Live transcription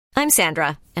I'm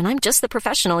Sandra, and I'm just the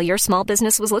professional your small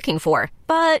business was looking for.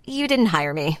 But you didn't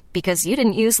hire me because you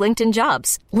didn't use LinkedIn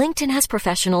Jobs. LinkedIn has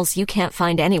professionals you can't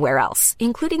find anywhere else,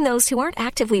 including those who aren't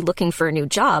actively looking for a new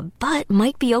job, but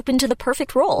might be open to the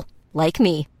perfect role, like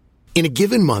me. In a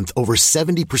given month, over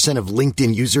 70% of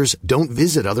LinkedIn users don't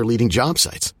visit other leading job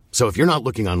sites. So if you're not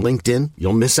looking on LinkedIn,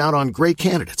 you'll miss out on great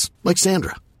candidates like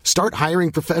Sandra. Start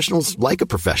hiring professionals like a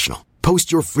professional.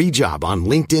 Post your free job on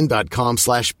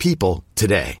linkedin.com/people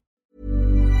today.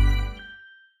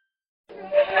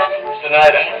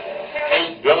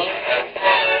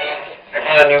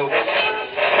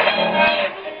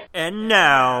 And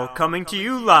now, coming to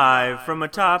you live from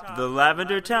atop the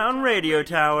Lavender Town Radio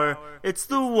Tower, it's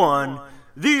the one,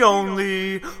 the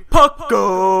only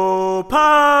Puckle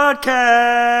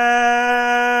Podcast!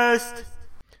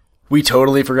 We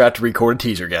totally forgot to record a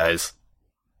teaser, guys.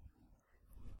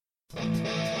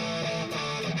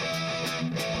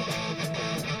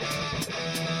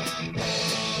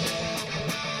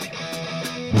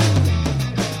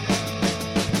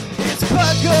 It's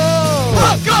Puckle!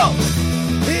 Puckle!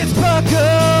 It's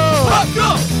Puckle!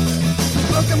 Puckle!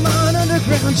 Pokemon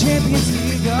Underground Champions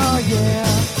League, oh yeah!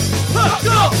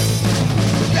 Puckle!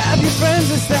 Grab your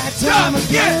friends, it's that time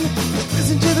again!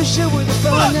 Listen to the show where the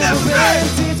fun never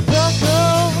ends. It's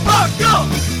Puckle! Puckle!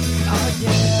 Oh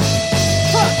yeah!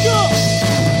 Puckle!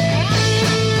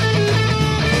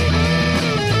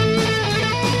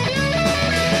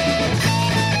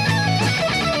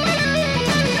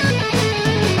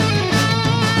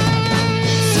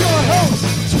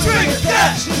 Drink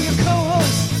that! Your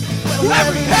co-host,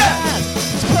 whoever you have,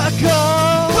 it's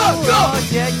Puckle! Puckle! Oh,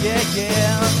 yeah, yeah,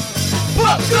 yeah!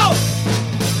 Puckle!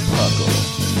 Puckle.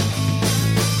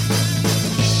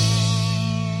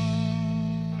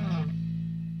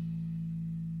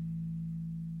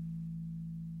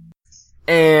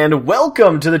 And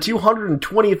welcome to the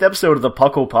 220th episode of the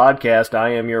Puckle Podcast. I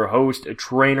am your host,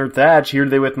 Trainer Thatch, here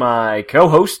today with my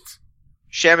co-hosts,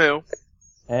 Shamu.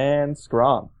 And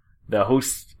Scrom. The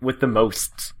hosts with the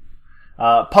most.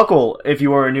 Puckle, if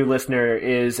you are a new listener,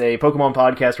 is a Pokemon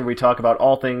podcast where we talk about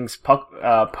all things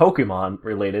Pokemon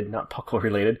related, not Puckle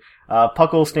related.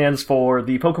 Puckle stands for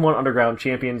the Pokemon Underground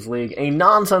Champions League, a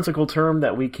nonsensical term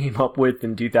that we came up with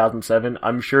in 2007.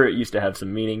 I'm sure it used to have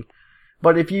some meaning.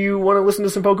 But if you want to listen to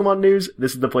some Pokemon news,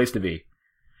 this is the place to be.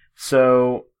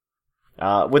 So,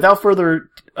 without further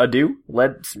ado,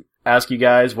 let's ask you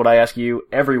guys what I ask you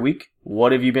every week.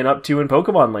 What have you been up to in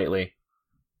Pokemon lately?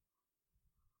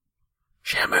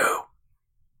 Shamu,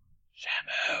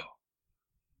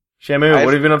 what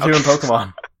have you been up to in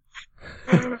Pokemon?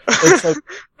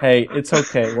 It's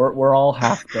okay. We're all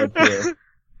half dead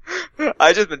here.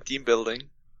 I just been team building.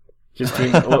 Just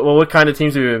team. What kind of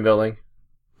teams have you been building?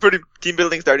 Pretty team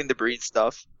building, starting to breed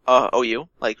stuff. OU,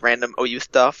 like random OU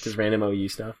stuff. Just random OU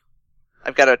stuff.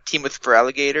 I've got a team with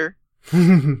Feraligatr.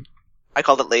 I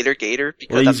called it Later Gator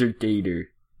because Laser Gator.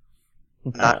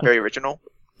 Not very original.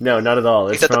 No, not at all.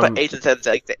 It's Except from... I put H instead of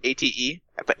like the ATE.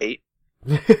 I put 8.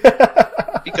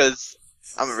 Because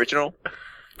I'm original.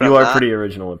 You are pretty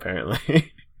original,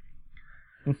 apparently.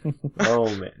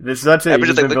 Oh man, that's it. I'm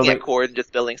just like looking at core and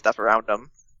just building stuff around them.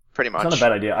 Pretty much. It's not a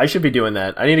bad idea. I should be doing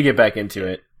that. I need to get back into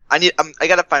it. I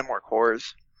gotta find more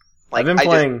cores. I've been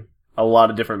playing a lot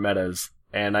of different metas,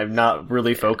 and I'm not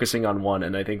really focusing on one,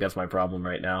 and I think that's my problem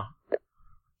right now.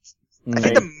 I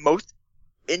think the most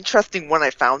interesting one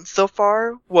I found so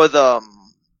far was, what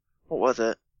was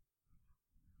it?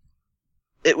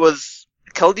 It was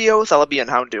Keldeo, Celebi, and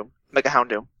Houndoom. Mega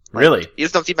Houndoom. Really? You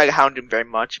just don't see Mega Houndoom very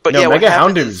much. But no, yeah, Mega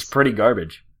Houndoom is pretty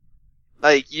garbage.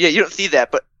 Like, yeah, you don't see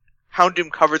that, but Houndoom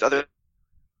covers other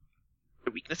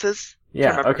weaknesses.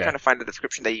 Yeah, I'm okay. trying to find the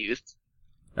description they used.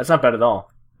 That's not bad at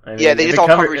all. I mean, yeah, they just all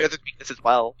cover each other's weaknesses as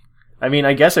well. I mean,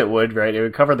 I guess it would, right? It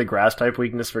would cover the grass type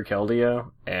weakness for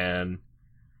Keldeo, and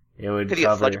it would cover... Could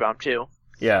get Sludge Bomb too.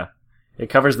 Yeah. It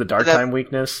covers the dark time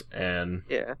weakness, and...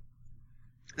 Yeah.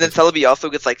 And then Celebi also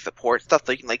gets, like, support stuff,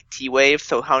 so you can, like, T-Wave,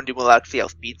 so Houndoom will actually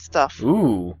outspeed stuff.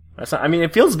 Ooh. That's not... I mean,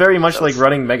 it feels very much like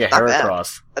running Mega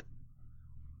Heracross.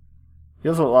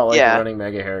 Feels a lot like running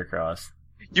Mega Heracross.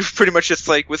 You pretty much just,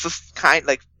 like, with this kind,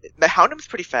 like... The Houndoom's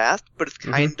pretty fast, but it's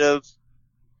kind of...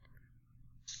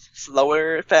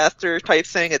 slower, faster type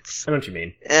thing. It's... I know what you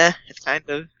mean. It's kind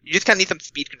of... You just kind of need some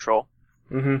speed control.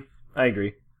 Mm-hmm. I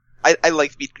agree. I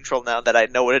like speed control now that I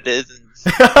know what it is. And...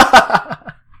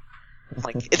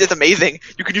 like, it's just amazing.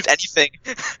 You can use anything.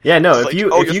 Yeah, no, if like, you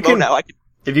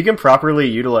if you can properly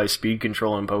utilize speed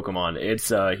control in Pokemon,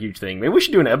 it's a huge thing. Maybe we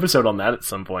should do an episode on that at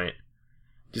some point.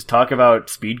 Just talk about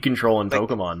speed control in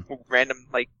Pokemon. Random,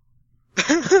 like...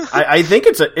 I think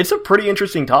it's a pretty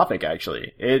interesting topic,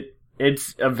 actually. It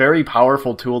it's a very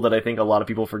powerful tool that I think a lot of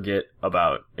people forget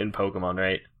about in Pokemon,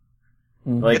 right?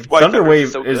 Like, It's why Thunder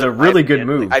Wave so is good, a in my really good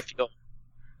opinion. move. I feel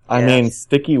I Yes. mean,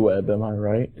 Sticky Web, am I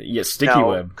right? Yeah, Sticky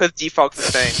Web. because Defog's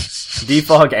the thing.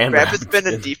 Defog and Rapid Spin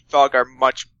and Defog are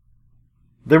much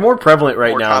They're more prevalent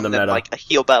right more now in the common than meta. like a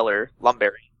Heal Bell or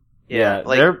Lumberry. yeah,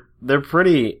 like, they're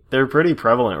pretty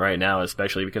prevalent right now,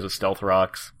 especially because of Stealth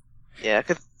Rocks. yeah,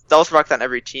 because Stealth Rock's on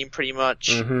every team pretty much.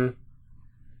 Mm-hmm.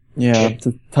 Yeah,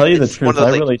 to tell you the It's truth, one of those,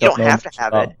 I like, really you don't know have to much have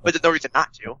about- it, but there's no reason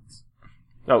not to.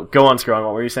 Oh, go on, Scron.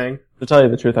 What were you saying? To tell you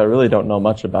the truth, I really don't know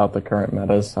much about the current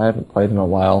metas. I haven't played in a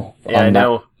while. Yeah, I on that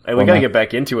know. Hey, we on gotta that. get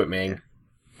back into it, man.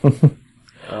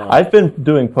 I've been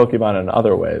doing Pokemon in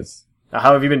other ways.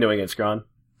 How have you been doing it, Scron?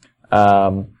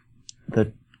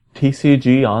 The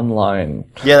TCG Online.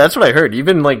 Yeah, that's what I heard. You've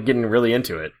been like getting really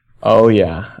into it. Oh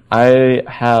yeah, I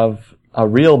have a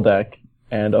real deck,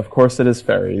 and of course it is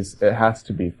fairies. It has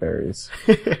to be fairies.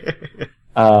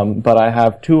 But I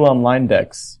have 2 online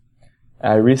decks.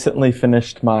 I recently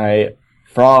finished my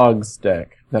frogs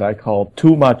deck that I call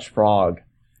Too Much Frog,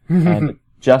 and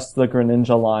just the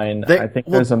Greninja line. I think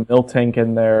there's a Miltank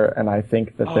in there, and I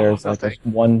think that there's like a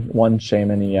one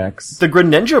Shaman EX. The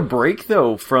Greninja break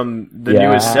though from the Yeah.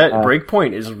 newest set,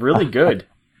 Breakpoint, is really good.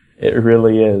 It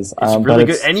really is. It's But really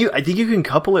good, and I think you can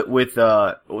couple it with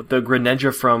the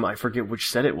Greninja from I forget which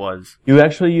set it was. You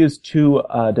actually use 2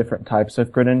 different types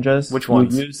of Greninjas. Which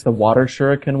ones? You use the Water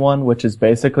Shuriken one, which is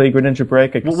basically Greninja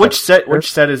Break. Well, which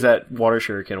set is that Water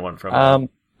Shuriken one from?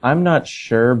 I'm not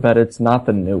sure, but it's not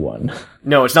the new one.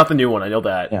 No, it's not the new one. I know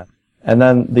that. Yeah. And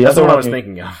then the That's other the one I one was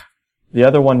thinking of. The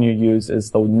other one you use is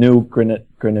the new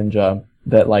Greninja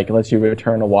that like lets you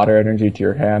return a water energy to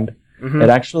your hand. Mm-hmm. It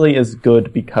actually is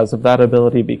good because of that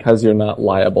ability, because you're not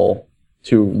liable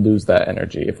to lose that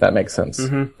energy, if that makes sense.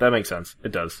 Mm-hmm. That makes sense.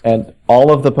 It does. And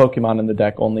all of the Pokemon in the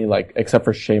deck only except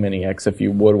for Shaman EX, if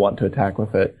you would want to attack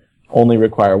with it, only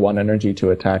require 1 energy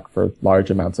to attack for large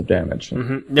amounts of damage.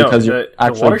 Mm-hmm. No, because the you're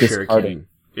actually Water discarding. Shuriken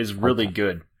is really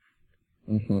good.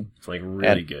 Mm-hmm. It's like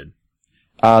really good.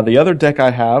 The other deck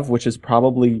I have, which is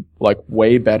probably like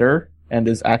way better and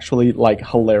is actually like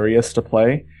hilarious to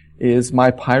play, is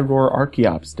my Pyroar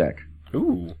Archeops deck.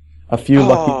 Ooh. A few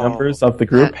lucky members of the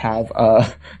group have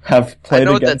played I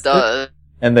know what that against it, does.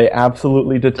 and they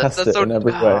absolutely detest That's it so, in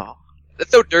every way. oh, that's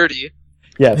so dirty.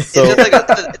 Yes, so It's just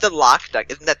like it's a lock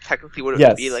deck. Isn't that technically what it yes,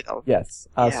 would be like? Oh, yes.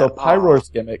 Yeah, So Pyroar's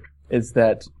gimmick is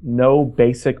that no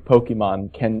basic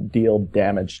Pokemon can deal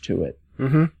damage to it.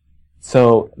 Mm-hmm.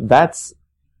 So that's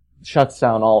shuts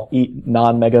down all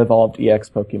non-Mega Evolved EX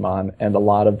Pokemon and a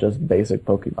lot of just basic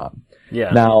Pokemon.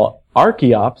 Yeah. Now,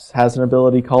 Archeops has an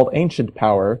ability called Ancient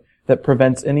Power that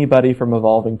prevents anybody from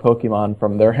evolving Pokemon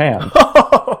from their hand.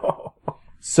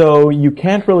 So you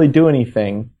can't really do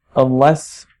anything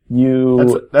unless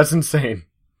you That's insane.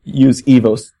 use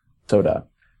Evo Soda.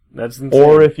 That's insane.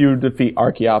 Or if you defeat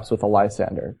Archeops with a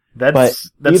Lysander. that's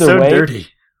either so way, dirty.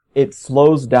 It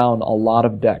slows down a lot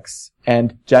of decks.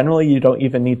 And generally you don't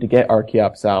even need to get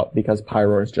Archeops out because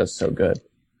Pyroar is just so good.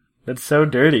 That's so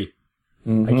dirty.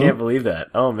 Mhm. I can't believe that.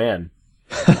 Oh man.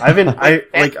 Wait. Is I've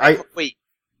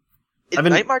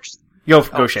been- Night March? Go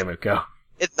Shamu, go.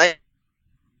 Is Night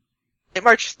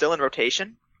March still in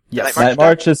rotation? Yes. Night Night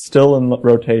March is still in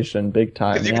rotation, big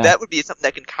time. Because Yeah. that would be something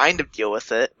that can kind of deal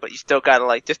with it, but you still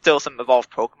gotta there's still some evolved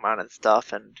Pokemon and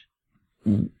stuff.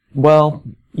 And Well,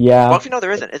 yeah. well, if you know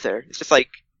there isn't, is there? It's just like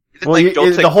Well,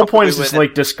 Joltik, the whole point is just Pokemon,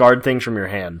 like discard things from your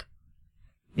hand.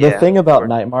 The yeah. thing about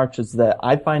Night March is that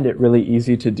I find it really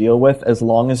easy to deal with as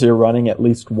long as you're running at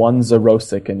least one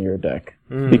Xerosic in your deck.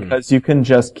 Because you can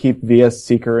just keep VS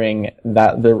Seekering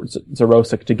the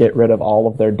Xerosic to get rid of all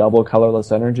of their double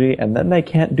colorless energy, and then they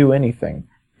can't do anything.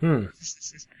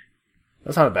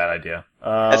 That's not a bad idea.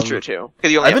 That's true too.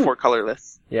 Because you only I've have been- 4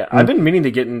 colorless. Yeah, I've been meaning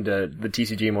to get into the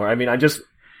TCG more. I mean,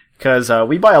 because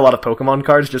we buy a lot of Pokemon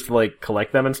cards just to like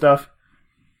collect them and stuff.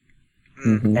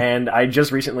 Mhm. And I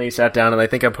just recently sat down and I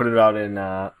think I put it out in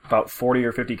about 40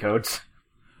 or 50 codes.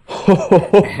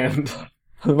 And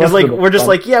because like we're just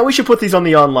like, yeah, we should put these on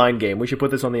the online game. We should put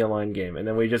this on the online game, and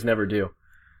then we just never do.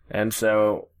 And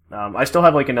so I still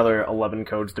have like another 11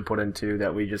 codes to put into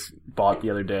that we just bought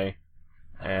the other day.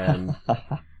 And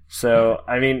so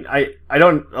I mean, I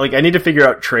don't like I need to figure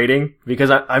out trading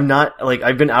because I'm not like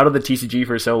I've been out of the TCG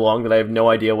for so long that I have no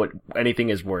idea what anything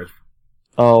is worth.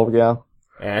 Oh, yeah.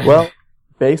 And Well,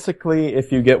 basically,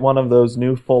 if you get one of those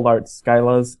new full art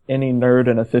Skylas, any nerd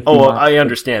in a 50 oh, well, I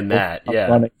understand that. will Yeah.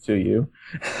 come running to you.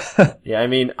 Yeah, I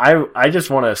mean, I just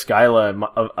want a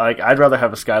Skyla. Like, I'd rather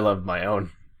have a Skyla of my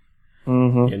own,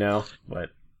 Mm-hmm. you know. But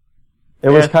It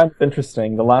was Yeah. kind of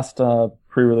interesting. The last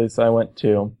pre-release I went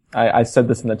to, I said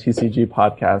this in the TCG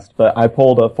podcast, but I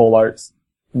pulled a Full Art's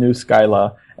new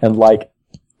Skyla, and like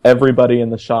everybody in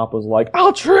the shop was like,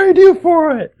 "I'll trade you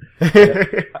for it."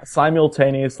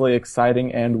 Simultaneously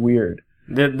exciting and weird.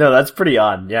 No, that's pretty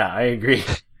odd. Yeah, I agree.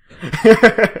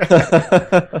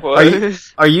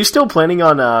 Are you still planning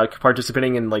on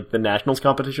participating in like the nationals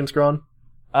competition, Scrawn?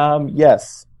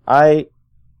 Yes. I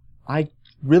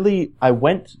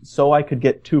went so I could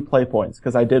get 2 play points,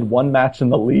 because I did 1 match in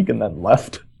the league and then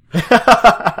left.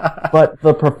 But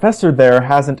the professor there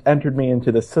hasn't entered me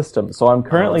into the system, so I'm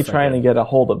currently trying to get a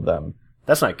hold of them.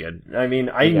 That's not good. I mean,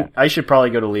 I should probably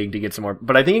go to league to get some more,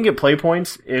 but I think you can get play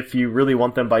points if you really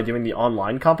want them by doing the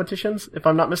online competitions, if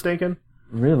I'm not mistaken.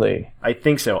 Really? I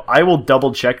think so. I will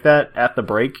double check that at the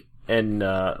break and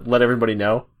let everybody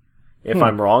know if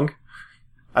I'm wrong.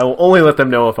 I will only let them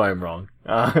know if I'm wrong.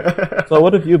 So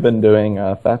what have you been doing,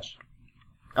 Fetch?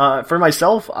 For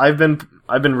myself, I've been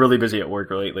really busy at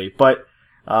work lately, but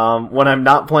when I'm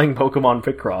not playing Pokemon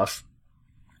Picross,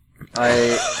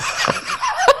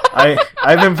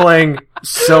 I've been playing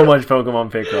so much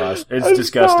Pokemon Picross. It's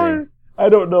disgusting. Sorry. I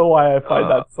don't know why I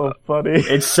find that so funny.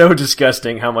 It's so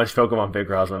disgusting how much Pokemon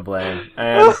Picross I'm playing.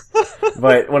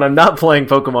 But when I'm not playing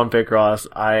Pokemon Picross,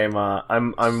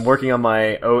 I'm working on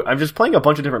I'm just playing a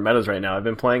bunch of different metas right now. I've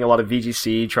been playing a lot of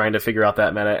VGC, trying to figure out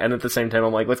that meta, and at the same time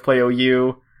I'm like, let's play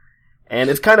OU. And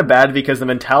it's kind of bad because the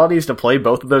mentalities to play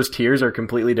both of those tiers are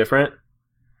completely different.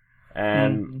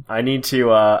 And I need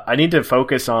to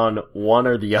focus on one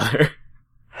or the other.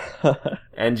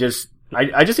 And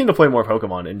I just need to play more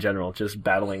Pokemon in general, just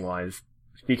battling wise.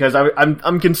 Because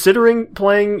I'm considering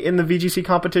playing in the VGC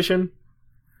competition.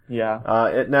 Yeah.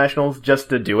 At Nationals, just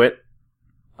to do it.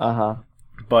 Uh-huh.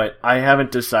 But I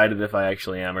haven't decided if I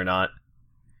actually am or not.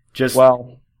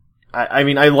 I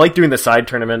mean, I like doing the side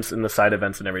tournaments and the side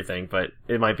events and everything, but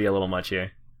it might be a little much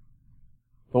here.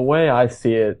 The way I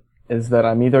see it is that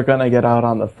I'm either gonna get out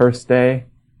on the first day,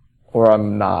 or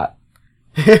I'm not.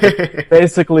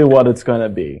 Basically what it's gonna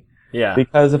be. Yeah.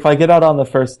 Because if I get out on the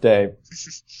first day,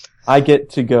 I get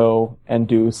to go and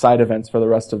do side events for the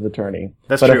rest of the tourney.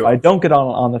 That's but true. If I don't get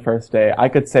on the first day, I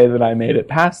could say that I made it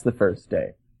past the first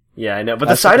day. Yeah, I know. But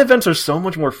the side events are so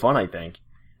much more fun, I think.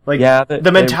 Like, yeah,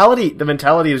 the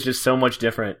mentality is just so much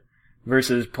different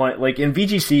versus playing, like in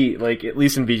VGC, like at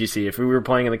least in VGC, if we were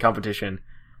playing in the competition,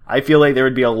 I feel like there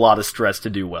would be a lot of stress to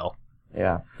do well.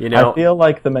 Yeah. You know? I feel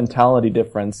like the mentality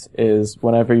difference is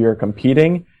whenever you're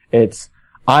competing, it's,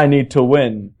 I need to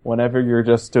win. Whenever you're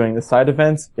just doing the side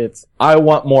events, it's, I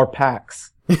want more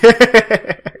packs.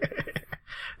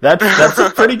 That's a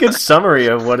pretty good summary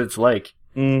of what it's like.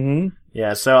 Mm-hmm.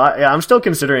 Yeah, so I'm still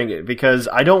considering it because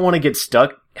I don't want to get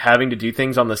stuck having to do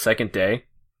things on the second day.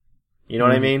 You know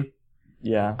what I mean?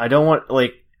 Yeah. I don't want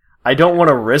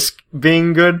to risk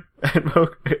being good.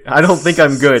 I don't think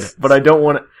I'm good, but I don't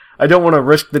want to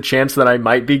risk the chance that I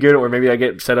might be good, or maybe I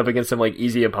get set up against some like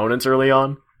easy opponents early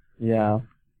on. Yeah.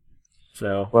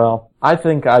 So. Well, I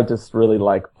think I just really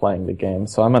like playing the game,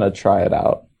 so I'm gonna try it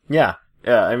out. Yeah.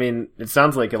 Yeah, I mean, it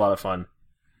sounds like a lot of fun.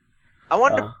 I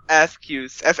wanted to ask you,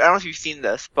 I don't know if you've seen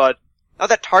this, but I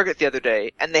was at Target the other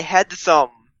day, and they had this, I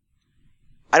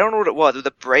don't know what it was. It was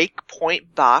a break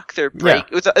point box, or break,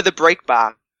 It was the break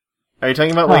box. Are you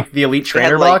talking about, like, the Elite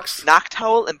Trainer they had, box? Like,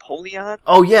 Noctowl and Polion?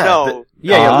 Oh, yeah. No.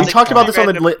 Yeah, we talked about this on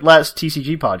the last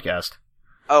TCG podcast.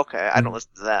 Okay, I don't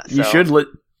listen to that, so.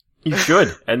 You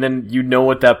should, and then you know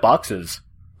what that box is.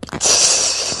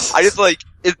 I just, like,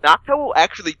 is Noctowl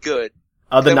actually good?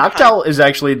 The Noctowl is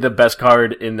actually the best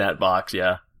card in that box,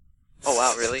 yeah. Oh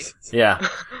wow, really? Yeah.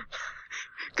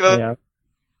 Yeah.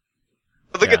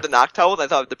 I look at the Noctowl and I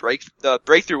thought the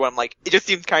breakthrough one, like, it just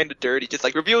seems kinda dirty. Just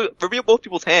like, reveal both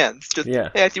people's hands. Just,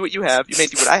 hey, I see what you have. You may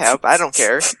see what I have, but I don't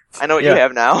care. I know what you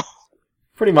have now.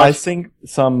 Pretty much. I think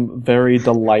some very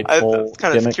delightful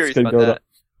gimmicks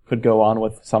could go on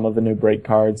with some of the new break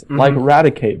cards, like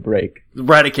Raticate Break.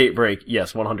 Raticate Break,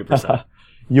 yes, 100%.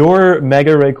 Your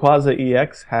Mega Rayquaza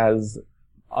EX has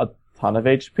a ton of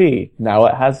HP. Now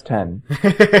it has 10.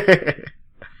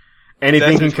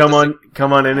 Anything can come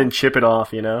on in and chip it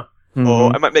off, you know?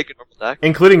 Oh, I might make a normal deck.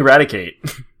 Including Raticate.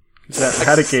 That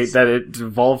Raticate that it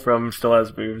evolved from still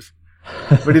has moves.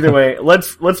 But either way,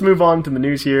 let's move on to the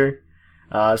news here.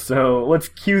 So let's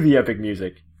cue the epic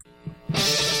music.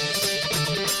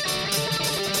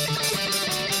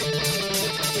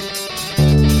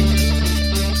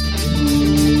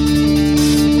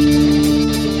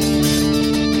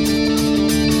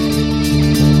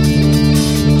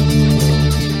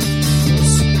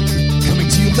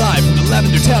 Live from the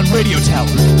Lavender Town Radio Tower.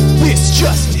 This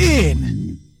just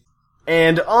in.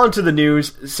 And on to the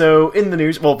news. So, in the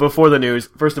news, well, before the news,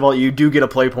 first of all, you do get a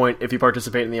play point if you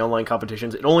participate in the online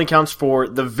competitions. It only counts for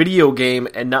the video game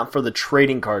and not for the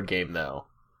trading card game, though.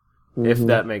 If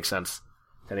that makes sense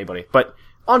to anybody. But,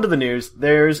 on to the news.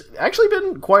 There's actually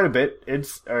been quite a bit.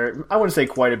 I wouldn't say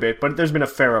quite a bit, but there's been a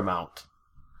fair amount.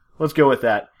 Let's go with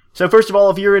that. So, first of all,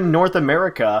 if you're in North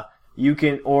America, you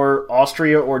can, or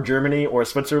Austria, or Germany, or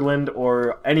Switzerland,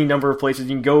 or any number of places,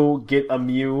 you can go get a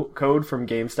Mew code from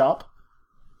GameStop.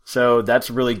 So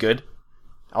that's really good.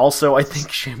 Also, I think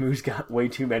Shamu's got way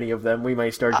too many of them. We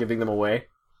might start giving them away.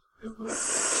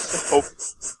 Oh.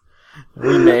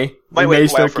 We may. Might we may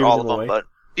wait a while start for giving all them of them, away. but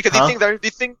because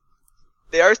these things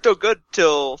they are still good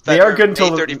till They are good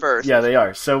until May 31st. Yeah, they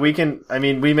are. So we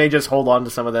may just hold on to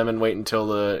some of them and wait until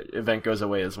the event goes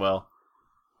away as well.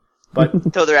 But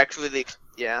until they're actually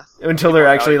until they're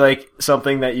actually like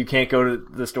something that you can't go to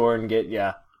the store and get,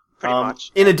 yeah. Pretty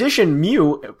much. In addition,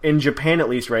 Mew, in Japan at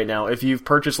least right now, if you've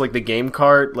purchased like the game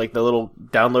card, like the little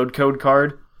download code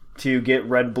card to get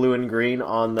red, blue, and green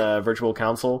on the Virtual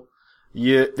Console,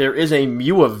 there is a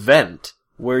Mew event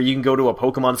where you can go to a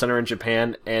Pokemon Center in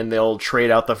Japan and they'll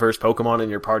trade out the first Pokemon in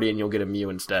your party and you'll get a Mew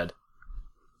instead.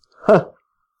 Huh.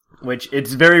 Which,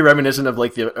 it's very reminiscent of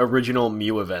like the original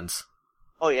Mew events.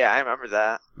 Oh yeah, I remember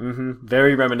that.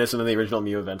 Very reminiscent of the original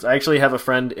Mew events. I actually have a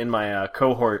friend in my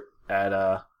cohort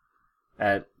at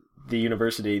the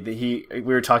university. We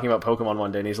were talking about Pokemon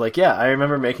one day, and he's like, "Yeah, I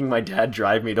remember making my dad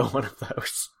drive me to one of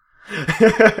those."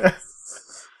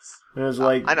 It was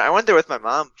like, I went there with my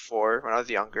mom before when I was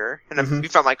younger, and then we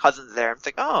found my cousins there. I'm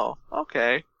like, "Oh,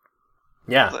 okay."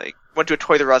 Yeah, like went to a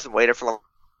Toys R Us and waited for long.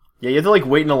 Yeah, you have to like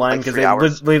wait in a line because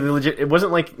like legit. It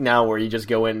wasn't like now where you just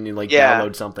go in and you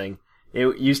download something.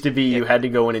 It used to be you had to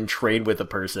go in and trade with a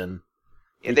person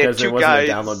because there wasn't a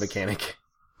download mechanic.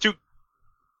 Two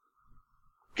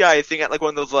guys sitting at like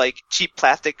one of those like cheap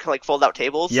plastic like fold out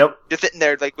tables. Yep. Just sitting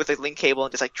there like with a link cable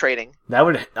and just like trading. I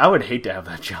would hate to have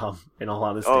that job, in all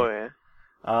honesty. Oh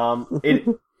yeah.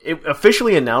 It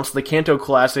officially announced the Kanto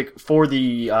Classic for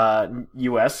the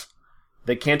US.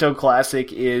 The Kanto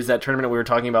Classic is that tournament we were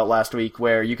talking about last week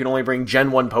where you can only bring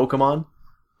Gen 1 Pokemon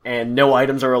and no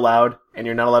items are allowed, and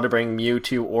you're not allowed to bring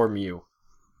Mewtwo or Mew.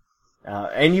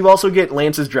 And you also get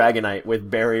Lance's Dragonite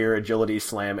with Barrier, Agility,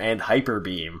 Slam, and Hyper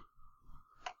Beam.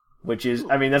 Which is,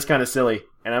 that's kind of silly,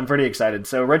 and I'm pretty excited.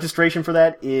 So registration for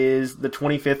that is the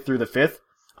 25th through the 5th.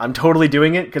 I'm totally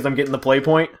doing it because I'm getting the play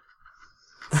point.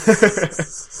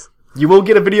 You will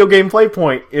get a video game play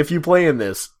point if you play in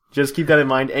this. Just keep that in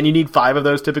mind. And you need 5 of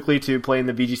those typically to play in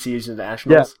the VGC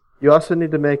Internationals. Yeah. You also need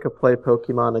to make a Play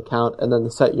Pokemon account and then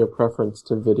set your preference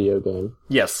to video game.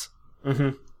 Yes.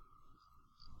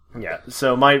 Yeah,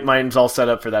 so mine's all set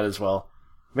up for that as well.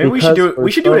 Maybe we should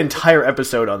do an entire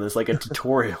episode on this, like a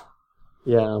tutorial.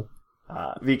 Yeah.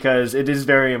 Because it is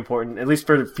very important, at least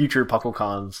for future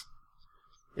PuckleCons.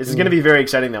 This is going to be very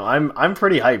exciting, though. I'm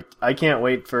pretty hyped. I can't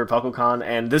wait for PuckleCon,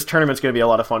 and this tournament's going to be a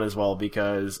lot of fun as well,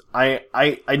 because I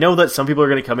know that some people are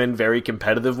going to come in very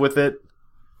competitive with it,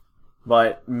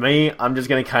 but me, I'm just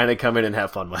going to kind of come in and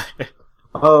have fun with it.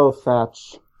 Oh,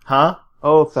 Thatch. Huh?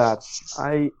 Oh, Thatch.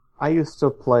 I used to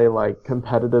play, like,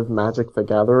 competitive Magic the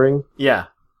Gathering. Yeah.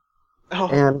 Oh.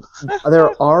 And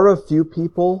there are a few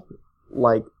people,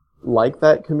 like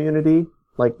that community,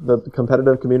 like the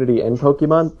competitive community in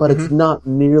Pokemon, but it's not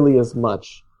nearly as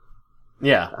much.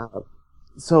 Yeah.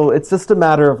 So it's just a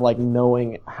matter of, like,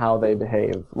 knowing how they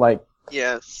behave. Like,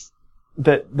 yes.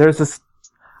 There's this...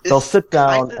 They'll sit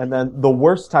down, and then the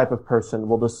worst type of person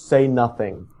will just say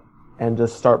nothing and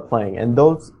just start playing. And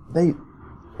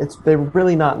they're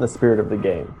really not in the spirit of the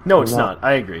game. No, it's not.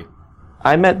 I agree.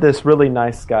 I met this really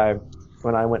nice guy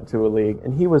when I went to a league,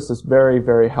 and he was just very,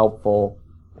 very helpful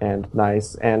and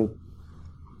nice. And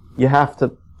you have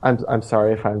to... I'm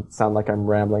sorry if I sound like I'm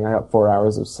rambling. I got 4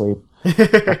 hours of sleep.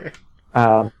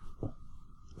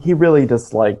 He really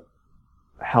just, like,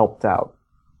 helped out,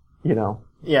 you know?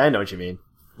 Yeah, I know what you mean.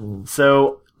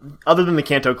 So, other than the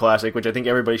Kanto Classic, which I think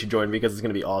everybody should join because it's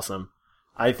going to be awesome,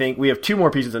 I think we have 2 more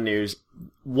pieces of news.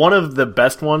 One of the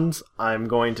best ones I'm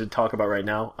going to talk about right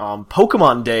now.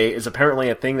 Pokemon Day is apparently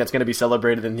a thing that's going to be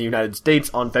celebrated in the United States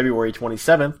on February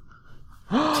 27th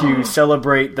to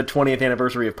celebrate the 20th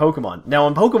anniversary of Pokemon. Now,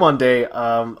 on Pokemon Day,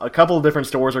 a couple of different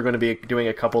stores are going to be doing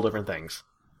a couple different things.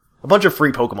 A bunch of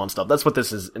free Pokemon stuff. That's what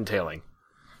this is entailing.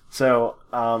 So,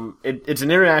 it's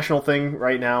an international thing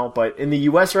right now, but in the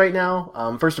US right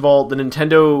now, first of all, the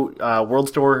Nintendo World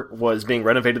Store was being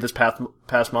renovated this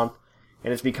past month,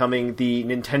 and it's becoming the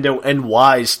Nintendo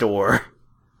NY Store.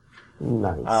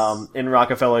 Nice. In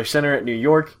Rockefeller Center at New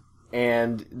York.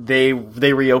 and they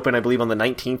reopen, I believe, on the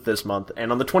 19th this month.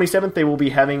 And on the 27th, they will be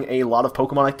having a lot of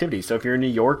Pokemon activity. So if you're in New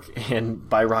York and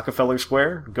by Rockefeller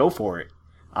Square, go for it.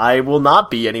 I will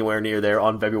not be anywhere near there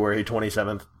on February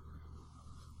 27th.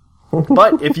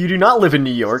 But if you do not live in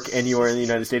New York and you are in the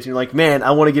United States and you're like, man,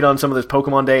 I want to get on some of this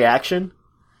Pokemon Day action,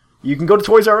 you can go to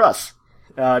Toys R Us.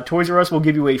 Toys R Us will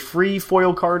give you a free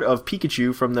foil card of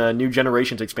Pikachu from the New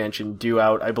Generations expansion due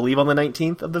out, I believe, on the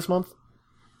 19th of this month.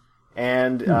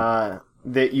 And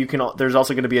that you can. There's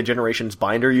also going to be a Generations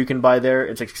binder you can buy there.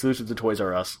 It's exclusive to Toys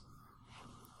R Us.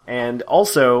 And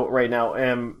also, right now,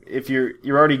 if you're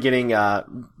already getting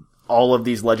all of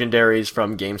these legendaries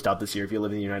from GameStop this year, if you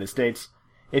live in the United States,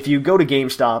 if you go to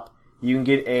GameStop, you can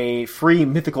get a free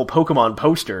mythical Pokemon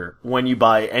poster when you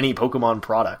buy any Pokemon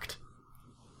product.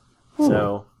 Ooh.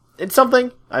 So it's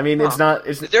something. I mean, it's not.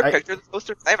 Is there a picture of the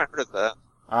poster? I haven't heard of that.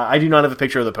 I do not have a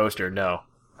picture of the poster. No.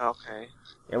 Okay.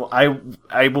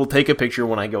 I will take a picture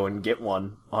when I go and get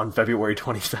one on February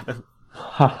 27th.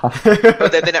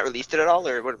 They not released it at all,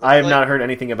 or what? I have not heard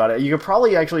anything about it. You could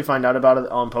probably actually find out about it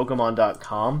on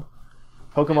Pokemon.com.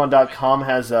 Pokemon.com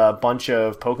has a bunch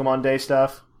of Pokemon Day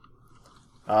stuff.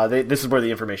 This is where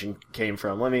the information came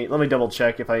from. Let me double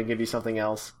check if I can give you something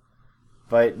else.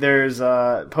 But there's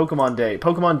Pokemon Day.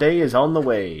 Pokemon Day is on the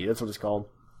way. That's what it's called.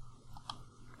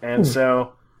 And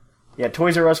so, yeah,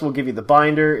 Toys R Us will give you the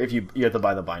binder if you have to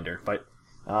buy the binder. But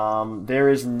there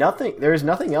is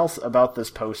nothing else about this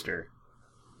poster,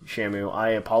 Shamu. I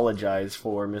apologize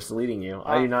for misleading you.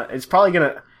 I do not. It's probably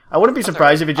gonna. I wouldn't be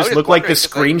surprised if it just looked like the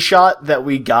screenshot that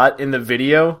we got in the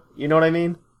video. You know what I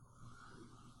mean?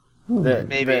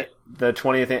 Maybe. The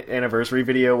 20th anniversary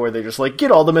video where they just like,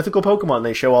 get all the mythical Pokemon.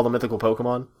 They show all the mythical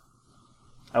Pokemon.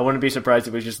 I wouldn't be surprised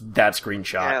if it was just that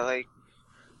screenshot. Yeah,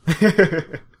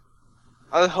 like...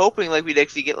 I was hoping like we'd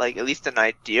actually get like at least an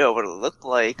idea of what it looked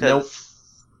like. Nope.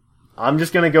 I'm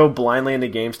just gonna go blindly into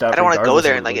GameStop. I don't want to go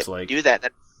there and do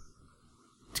that.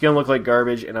 It's gonna look like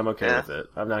garbage, and I'm okay with it.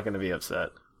 I'm not gonna be upset.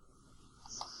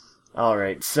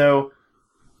 Alright, so...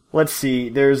 Let's see,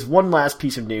 there's one last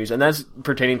piece of news, and that's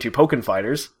pertaining to Pokken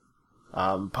Fighters.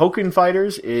 Pokken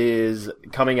Fighters is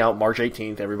coming out March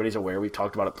 18th, everybody's aware, we've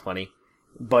talked about it plenty.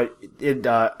 But,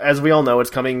 as we all know, it's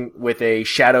coming with a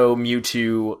Shadow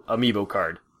Mewtwo amiibo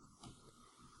card.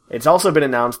 It's also been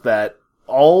announced that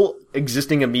all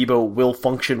existing amiibo will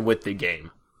function with the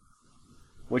game.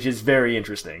 Which is very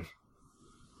interesting.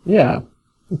 Yeah.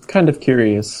 It's kind of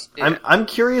curious. Yeah. I'm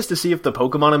curious to see if the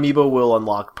Pokemon amiibo will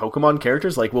unlock Pokemon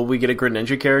characters. Like, will we get a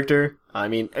Greninja character? I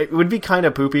mean, it would be kind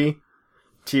of poopy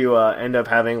to end up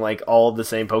having like all of the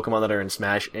same Pokemon that are in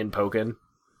Smash in Pokken.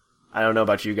 I don't know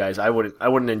about you guys. I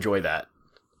wouldn't enjoy that.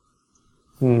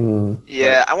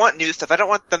 Yeah, I want new stuff. I don't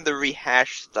want them to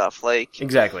rehash stuff. Like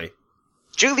exactly.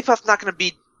 Jigglypuff's not going to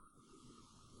be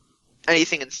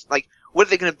anything. Like, what are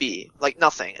they going to be? Like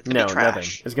nothing. It's going to be trash.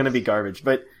 Nothing. It's going to be garbage.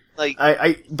 But.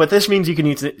 Like, but this means you can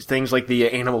use things like the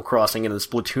Animal Crossing and the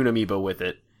Splatoon amiibo with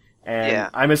it.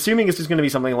 And I'm assuming it's just going to be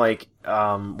something like,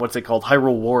 what's it called?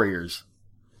 Hyrule Warriors.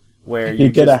 Where you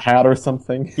get a hat or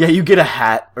something. Yeah, you get a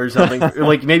hat or something.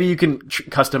 Like, maybe you can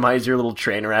customize your little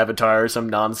trainer avatar or some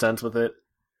nonsense with it.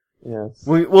 Yes.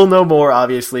 We'll know more,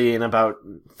 obviously, in about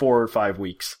 4 or 5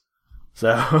 weeks.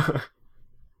 So,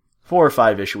 4 or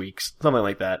 5-ish weeks. Something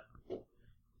like that.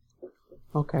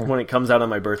 Okay. When it comes out on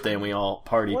my birthday and we all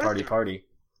party. Party.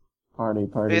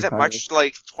 Is that March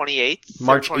like 28th?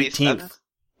 March 18th.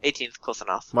 18th, close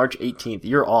enough. March 18th.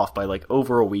 You're off by like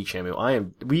over a week,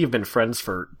 Shamu. We have been friends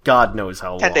for God knows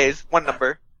how long. 10 days, one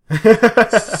number.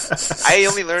 I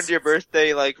only learned your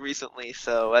birthday like recently,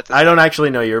 so that's. I don't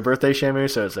actually know your birthday, Shamu,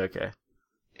 so it's okay.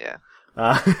 Yeah.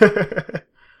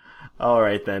 All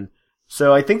right then.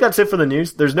 So I think that's it for the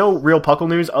news. There's no real Puckle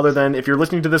news other than if you're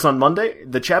listening to this on Monday,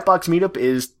 the Chatbox meetup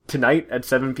is tonight at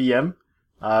 7 p.m.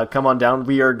 Come on down.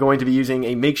 We are going to be using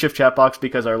a makeshift Chatbox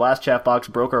because our last Chatbox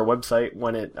broke our website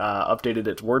when it updated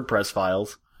its WordPress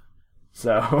files.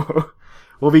 So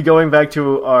we'll be going back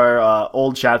to our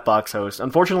old Chatbox host.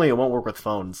 Unfortunately, it won't work with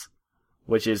phones,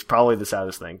 which is probably the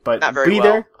saddest thing. But be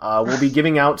there. We'll be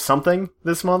giving out something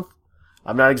this month.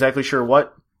 I'm not exactly sure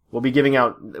what.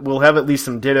 We'll have at least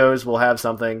some dittos, we'll have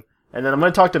something. And then I'm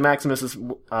going to talk to Maximus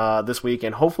this week,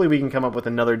 and hopefully we can come up with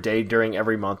another day during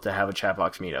every month to have a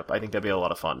Chatbox meetup. I think that'd be a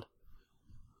lot of fun.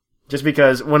 Just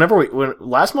because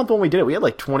last month when we did it, we had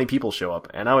like 20 people show up,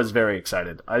 and I was very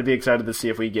excited. I'd be excited to see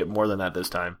if we get more than that this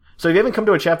time. So if you haven't come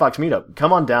to a Chatbox meetup,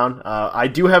 come on down. I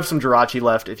do have some Jirachi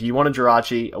left. If you want a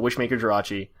Jirachi, a Wishmaker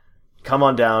Jirachi, come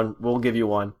on down. We'll give you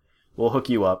one. We'll hook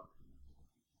you up.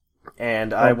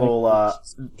 And I will,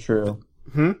 true.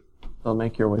 They'll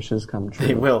make your wishes come true.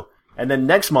 They will. And then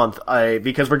next month,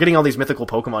 because we're getting all these mythical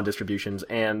Pokemon distributions,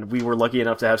 and we were lucky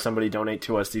enough to have somebody donate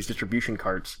to us these distribution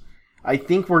carts, I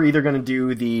think we're either going to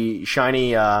do the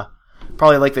shiny,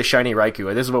 probably like the shiny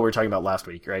Raikou. This is what we were talking about last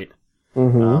week, right?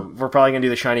 Mm-hmm. We're probably going to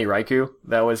do the shiny Raikou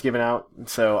that was given out.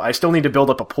 So I still need to build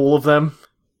up a pool of them.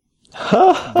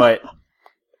 But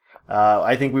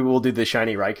I think we will do the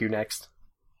shiny Raikou next.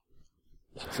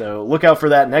 So look out for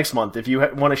that next month. If you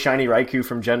want a shiny Raikou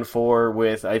from Gen 4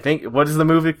 with, I think, what is the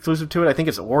move exclusive to it? I think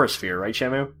it's Aura Sphere, right,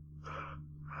 Shamu?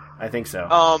 I think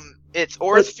so. It's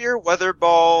Aura Sphere, Weather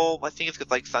Ball, I think it's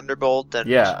with, like, Thunderbolt, and...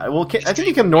 Yeah, well, I think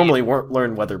you can normally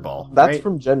learn Weather Ball, That's right?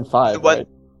 from Gen 5, right?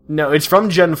 No, it's from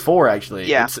Gen 4, actually.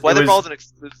 Yeah, Weather Ball's an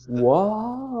exclusive.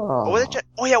 Wow.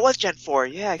 Oh, yeah, it was Gen 4,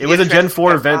 yeah. It was a Gen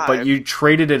 4 event, but you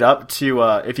traded it up to,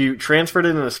 if you transferred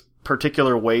it in a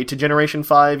particular way to Generation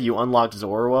 5, you unlocked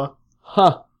Zorua.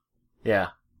 Huh. Yeah.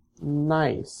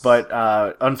 Nice. But,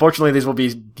 unfortunately, these will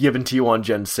be given to you on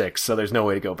Gen 6, so there's no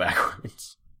way to go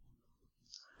backwards.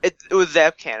 It was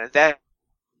Zapcan.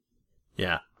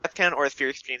 Yeah. Zapcan or Sphere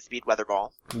Extreme Speed Weather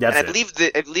Ball. That's and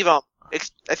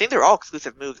I think they're all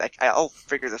exclusive moves. I'll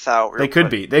figure this out. They could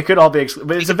be. They could all be exclusive.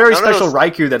 But it's a very special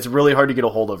Raikou that's really hard to get a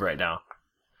hold of right now.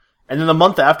 And then the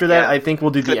month after that, I think we'll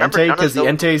do the Entei, because the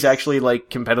Entei is actually, like,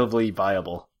 competitively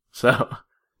viable. So.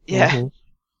 Yeah. Mm-hmm.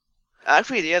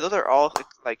 Actually, yeah, those are all,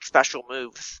 like, special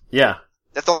moves. Yeah.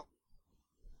 That's the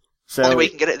only way you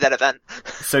can get it at that event.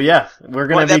 So yeah, we're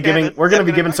gonna be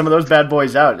giving some of those bad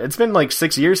boys out. It's been like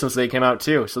 6 years since they came out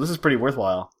too, so this is pretty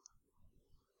worthwhile.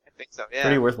 I think so, yeah.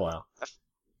 Pretty worthwhile.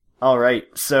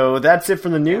 Alright, so that's it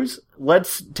from the news.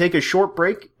 Let's take a short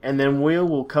break, and then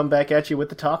we'll come back at you with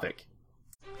the topic.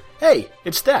 Hey,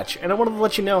 it's Thatch, and I wanted to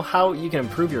let you know how you can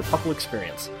improve your Puckle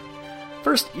experience.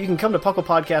 First, you can come to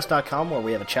PucklePodcast.com, where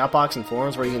we have a chat box and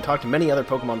forums where you can talk to many other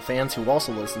Pokemon fans who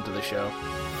also listen to the show.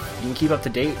 You can keep up to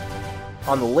date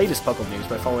on the latest Puckle news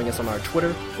by following us on our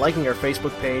Twitter, liking our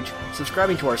Facebook page,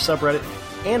 subscribing to our subreddit,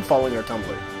 and following our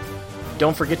Tumblr.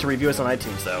 Don't forget to review us on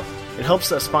iTunes, though. It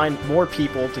helps us find more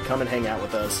people to come and hang out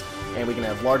with us, and we can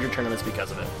have larger tournaments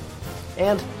because of it.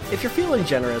 And, if you're feeling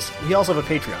generous, we also have a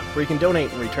Patreon, where you can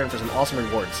donate in return for some awesome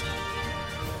rewards.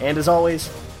 And as always,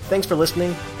 thanks for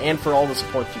listening, and for all the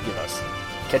support you give us.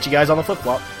 Catch you guys on the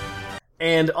flip-flop.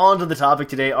 And on to the topic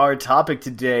today. Our topic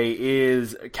today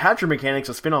is capture mechanics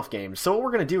of spin-off games. So what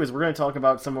we're going to do is we're going to talk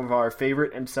about some of our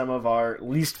favorite and some of our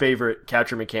least favorite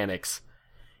capture mechanics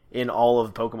in all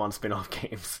of the Pokemon spin-off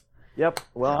games. Yep.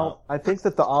 Well, I think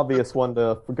that the obvious one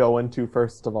to go into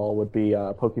first of all would be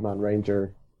Pokemon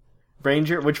Ranger.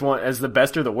 Ranger? Which one? As the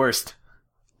best or the worst?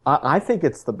 I think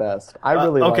it's the best. I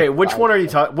really okay, like which one are you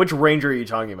talking? Which Ranger are you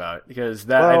talking about? Because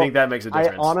I think that makes a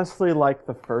difference. I honestly like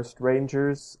the first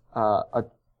Ranger's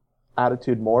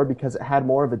attitude more because it had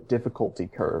more of a difficulty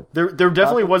curve. There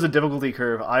definitely was a difficulty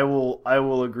curve. I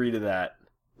will agree to that.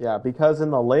 Yeah, because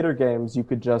in the later games you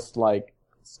could just like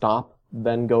stop,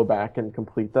 then go back and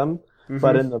complete them. Mm-hmm.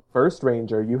 But in the first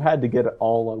Ranger, you had to get it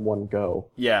all on one go.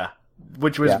 Yeah.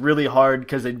 Which was really hard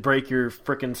because they'd break your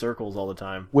frickin' circles all the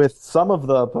time. With some of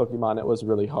the Pokemon, it was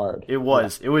really hard. It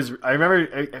was. Yeah. It was. I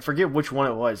remember. I forget which one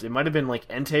it was. It might have been like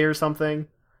Entei or something.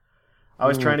 I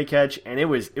was trying to catch, and it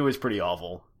was pretty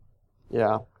awful.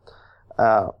 Yeah.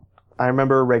 I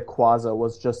remember Rayquaza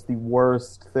was just the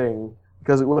worst thing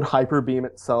because it would hyper beam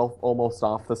itself almost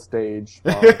off the stage.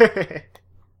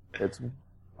 It's.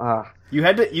 You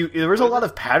had to. There was a lot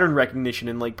of pattern recognition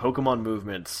in like Pokemon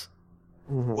movements.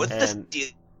 Mm-hmm. Was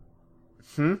the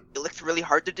Steelix really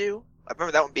hard to do? I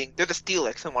remember that one being... There's a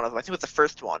Steelix in one of them. I think it was the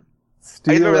first one.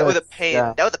 I remember that was a pain.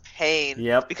 Yeah. That was a pain.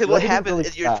 Yep. Because what happens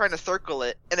is you're trying to circle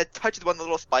it, and it touches one of the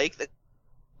little spikes that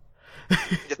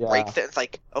just breaks it, and it's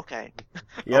like, okay.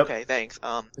 Yep. Okay, thanks.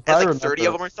 It's like 30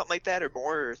 of them or something like that, or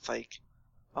more, or it's like,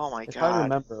 oh my god. If I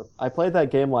remember, I played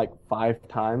that game like 5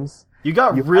 times. You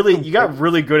got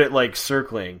really good at like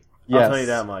circling. Yes. I'll tell you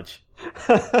that much.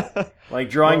 Like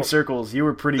drawing circles, you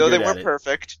were pretty good at it. No, they weren't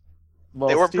perfect.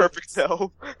 They weren't perfect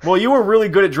though. Well, you were really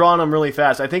good at drawing them really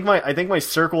fast. I think my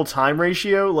circle time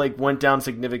ratio like went down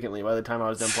significantly by the time I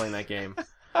was done playing that game.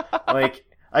 Like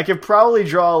I could probably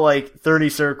draw like 30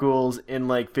 circles in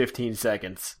like 15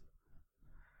 seconds.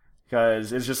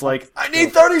 Because it's just like, I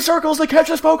need 30 circles to catch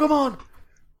this Pokemon!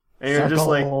 And you're just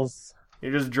like,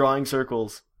 you're just drawing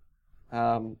circles.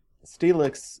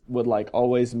 Steelix would like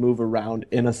always move around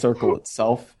in a circle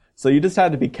itself, so you just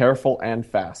had to be careful and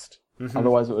fast. Mm-hmm.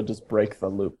 Otherwise it would just break the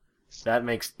loop. That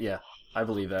makes, I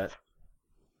believe that.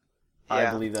 Yeah.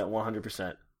 I believe that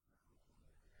 100%.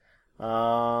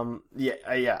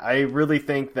 I really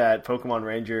think that Pokemon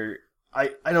Ranger, I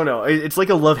don't know, it's like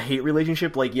a love-hate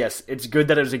relationship. Like, yes, it's good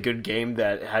that it was a good game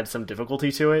that had some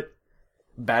difficulty to it,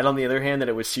 bad on the other hand that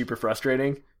it was super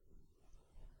frustrating.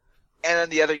 And then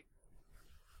the other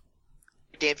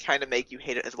games kind of make you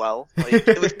hate it as well. Like,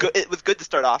 it was good. It was good to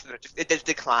start off, and it just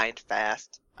declined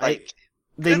fast. Like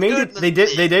they made it. They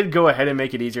did go ahead and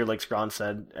make it easier, like Scron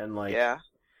said, and like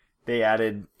they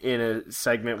added in a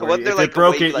segment where if it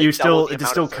broke it, it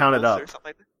still counted up.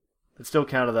 It still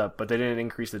counted up, but they didn't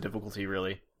increase the difficulty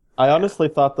really. I honestly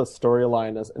thought the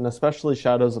storyline, and especially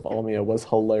Shadows of Almia, was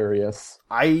hilarious.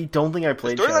 I don't think I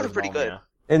played Shadows of Almia. Pretty good.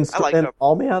 In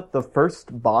Almia, the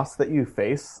first boss that you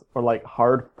face are like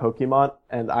hard Pokemon,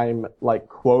 and I'm like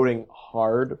quoting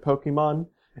hard Pokemon,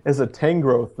 is a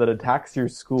Tangrowth that attacks your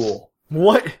school.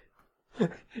 What?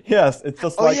 Yes, it's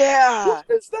just what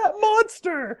is that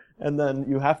monster? And then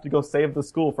you have to go save the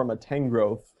school from a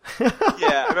Tangrowth.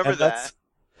 Yeah, I remember that.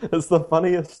 It's the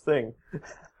funniest thing.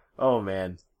 Oh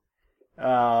man,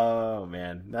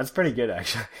 that's pretty good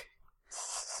actually.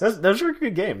 Those were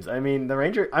good games. I mean, the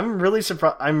Ranger. I'm really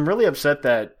surprised. I'm really upset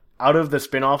that out of the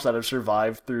spin-offs that have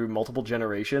survived through multiple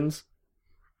generations,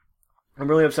 I'm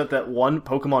really upset that one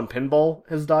Pokemon Pinball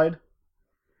has died,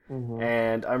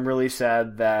 and I'm really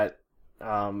sad that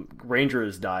Ranger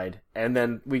has died. And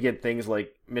then we get things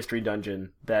like Mystery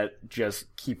Dungeon that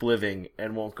just keep living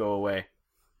and won't go away.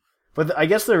 But I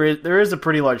guess there is a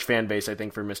pretty large fan base, I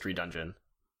think, for Mystery Dungeon.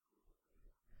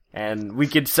 And we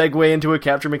could segue into a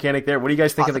capture mechanic there. What do you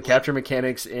guys think of the capture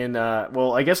mechanics in,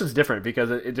 well, I guess it's different because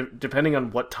depending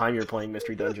on what time you're playing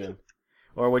Mystery Dungeon,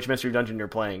 or which Mystery Dungeon you're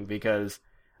playing, because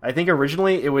I think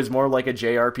originally it was more like a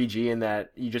JRPG in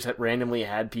that you just randomly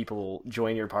had people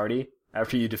join your party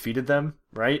after you defeated them,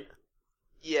 right?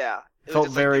 Yeah. It felt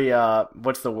very,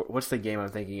 what's the game I'm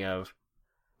thinking of?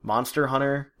 Monster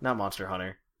Hunter? Not Monster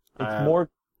Hunter. It's more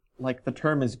like the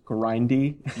term is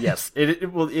grindy. Yes, it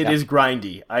is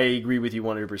grindy. I agree with you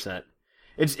 100%.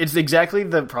 It's exactly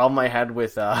the problem I had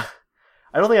with I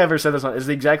don't think I ever said this on. It's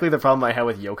exactly the problem I had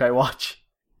with Yokai Watch.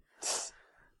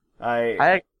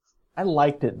 I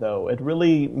liked it though. It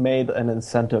really made an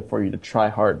incentive for you to try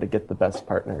hard to get the best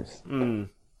partners. I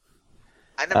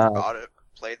never bought it.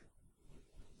 Played.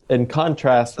 In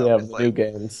contrast, we have new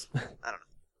games. I don't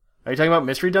know. Are you talking about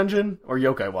Mystery Dungeon or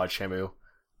Yokai Watch, Shamu?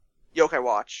 Yokai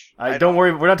Watch. Don't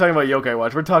worry, we're not talking about Yokai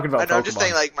Watch. We're talking about Pokemon. I'm just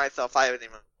saying, like, myself, I haven't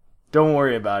even... Don't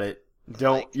worry about it.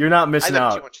 You're not missing out. I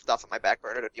have too much stuff on my back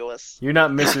burner to deal with. You're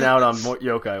not missing out on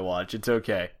Yokai Watch. It's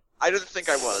okay. I didn't think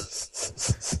I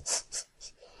was.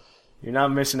 You're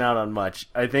not missing out on much.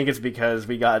 I think it's because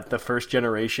we got the first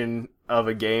generation of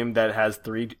a game that has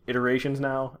 3 iterations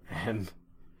now,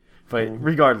 but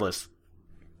regardless,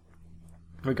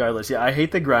 yeah, I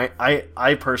hate the grind.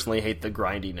 I personally hate the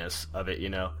grindiness of it, you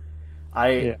know.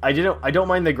 I don't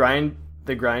mind the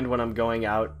grind when I'm going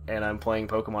out and I'm playing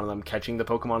Pokemon and I'm catching the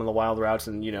Pokemon in the wild routes,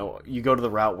 and you know, you go to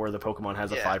the route where the Pokemon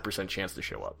has a 5% chance to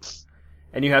show up.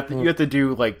 And you have to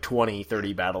do like 20,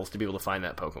 30 battles to be able to find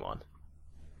that Pokemon.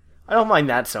 I don't mind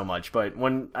that so much, but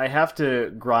when I have to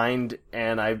grind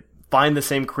and I find the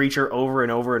same creature over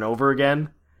and over and over again,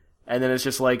 and then it's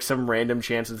just like some random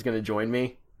chance it's going to join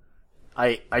me,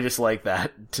 I just like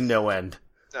that to no end.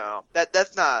 No,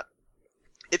 that's not.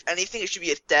 If anything, it should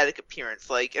be a static appearance.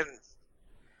 Like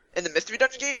in the Mystery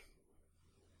Dungeon game,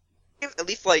 at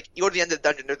least like you go to the end of the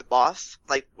dungeon, there's the boss.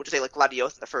 Like we'll just say like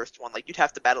Gladios in the first one. Like you'd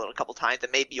have to battle it a couple times,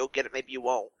 and maybe you'll get it, maybe you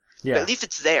won't. Yeah. But at least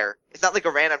it's there. It's not like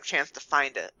a random chance to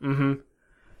find it.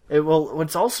 Mm-hmm.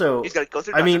 It's also. You just gotta go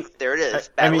through. Dungeon. There it is.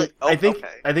 Battle it. Oh, I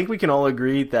think we can all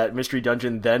agree that Mystery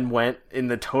Dungeon then went in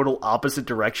the total opposite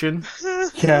direction.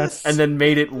 Yes. And then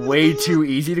made it way too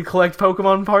easy to collect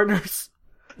Pokemon partners.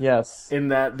 Yes. In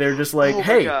that they're just like,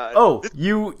 hey,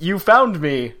 you found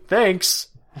me. Thanks.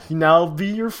 Now I'll be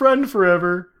your friend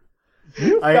forever.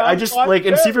 I just, like,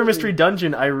 in Super Mystery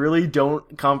Dungeon, I really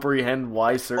don't comprehend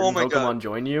why certain Pokemon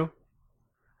join you.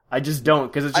 I just don't,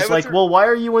 because it's just like, well, why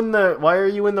are you in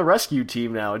the rescue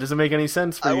team now? It doesn't make any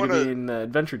sense for you to be in the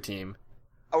adventure team.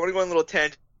 I want to go on a little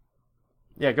tangent.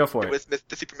 Yeah, go for it. With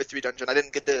the Super Mystery Dungeon, I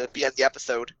didn't get to be on the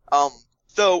episode.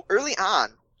 So early on,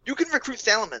 you can recruit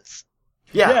Salamence.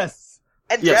 Yeah. Yes.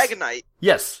 And Dragonite.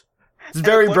 Yes. It's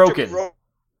very broken.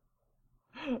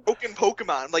 Broken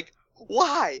Pokemon. Like,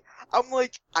 why? I'm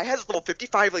like, I had this level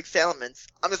 55 like Salamence.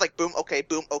 I'm just like, boom, okay,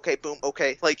 boom, okay, boom,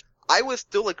 okay. Like, I was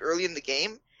still like early in the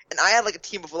game, and I had like a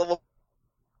team of level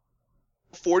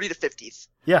 40 to 50s.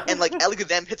 Yeah. And like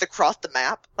Alakazam hits across the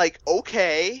map. Like,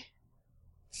 okay.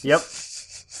 Yep.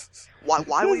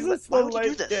 Why would you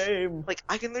do this? Game. Like,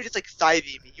 I can literally just like side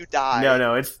beam you, die.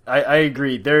 No, it's I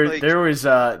agree. There was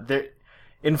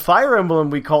in Fire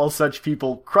Emblem we call such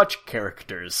people crutch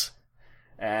characters.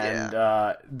 And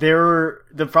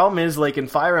the problem is, like, in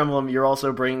Fire Emblem, you're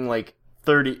also bringing, like,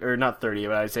 30, or not 30,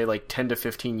 but I'd say like 10 to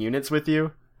 15 units with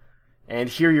you. And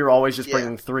here you're always just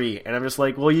bringing 3. And I'm just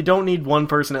like, well, you don't need one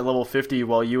person at level 50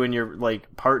 while you and your,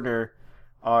 like, partner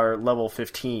are level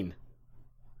 15.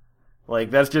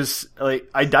 Like, that's just, like,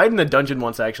 I died in a dungeon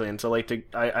once, actually, and so, like,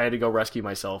 I had to go rescue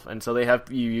myself. And so they have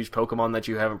you use Pokemon that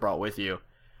you haven't brought with you.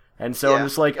 And so I'm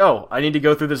just like, oh, I need to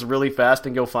go through this really fast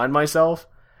and go find myself.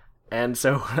 And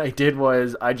so what I did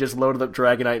was, I just loaded up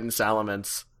Dragonite and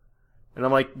Salamence. And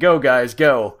I'm like, go, guys,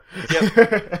 go.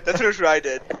 Yep, that's what I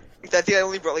did. I think I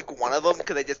only brought, like, one of them,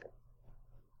 because I just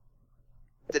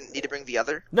didn't need to bring the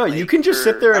other. No, like, you can just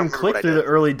sit there and click through the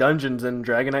early dungeons, and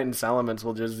Dragonite and Salamence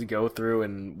will just go through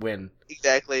and win.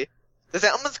 Exactly. The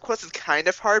Salamence quest is kind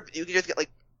of hard, but you can just get,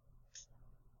 like,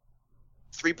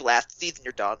 3 blast seeds and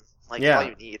you're done. Like, that's all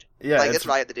you need. Yeah, like, that's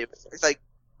what I had to do. It's like,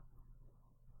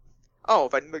 oh,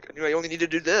 if I knew I only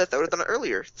needed to do this, I would have done it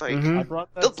earlier. It's like,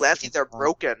 those blast seeds are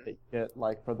broken. Get,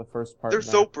 like, for the first part. They're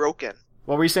so broken.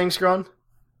 What were you saying, Scron?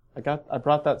 I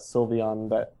brought that Sylveon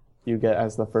that you get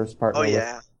as the first partner. Oh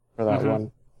yeah. For that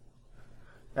one.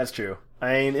 That's true.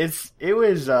 I mean, it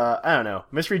was I don't know.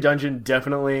 Mystery Dungeon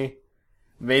definitely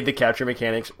made the capture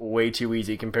mechanics way too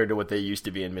easy compared to what they used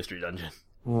to be in Mystery Dungeon.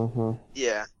 Mm-hmm.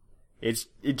 Yeah.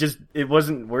 It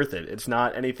wasn't worth it. It's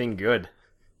not anything good.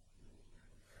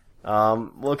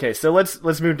 Okay, so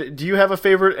let's move to, do you have a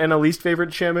favorite and a least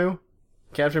favorite Shamu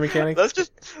capture mechanic? Let's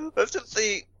just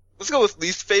see. Let's go with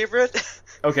least favorite.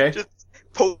 Okay. Just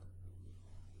Pokepark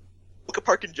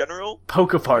in general.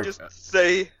 Pokepark. Just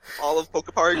say all of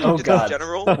Pokepark in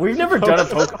general. We've never done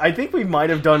a I think we might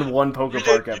have done one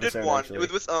Pokepark episode. You did one. Actually. It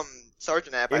was with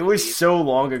Sergeant App. It was so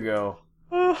long ago.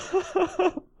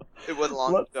 It was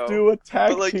long ago. Let's do a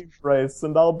tag team race,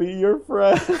 and I'll be your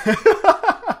friend.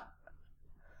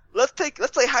 Let's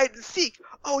play hide and seek.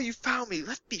 Oh, you found me.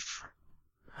 Let's be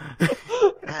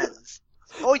friends.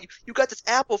 Oh, you got this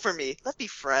apple for me. Let's be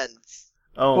friends.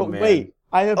 Oh, man. Wait,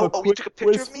 I have a quick you took a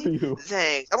picture of me? for you.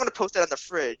 Thanks. I want to post that on the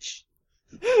fridge.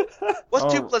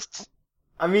 What's 2 plus 2?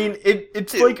 I mean,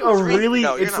 it's 2 like a plus 3? really,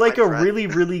 No, it's like a really,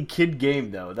 really kid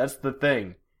game, though. That's the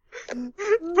thing.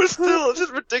 But still, it's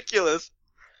just ridiculous.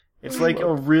 It's like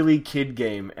a really kid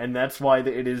game, and that's why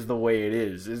it is the way it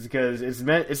is. Is because it's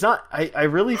not. I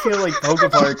really feel like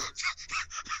Pokepark.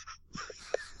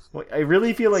 I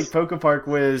really feel like Pokepark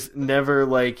was never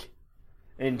like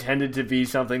intended to be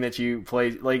something that you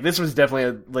play. Like this was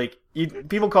definitely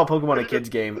people call Pokemon a kids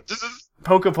game.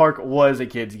 Pokepark was a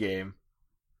kids game.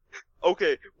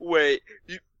 Okay, wait.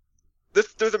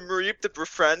 There's a Mareep to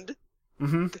befriend.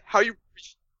 Mm-hmm. How you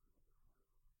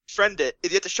befriend it is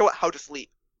you have to show it how to sleep.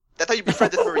 That's how you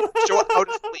befriend this Mareep. Show it how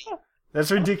to sleep.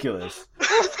 That's ridiculous.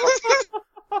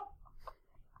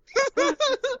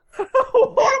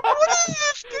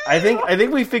 I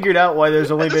think we figured out why there's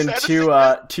only been two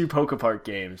Pokepark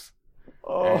games.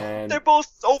 Oh. And They're both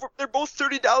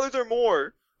 $30 or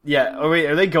more. Yeah. Oh wait,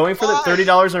 are they going for the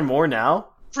 $30 or more now?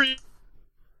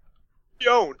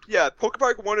 Pre-owned. Yeah,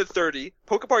 Pokepark 1 is $30.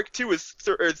 Pokepark 2 is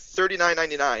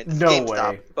 $39.99. No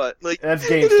GameStop, way. But like That's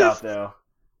GameStop though.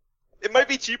 It might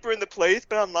be cheaper in the place,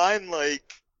 but online, like.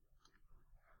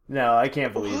 No, I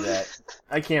can't believe that.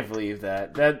 I can't believe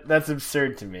that. That's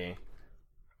absurd to me.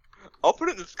 I'll put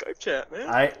it in the Skype chat, man.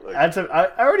 I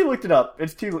already looked it up.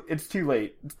 It's too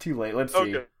late. It's too late. Let's see.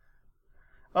 Okay.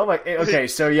 Oh my. Okay,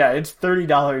 so yeah, it's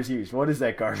 $30 used. What is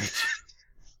that garbage?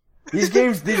 These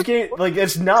games, like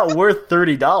it's not worth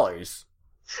 $30.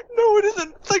 No, it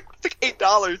isn't. It's like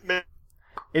 $8, man.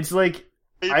 It's like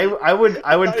I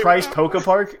would price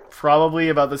Pokepark probably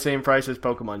about the same price as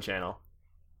Pokemon Channel.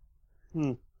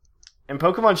 And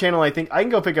Pokemon Channel, I think I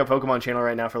can go pick up Pokemon Channel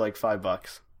right now for like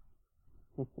 $5.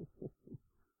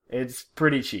 It's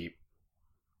pretty cheap.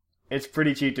 It's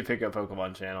pretty cheap to pick up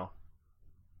Pokemon Channel.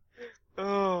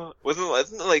 Oh,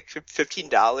 wasn't it like $15,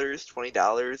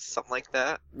 $20, something like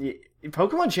that? Yeah,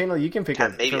 Pokemon Channel you can pick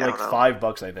up maybe, for like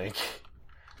 $5, I think.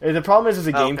 The problem is it's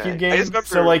a GameCube game,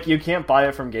 so like you can't buy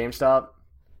it from GameStop.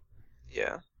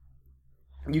 Yeah.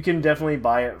 You can definitely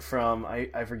buy it from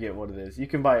I forget what it is. You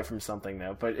can buy it from something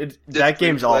though, but that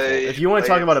game's awful. If you want to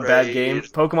talk about a bad game,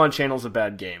 Pokemon Channel's a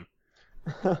bad game.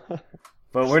 But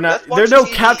we're not. There are no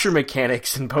capture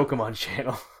mechanics in Pokemon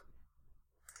Channel.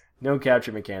 No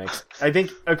capture mechanics. I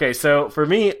think. Okay, so for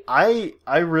me, I'm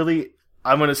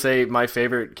gonna say my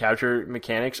favorite capture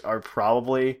mechanics are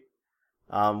probably,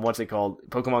 what's it called?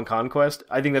 Pokemon Conquest.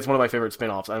 I think that's one of my favorite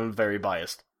spin-offs. I'm very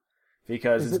biased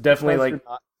because it's definitely like. You're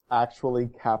not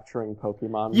actually capturing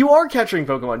Pokemon. You are capturing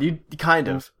Pokemon. You kind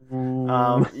of.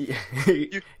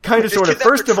 Kind of, sort of.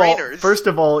 First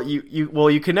of all,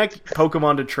 you connect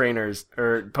Pokemon to trainers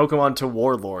or Pokemon to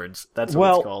warlords. That's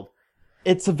what it's called.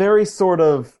 it's a very sort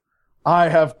of, I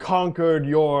have conquered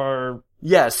your...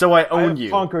 Yeah, so I own you.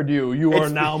 Conquered you. You are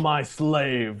now my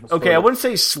slave. Okay, I wouldn't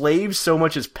say slave so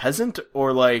much as peasant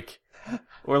or like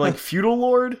feudal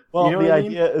lord. Well, you know the what I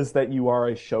mean? idea is that you are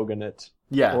a shogunate.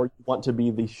 Yeah. Or you want to be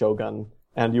the shogun,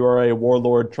 and you are a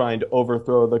warlord trying to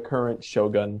overthrow the current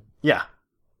shogun. Yeah,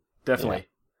 definitely. Yeah.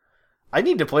 I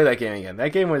need to play that game again.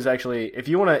 That game was actually, if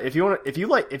you're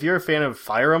a fan of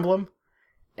Fire Emblem,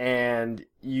 and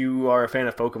you are a fan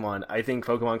of Pokemon, I think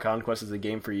Pokemon Conquest is a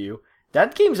game for you.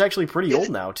 That game's actually pretty old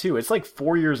now, too. It's like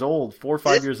 4 years old, 4 or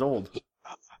 5 years old.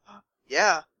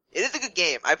 Yeah, it is a good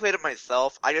game. I played it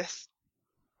myself. I just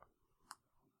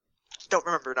don't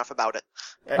remember enough about it.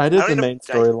 I did the main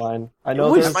storyline. I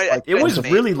know it was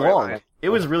really long. It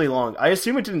was really long. I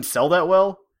assume it didn't sell that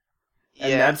well,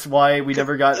 and that's why we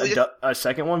never got a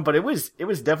second one. But it was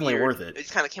definitely worth it. It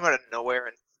just kind of came out of nowhere,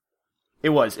 and it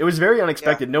was very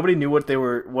unexpected. Yeah. Nobody knew what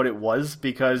it was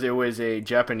because it was a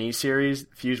Japanese series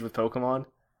fused with Pokemon,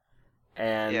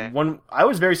 and I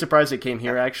was very surprised it came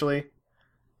here actually.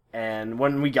 And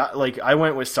when we got I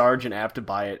went with Sarge and App to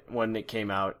buy it when it came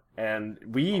out. And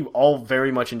we all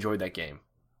very much enjoyed that game.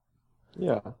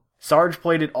 Yeah. Sarge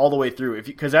played it all the way through.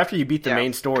 Because after you beat the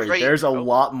main story, there's a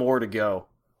lot more to go.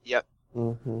 Yep.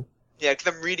 Mm-hmm. Yeah,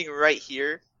 because I'm reading right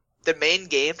here. The main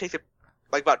game takes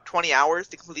about 20 hours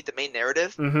to complete the main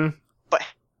narrative. Mm-hmm. But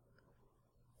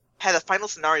has a final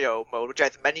scenario mode, which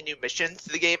adds many new missions to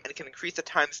the game and can increase the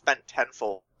time spent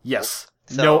tenfold. Yes.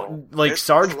 So,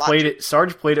 Sarge played it.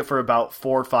 Sarge played it for about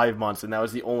 4 or 5 months, and that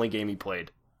was the only game he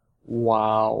played.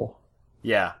 Wow.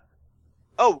 Yeah.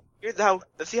 Oh,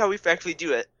 let's see how we actually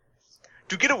do it.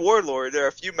 To get a warlord, there are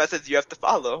a few methods you have to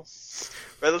follow.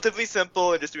 Relatively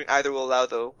simple, and just doing either will allow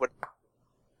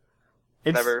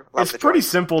whatever. It's pretty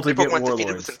simple to get Pokemon warlords.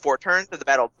 Defeated within 4 turns of the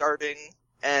battle starting,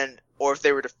 or if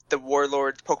they were the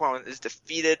warlord's Pokemon is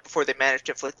defeated before they manage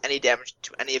to inflict any damage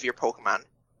to any of your Pokemon.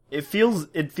 It's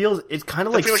kind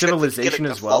of like Civilization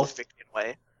as well.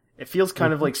 Way. It feels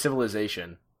kind of like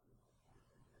Civilization.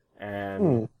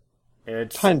 And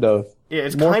it's kind of. Yeah,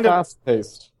 it's more kind of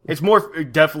fast-paced. It's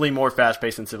definitely more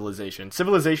fast-paced than Civilization.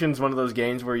 Civilization's one of those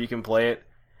games where you can play it,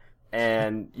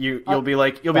 and you'll be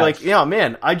like, yeah,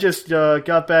 man, I just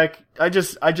got back. I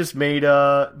just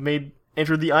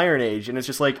entered the Iron Age, and it's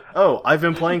just like, oh, I've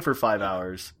been playing for 5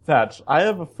 hours. Thatch, I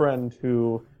have a friend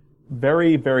who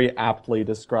very, very aptly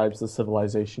describes the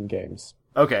Civilization games.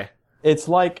 Okay. It's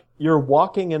like you're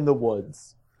walking in the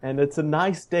woods, and it's a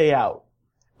nice day out.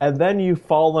 And then you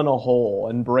fall in a hole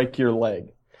and break your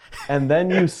leg. And then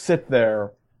you sit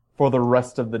there for the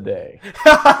rest of the day.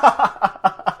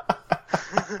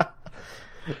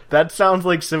 That sounds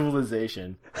like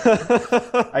Civilization.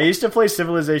 I used to play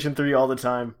Civilization 3 all the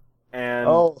time. And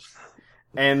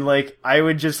I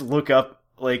would just look up,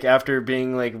 after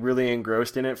being, really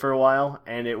engrossed in it for a while,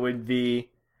 and it would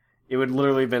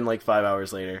literally have been, 5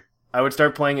 hours later. I would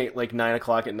start playing at 9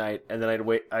 o'clock at night, and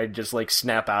then I'd just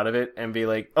snap out of it and be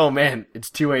like, oh man, it's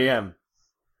 2 a.m.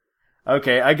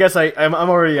 Okay, I guess I'm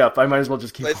already up. I might as well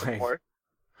just keep playing. More.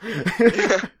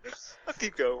 I'll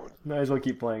keep going. Might as well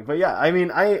keep playing. But yeah, I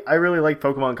mean, I really like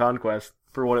Pokemon Conquest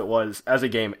for what it was as a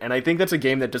game, and I think that's a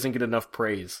game that doesn't get enough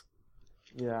praise.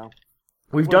 Yeah.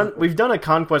 We've done a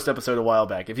Conquest episode a while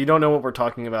back. If you don't know what we're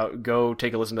talking about, go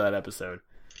take a listen to that episode.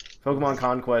 Pokemon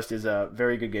Conquest is a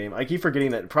very good game. I keep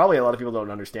forgetting that probably a lot of people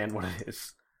don't understand what it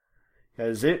is.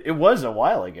 Because it was a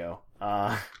while ago.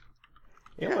 Was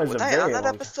I on that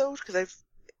episode? Because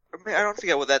I don't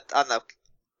think I was on the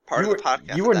part of the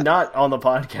podcast. You were not on the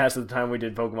podcast at the time we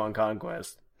did Pokemon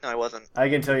Conquest. No, I wasn't. I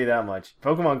can tell you that much.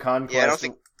 Pokemon Conquest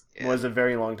was a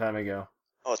very long time ago.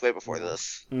 Oh, it's way before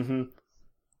this. Mm-hmm.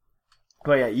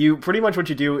 But yeah, you pretty much what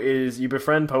you do is you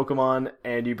befriend Pokemon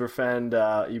and you befriend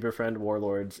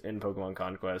warlords in Pokemon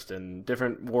Conquest, and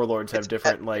different warlords have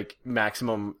different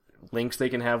maximum links they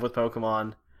can have with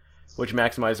Pokemon, which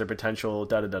maximize their potential.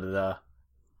 Da da da da da.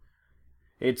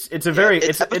 It's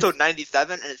episode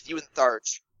 97, and it's you and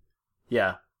Sarge.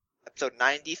 Yeah. Episode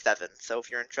 97. So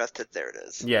if you're interested, there it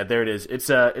is. Yeah, there it is.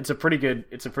 It's a pretty good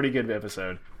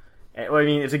episode. Well, I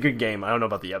mean, it's a good game. I don't know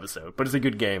about the episode, but it's a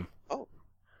good game.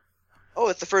 Oh,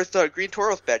 it's the first Green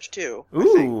Tauros badge, too.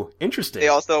 Ooh, interesting. They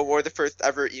also wore the first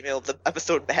ever email the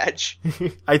episode badge.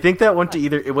 I think that went to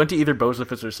either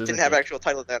Bozephus or Sizzix. Didn't have an actual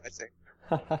title then, I think.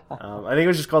 I think it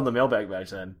was just called the mailbag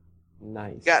badge then.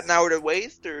 Nice. Got an hour to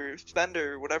waste or spend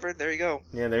or whatever, there you go.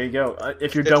 Yeah, there you go.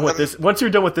 If you're done with this, once you're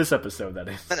done with this episode, that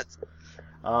is. Minutes.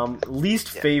 Least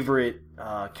favorite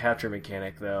capture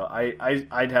mechanic, though,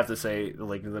 I'd have to say,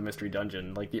 the Mystery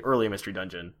Dungeon, the early Mystery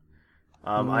Dungeon.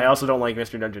 I also don't like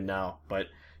Mystery Dungeon now, but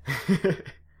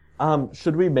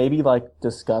Should we maybe, like,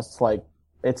 discuss, like,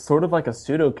 it's sort of like a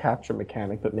pseudo-capture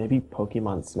mechanic, but maybe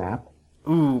Pokemon Snap?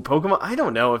 Ooh, Pokemon, I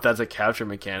don't know if that's a capture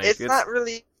mechanic. It's not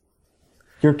really...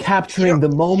 You're capturing the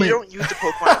moment. You don't use the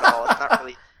Pokemon at all. It's not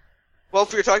really... Well,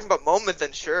 if you're talking about Moment,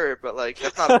 then sure, but, like,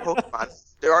 that's not a Pokemon.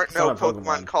 There aren't no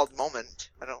Pokemon called Moment,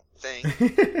 I don't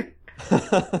think.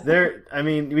 I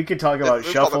mean, we could talk about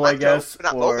Shuffle, I guess,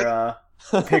 or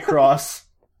Picross,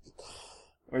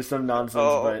 or some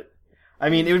nonsense, but... I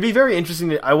mean, it would be very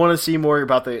interesting I want to see more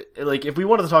about like, if we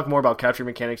wanted to talk more about capture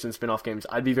mechanics in spin-off games,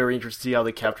 I'd be very interested to see how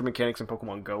the capture mechanics in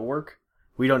Pokemon Go work.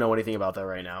 We don't know anything about that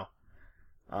right now.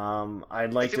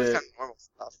 I'd like to... It's kind of normal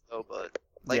stuff, though, but,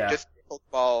 like, just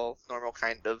Pokeball, normal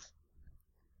kind of.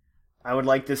 I would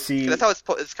like to see... That's how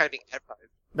it's kind of being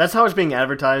advertised. That's how it's being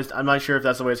advertised. I'm not sure if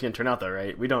that's the way it's going to turn out, though,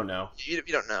 right? We don't know. You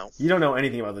don't know. You don't know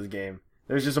anything about this game.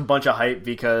 There's just a bunch of hype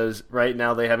because right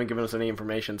now they haven't given us any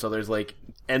information, so there's, like,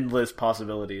 endless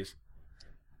possibilities.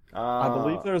 I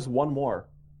believe there's one more.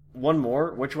 One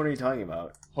more? Which one are you talking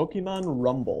about? Pokemon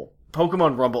Rumble.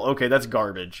 Pokemon Rumble. Okay, that's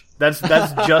garbage. That's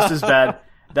just as bad.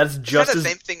 That's just the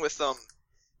same thing with some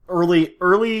early.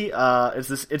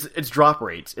 It's drop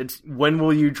rates. It's when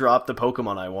will you drop the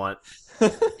Pokemon I want?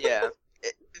 Yeah,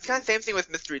 it's kind of the same thing with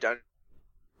Mystery Dungeon.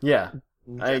 Yeah,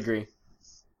 I agree.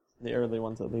 The early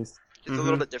ones, at least. It's a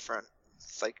little bit different.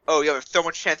 It's like, oh, you have so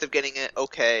much chance of getting it,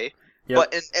 okay. Yep.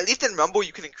 But at least in Rumble,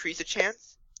 you can increase the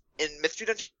chance. In Mystery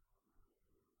Dungeon,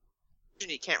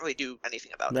 you can't really do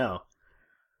anything about it. No.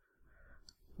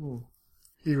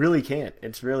 You really can't.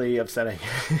 It's really upsetting.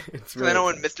 Because I know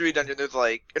in Mystery Dungeon, there's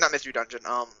like... Or not Mystery Dungeon,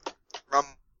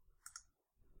 Rumble.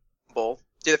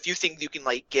 There's a few things you can,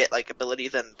 like, get, like,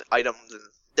 abilities and items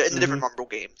in the different Rumble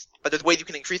games. But there's ways you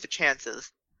can increase the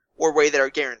chances, or ways that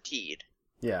are guaranteed.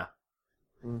 Yeah.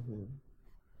 Mm-hmm.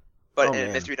 But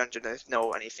in Mystery Dungeon, there's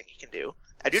no anything you can do.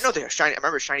 I do know they're shiny. I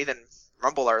remember shinies and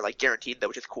Rumble are, like, guaranteed, though,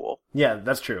 which is cool. Yeah,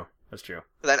 that's true. That's true.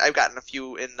 But then I've gotten a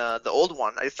few in the old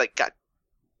one. I just, like, got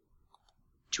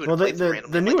two in well, place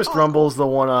randomly. the newest Rumble's the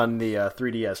one on the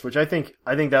 3DS, which I think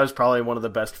that was probably one of the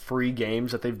best free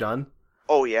games that they've done.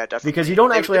 Oh yeah, definitely. Because you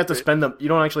don't actually have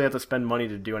to spend money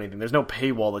to do anything. There's no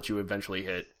paywall that you eventually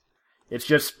hit. It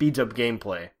just speeds up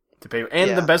gameplay to pay.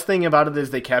 And the best thing about it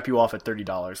is they cap you off at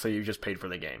 $30, so you just paid for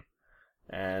the game.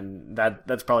 And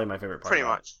that's probably my favorite part. Pretty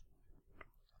much.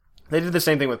 They did the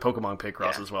same thing with Pokemon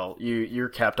Picross as well. You're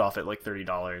capped off at like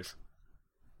 $30.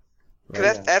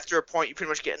 Because after a point, you pretty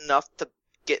much get enough to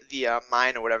get the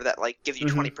mine or whatever that like gives you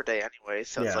 20 per day anyway.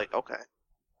 So it's like, okay.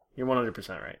 You're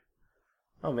 100% right.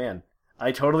 Oh man,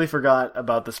 I totally forgot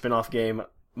about the spin-off game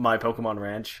My Pokemon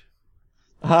Ranch.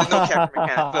 There's no capture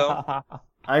mechanic though.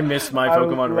 I miss My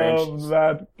Pokemon Ranch. I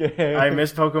love that game. I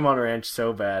miss Pokemon Ranch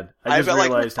so bad. I just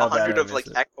realized how bad I missed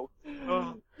it.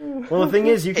 Well, the thing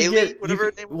is, you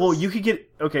could get.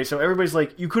 Okay, so everybody's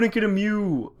like, you couldn't get a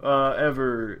Mew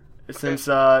ever since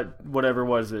whatever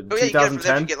was it,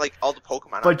 2010. You get like all the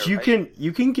Pokemon. But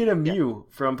you can get a Mew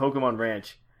from Pokemon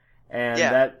Ranch,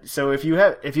 and so if you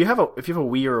have a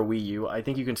Wii or a Wii U, I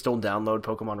think you can still download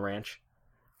Pokemon Ranch.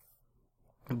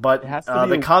 But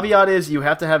the caveat is you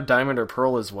have to have Diamond or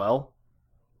Pearl as well.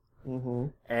 Mm-hmm.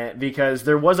 And because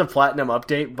there was a Platinum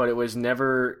update, but it was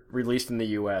never released in the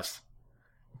US.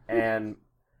 And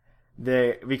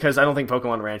because I don't think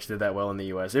Pokemon Ranch did that well in the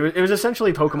US. It was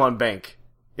essentially Pokemon Bank.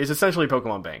 Except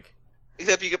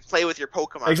you could play with your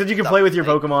Pokemon. Except you could play with your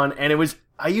Pokemon, and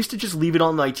I used to just leave it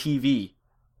on my TV.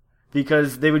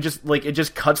 Because they would just, like, it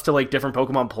just cuts to, like, different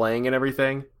Pokemon playing and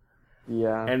everything.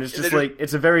 Yeah. And it's just like,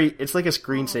 it's like a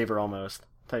screensaver almost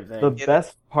type thing. The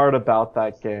best part about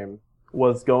that game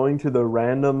was going to the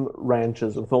random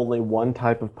ranches with only one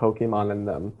type of Pokemon in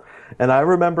them. And I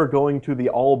remember going to the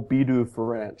all Bidoof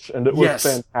ranch, and it was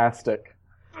fantastic.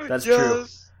 That's true.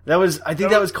 I think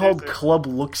that was called Club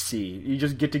Look-See. You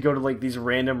just get to go to, like, these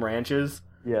random ranches.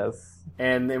 Yes.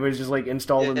 And it was just, like,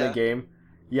 installed in the game.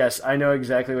 Yes, I know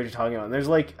exactly what you're talking about. And there's,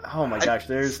 like, oh my gosh,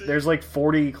 there's like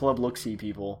 40 Club Look-See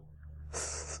people.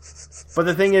 But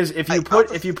the thing is, if you put,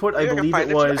 I believe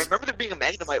it was... I remember there being a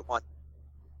Magnemite one.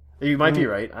 You might be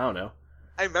right. I don't know.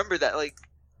 I remember that, like...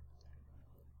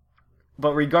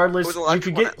 But regardless,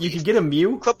 you could get a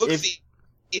Mew. Club Look-See.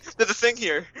 There's a thing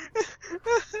here.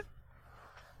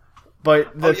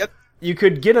 But you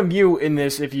could get a Mew in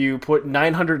this if you put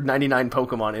 999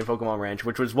 Pokemon in Pokemon Ranch,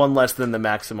 which was one less than the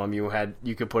maximum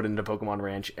you could put into Pokemon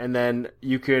Ranch, and then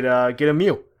you could get a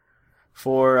Mew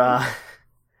for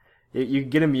you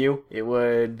get a Mew. It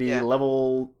would be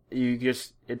level.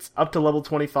 It's up to level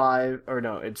 25, or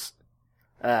no, it's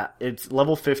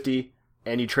level 50,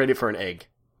 and you trade it for an egg,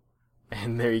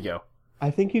 and there you go. I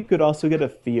think you could also get a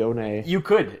Fiona. You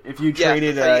could if you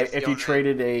traded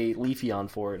a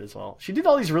Leafeon for it as well. She did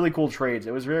all these really cool trades.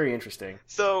 It was very interesting.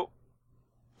 So,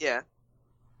 yeah.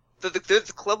 There's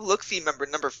the Club Look-See member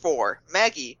number 4,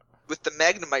 Maggie, with the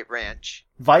Magnemite Ranch.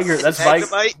 Viger, that's Viger.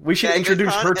 We should Magnemite,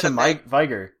 introduce her to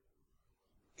Viger.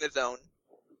 Magnezone.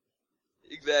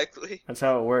 Exactly. That's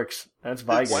how it works. That's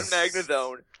Viger. There's 1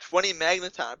 Magnezone, 20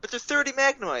 Magneton, but there's 30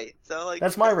 Magnemite. So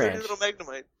that's my 30 ranch. Little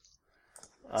Magnemite.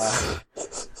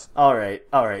 All right.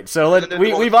 So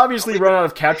we've obviously run out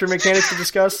of capture mechanics to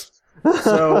discuss.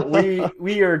 So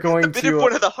we are going the to. Bidoof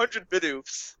one has 100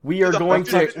 Bidoofs. We're going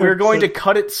to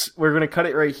cut it. We're going to cut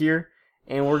it right here,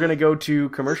 and we're going to go to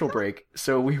commercial break.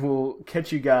 So we will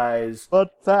catch you guys.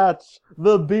 Attach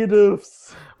the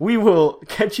Bidoofs. We will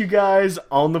catch you guys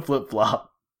on the flip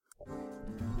flop.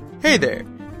 Hey there.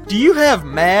 Do you have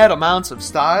mad amounts of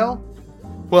style?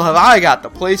 Well, have I got the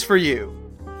place for you.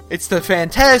 It's the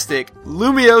fantastic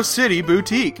Lumio City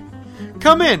Boutique.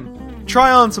 Come in, try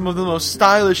on some of the most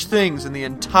stylish things in the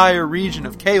entire region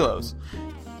of Kalos.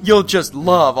 You'll just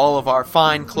love all of our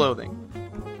fine clothing.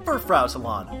 For Frau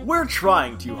Salon, we're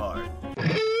trying too hard.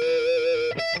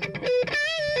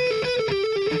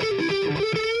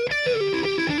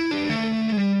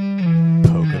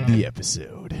 Poke of the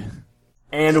episode.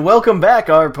 And welcome back.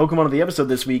 Our Pokemon of the episode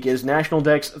this week is National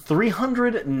Dex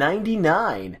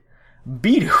 399.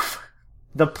 Bidoof,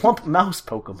 the plump mouse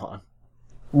Pokemon.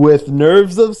 With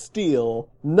nerves of steel,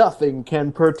 nothing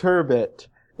can perturb it.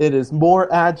 It is more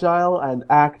agile and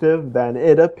active than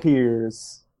it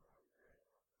appears.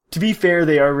 To be fair,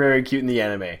 they are very cute in the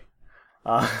anime.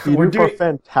 Bidoof are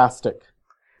fantastic.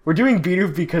 We're doing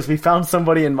Bidoof because we found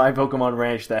somebody in my Pokemon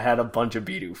Ranch that had a bunch of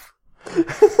Bidoof.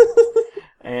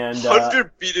 And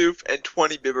 100 Bidoof and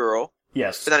 20 Bibarel.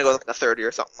 Yes. And then it goes up to 30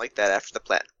 or something like that after the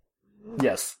plat.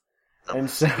 Yes. And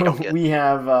so we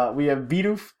have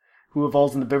Bidoof, who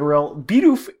evolves into Bibarel.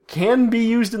 Bidoof can be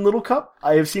used in Little Cup.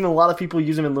 I have seen a lot of people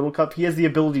use him in Little Cup. He has the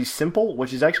ability Simple,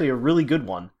 which is actually a really good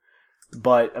one.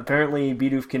 But apparently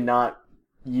Bidoof cannot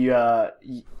utilize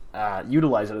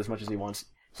it as much as he wants.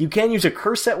 You can use a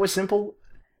curse set with Simple,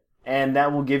 and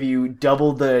that will give you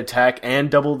double the attack and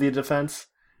double the defense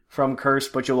from Curse,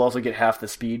 but you'll also get half the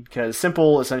speed, because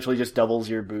Simple essentially just doubles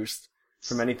your boost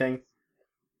from anything.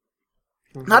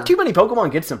 Mm-hmm. Not too many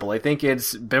Pokemon get Simple. I think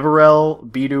it's Bibarel,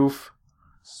 Bidoof,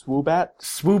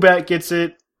 Swoobat gets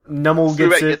it, Numel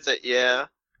gets it. Yeah.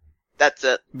 That's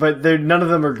it. But none of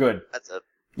them are good. That's it.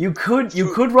 You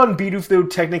could run Bidoof, though,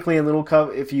 technically in Little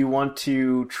Cup if you want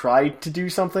to try to do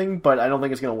something, but I don't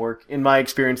think it's going to work, in my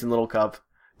experience in Little Cup.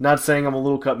 Not saying I'm a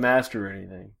Little Cup master or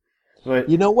anything. But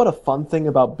you know what a fun thing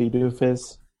about Bidoof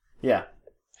is? Yeah.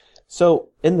 So,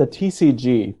 in the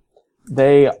TCG,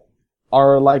 they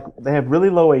have really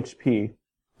low HP.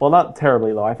 Well, not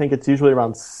terribly low. I think it's usually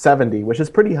around 70, which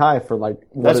is pretty high for,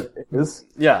 what it is.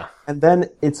 Yeah. And then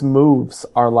its moves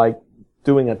are,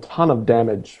 doing a ton of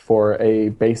damage for a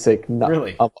basic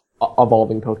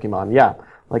evolving Pokemon. Yeah.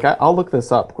 I'll look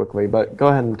this up quickly, but go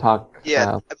ahead and talk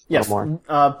yes. more.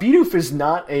 Bidoof is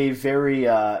not a very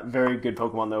good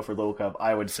Pokemon, though, for Little Cup,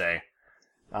 I would say.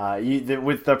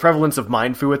 With the prevalence of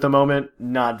Mindfu at the moment,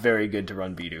 not very good to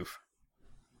run Bidoof.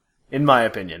 In my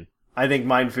opinion. I think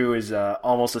Mindfu is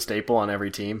almost a staple on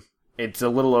every team. It's a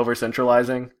little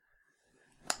over-centralizing.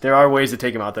 There are ways to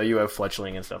take him out, though. You have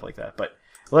Fletchling and stuff like that, but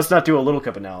let's not do a Little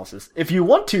Cup analysis. If you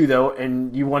want to, though,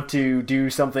 and you want to do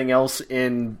something else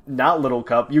in not Little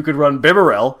Cup, you could run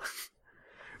Bibarel,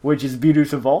 which is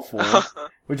Bidoof's evolved form,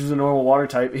 which is a normal water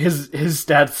type. His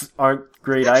stats aren't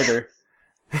great either.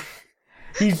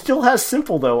 He still has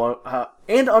Simple, though,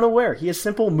 and Unaware. He has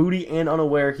Simple, Moody, and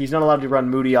Unaware. He's not allowed to run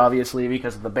Moody, obviously,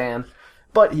 because of the ban,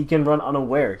 but he can run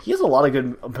Unaware. He has a lot of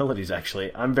good abilities,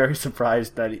 actually. I'm very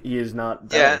surprised that he is not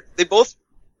better. Yeah, they both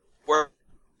work.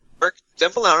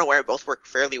 Simple and Unaware both work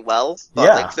fairly well,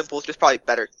 but Simple is just probably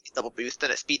better double boost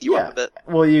and it speeds you up a bit.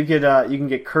 Well, you can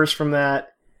get Curse from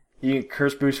that. You get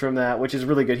Curse boost from that, which is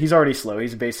really good. He's already slow.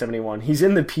 He's a base 71. He's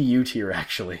in the PU tier,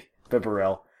 actually,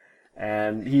 Bibarel.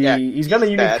 And he's got a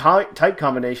unique type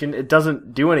combination. It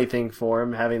doesn't do anything for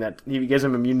him having that. He gives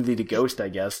him immunity to Ghost, I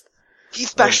guess.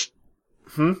 He's special.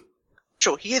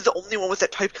 He is the only one with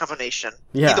that type combination.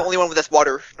 Yeah. He's the only one with that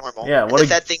water normal. Yeah, the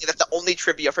sad thing is that's the only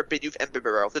trivia for Bidoof and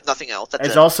Bibarel. There's nothing else.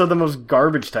 It's also the most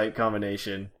garbage type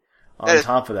combination on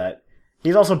top of that.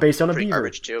 He's also based on a Beaver.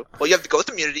 Garbage too. Well, you have the Ghost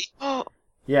immunity.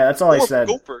 Yeah, that's all I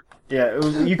said. Yeah,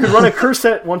 you could run a Curse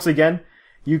set once again.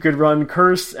 You could run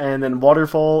Curse and then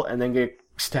Waterfall and then get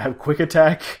Stab Quick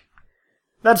Attack.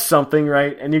 That's something,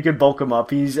 right? And you could bulk him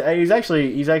up. He's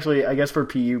actually, I guess for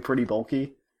PU, pretty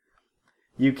bulky.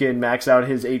 you can max out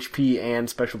his HP and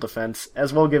special defense,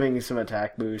 as well giving some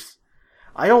attack boosts.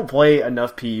 I don't play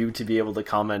enough PU to be able to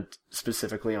comment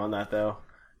specifically on that, though.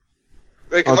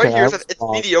 Like, Okay, right here it says it's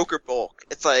mediocre bulk.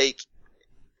 It's like,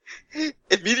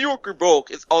 if mediocre bulk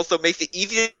also makes it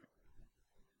easy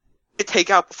to take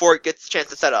out before it gets a chance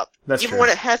to set up. That's Even true. when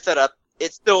it has set up,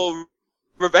 it's still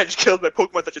revenge killed by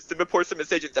Pokemon such as Simipour,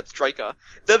 Simisage, and Zebstrika.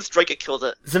 Zebstrika killed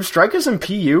it. Zebstrika's in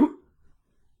PU?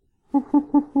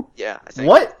 Yeah, I think.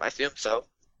 What? I assume so.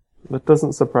 That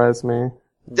doesn't surprise me.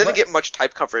 It doesn't What? get much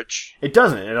type coverage. It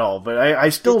doesn't at all, but I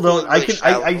still It's don't. really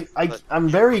shallow, but- I'm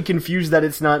very confused that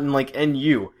it's not in like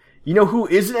NU. You know who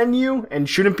is in NU and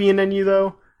shouldn't be in NU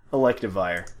though?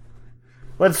 Electivire.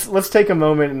 Let's take a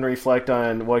moment and reflect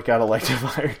on what got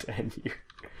Electivire to NU.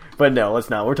 But no, let's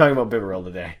not. We're talking about Bibarel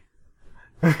today.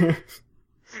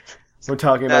 We're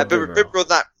talking about Bibarel.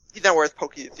 Bibarel's he's not worth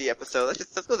Poke-Z episode.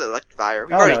 Let's go to Electivire.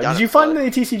 We've I already don't know. done Did it, you find but-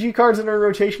 the TCG cards that are in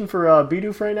rotation for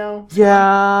Bidoof right now?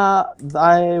 Yeah,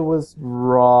 I was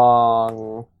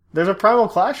wrong. There's a Primal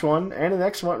Clash one and an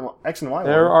X and Y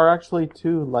There one. are actually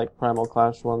two, like, Primal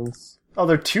Clash ones. Oh,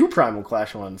 there are two Primal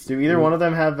Clash ones. Do either one of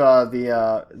them have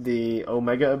the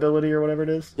Omega ability or whatever it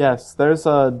is? Yes, there's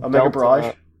a Omega Delta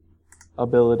Barrage?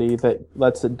 ability that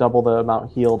lets it double the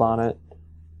amount healed on it.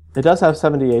 It does have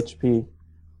 70 HP.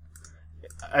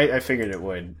 I figured it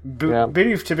would. Yeah.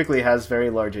 Bidoof typically has very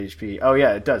large HP. Oh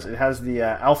yeah, it does. It has the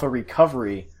Alpha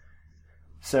Recovery.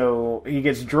 So he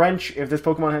gets Drench. If this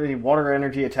Pokemon has any water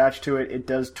energy attached to it, it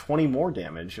does 20 more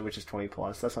damage, which is 20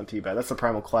 plus. That's not too bad. That's the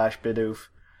Primal Clash Bidoof.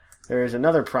 There's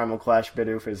another Primal Clash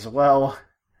Bidoof as well,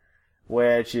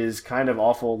 which is kind of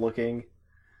awful looking.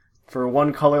 For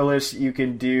one colorless, you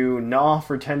can do Gnaw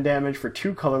for 10 damage. For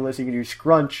two colorless, you can do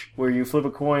Scrunch, where you flip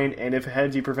a coin, and if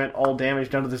heads, you prevent all damage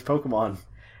done to this Pokemon.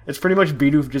 It's pretty much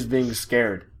Bidoof just being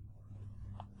scared.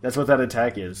 That's what that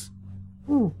attack is.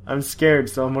 I'm scared,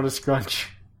 so I'm gonna Scrunch.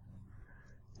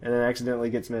 And then accidentally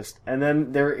gets missed. And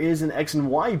then there is an X and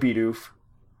Y Bidoof,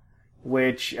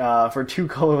 which, for two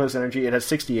colorless energy, it has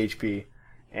 60 HP.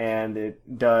 And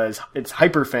it's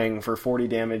Hyper Fang for 40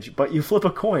 damage, but you flip a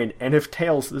coin, and if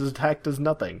tails, this attack does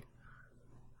nothing.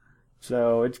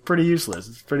 So, it's pretty useless.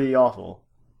 It's pretty awful.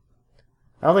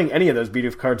 I don't think any of those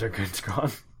Bidoof cards are good,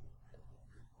 Scrawn.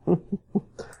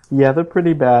 Yeah, they're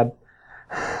pretty bad.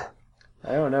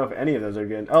 I don't know if any of those are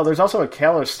good. Oh, there's also a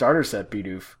Kalos starter set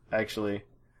Bidoof, actually.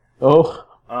 Oh,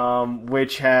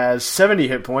 Which has 70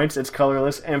 hit points, it's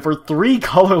colorless, and for 3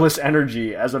 colorless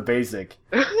energy as a basic,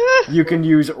 you can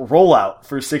use Rollout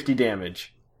for 60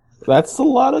 damage. that's a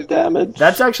lot of damage.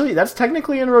 That's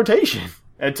technically in rotation.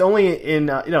 It's only in,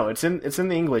 it's in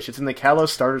the English, it's in the Kalos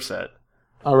starter set.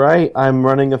 Alright, I'm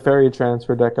running a fairy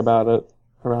transfer deck around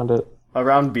it.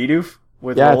 Around Bidoof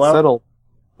with Yeah, Rollout? it's settled.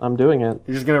 I'm doing it.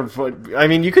 You're just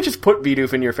gonna you could just put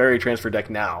Bidoof in your fairy transfer deck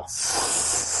now.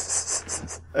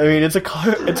 I mean, it's a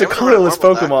colorless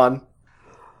Pokemon.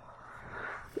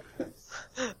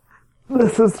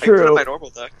 This is I put it in true. my normal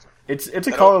deck. It's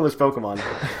a colorless Pokemon.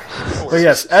 But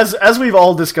yes, as we've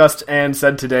all discussed and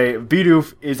said today,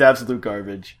 Bidoof is absolute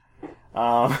garbage.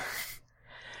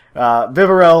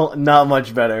 Bibarel, not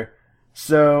much better.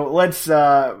 So let's,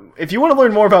 if you want to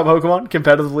learn more about Pokemon,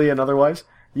 competitively and otherwise,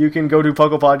 you can go to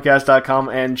PucklePodcast.com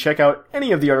and check out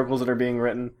any of the articles that are being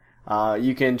written.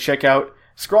 You can check out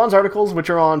Scrawn's articles, which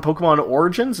are on Pokemon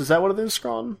Origins. Is that what it is,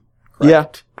 Scrawn?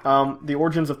 Correct. Yeah. The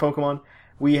origins of Pokemon.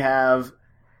 We have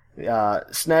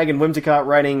Snag and Whimsicott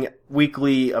writing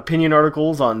weekly opinion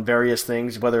articles on various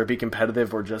things, whether it be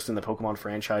competitive or just in the Pokemon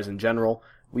franchise in general.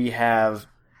 We have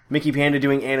Mickey Panda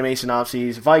doing anime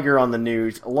synopses, Viger on the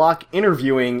news, Locke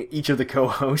interviewing each of the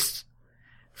co-hosts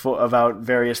about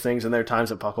various things in their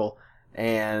times at Puckle.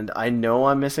 And I know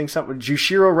I'm missing something.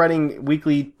 Jushiro writing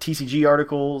weekly TCG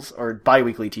articles, or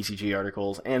bi-weekly TCG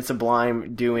articles, and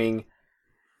Sublime doing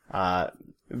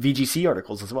VGC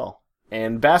articles as well.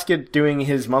 And Basket doing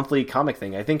his monthly comic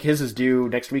thing. I think his is due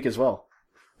next week as well,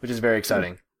 which is very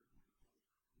exciting.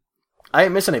 I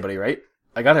didn't miss anybody, right?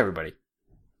 I got everybody.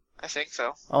 I think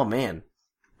so. Oh man,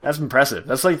 that's impressive.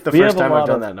 That's like the We first have a time I've lot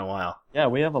done of- that in a while. Yeah,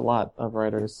 we have a lot of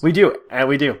writers. We do.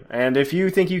 And if you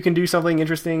think you can do something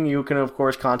interesting, you can of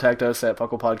course contact us at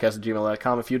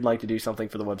pucklepodcast@gmail.com. If you'd like to do something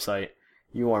for the website,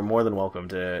 you are more than welcome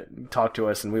to talk to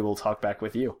us, and we will talk back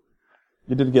with you.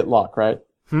 You did get Locke, right?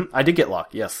 I did get Locke,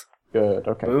 yes. Good,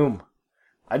 okay. Boom.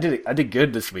 I did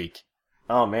good this week.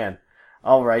 Oh man.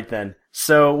 Alright then.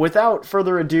 So without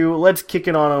further ado, let's kick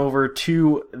it on over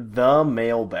to the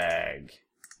mailbag.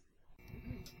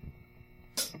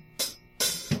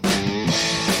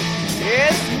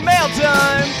 It's mail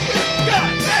time!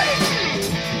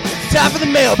 It's time for the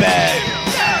mailbag!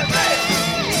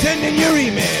 Send in your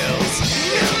emails.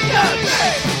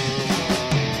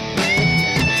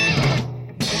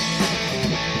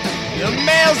 The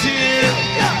mail's here.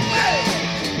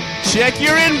 Check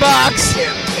your inbox.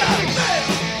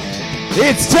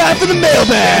 It's time for the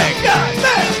mailbag.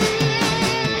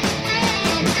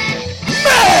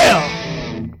 Mail!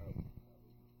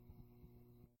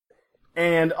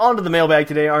 And on to the mailbag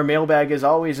today. Our mailbag, as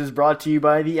always, is brought to you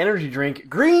by the energy drink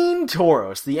Green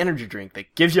Toros, the energy drink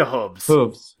that gives you hooves.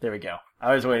 Hooves. There we go.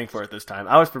 I was waiting for it this time.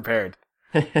 I was prepared.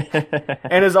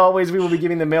 And as always, we will be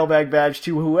giving the mailbag badge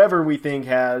to whoever we think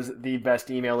has the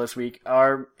best email this week.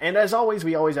 And as always,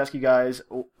 we always ask you guys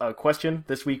a question.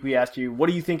 This week we asked you, what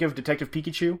do you think of Detective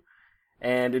Pikachu?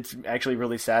 And it's actually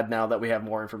really sad now that we have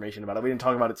more information about it. We didn't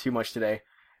talk about it too much today,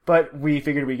 but we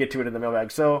figured we'd get to it in the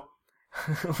mailbag. So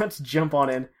let's jump on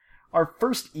in. Our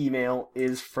first email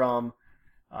is from,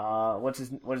 what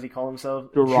does he call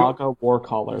himself? Joraga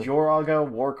Warcaller. Joraga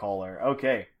Warcaller.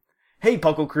 Okay. Hey,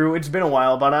 Puckle Crew, it's been a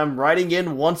while, but I'm writing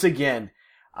in once again.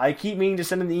 I keep meaning to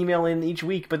send an email in each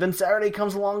week, but then Saturday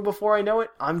comes along before I know it,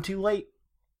 I'm too late.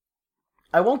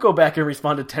 I won't go back and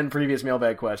respond to 10 previous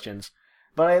mailbag questions,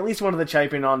 but I at least wanted to chime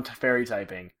in on fairy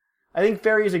typing. I think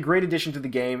fairy is a great addition to the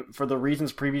game for the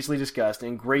reasons previously discussed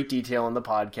in great detail in the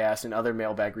podcast and other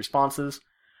mailbag responses,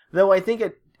 though I think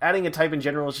adding a type in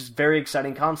general is just a very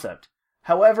exciting concept.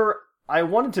 However, I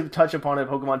wanted to touch upon a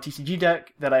Pokemon TCG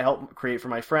deck that I helped create for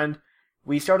my friend.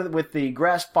 We started with the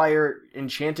Grass Fire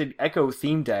Enchanted Echo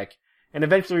theme deck, and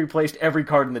eventually replaced every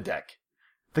card in the deck.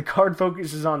 The card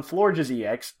focuses on Florges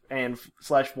EX and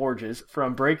 /Florges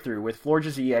from Breakthrough, with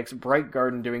Florges EX Bright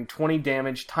Garden doing 20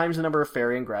 damage times the number of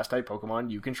Fairy and Grass-type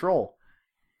Pokemon you control,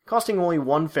 costing only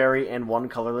 1 Fairy and 1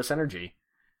 colorless energy.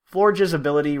 Florges'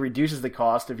 ability reduces the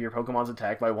cost of your Pokemon's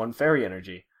attack by 1 Fairy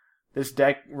energy. This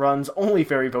deck runs only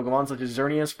Fairy Pokemon such as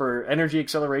Xerneas for energy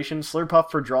acceleration, Slurpuff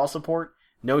for draw support,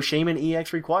 no Shaman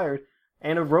EX required,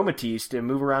 and Aromatisse to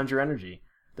move around your energy.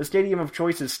 The stadium of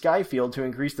choice is Skyfield to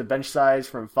increase the bench size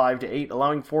from 5 to 8,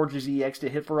 allowing Florges EX to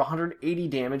hit for 180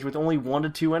 damage with only 1 to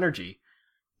 2 energy.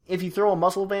 If you throw a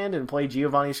Muscle Band and play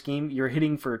Giovanni's Scheme, you're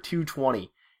hitting for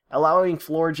 220, allowing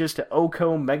Florges to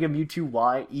OHKO Mega Mewtwo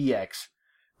Y EX.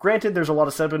 Granted, there's a lot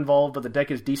of setup involved, but the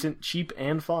deck is decent, cheap,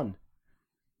 and fun.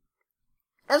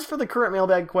 As for the current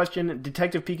mailbag question,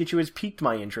 Detective Pikachu has piqued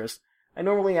my interest. I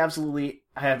normally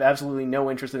have absolutely no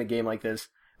interest in a game like this,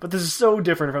 but this is so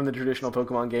different from the traditional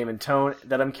Pokemon game in tone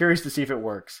that I'm curious to see if it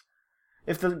works.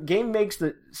 If the game make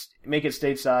it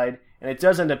stateside, and it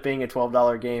does end up being a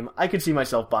 $12 game, I could see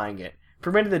myself buying it,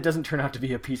 provided it doesn't turn out to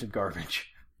be a piece of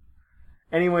garbage.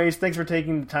 Anyways, thanks for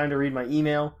taking the time to read my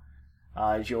email.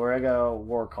 Joraga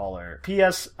Warcaller.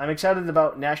 P.S. I'm excited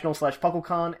about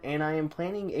National/PuckleCon, and I am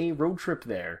planning a road trip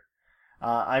there.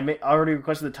 I already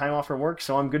requested the time off from work,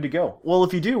 so I'm good to go. Well,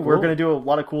 if you do, we're going to do a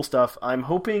lot of cool stuff. I'm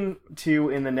hoping to,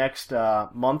 in the next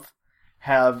month,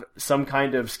 have some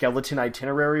kind of skeleton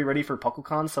itinerary ready for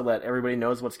PuckleCon so that everybody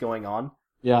knows what's going on.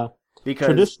 Yeah. Because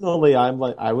traditionally, I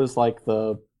was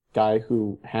the guy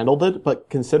who handled it, but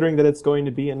considering that it's going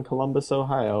to be in Columbus,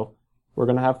 Ohio, we're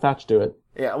going to have Thatch do it.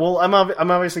 Yeah, well, I'm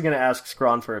obviously going to ask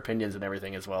Scrawn for opinions and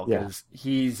everything as well, because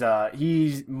he's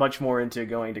much more into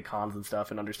going to cons and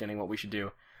stuff and understanding what we should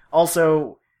do.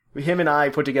 Also, him and I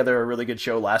put together a really good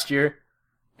show last year,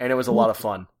 and it was a lot of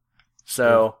fun.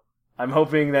 So, I'm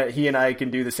hoping that he and I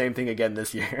can do the same thing again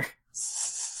this year.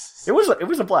 It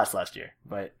was a blast last year,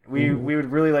 but we would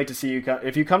really like to see you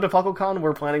if you come to PuckleCon.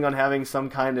 We're planning on having some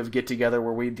kind of get together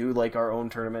where we do like our own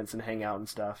tournaments and hang out and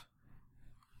stuff.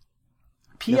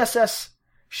 PSS.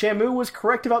 Shamu was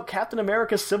correct about Captain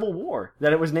America Civil War,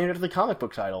 that it was named after the comic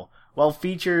book title, which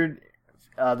featured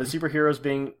the superheroes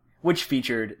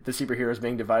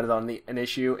being divided on an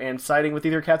issue and siding with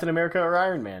either Captain America or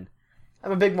Iron Man.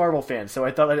 I'm a big Marvel fan, so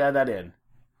I thought I'd add that in.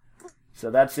 So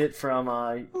that's it from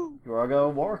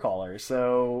Joraga Warcaller.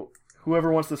 So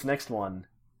whoever wants this next one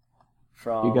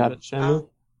from... You got it, Shamu?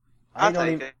 I'll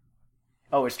take it.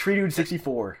 Oh, it's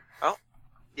TreeDude64. Oh?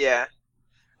 Yeah.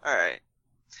 Alright.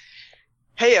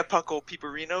 Hey, Puckle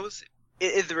Peeperinos.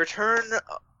 It is the return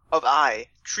of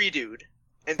Tree Dude.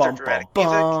 Insert dramatic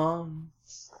music.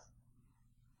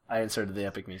 I inserted the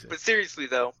epic music. But seriously,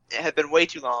 though, it had been way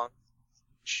too long.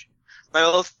 My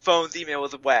old phone's email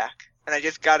was whack, and I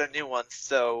just got a new one,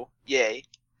 so yay.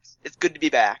 It's good to be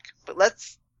back. But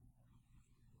let's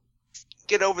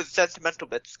get over the sentimental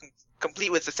bits,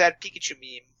 complete with the sad Pikachu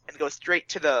meme, and go straight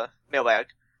to the mailbag.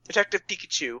 Detective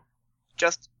Pikachu.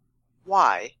 Just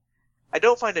why? I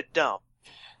don't find it dumb.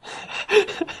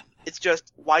 It's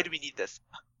just, why do we need this?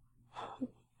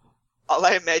 All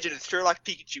I imagine is Sherlock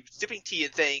Pikachu sipping tea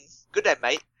and saying, "Good night,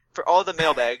 mate. For all the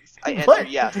mailbags, I answer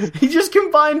What? yes. He just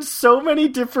combined so many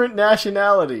different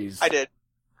nationalities. I did.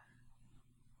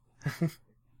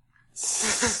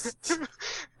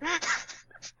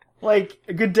 Like,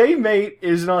 Good Day Mate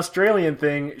is an Australian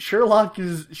thing. Sherlock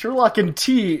and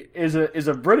Tea is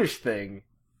a British thing.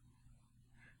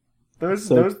 Those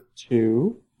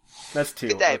two. That's two.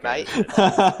 Good day, okay. mate.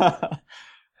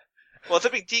 Well,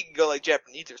 something T can go like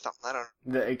Japanese or something. I don't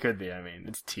know. It could be. I mean,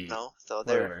 it's tea. No, so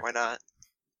there. Whatever. Why not?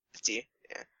 It's T.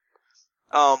 Yeah.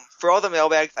 For all the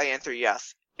mailbags, I answer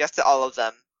yes. Yes to all of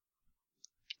them.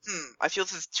 I feel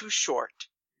this is too short.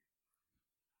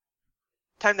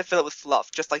 Time to fill it with fluff,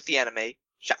 just like the anime.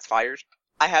 Shots fired.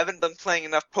 I haven't been playing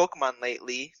enough Pokemon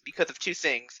lately because of two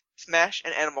things: Smash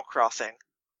and Animal Crossing.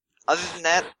 Other than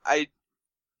that, I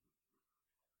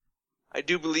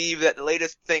do believe that the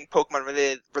latest thing Pokemon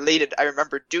related I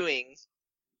remember doing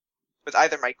was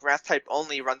either my Grass-type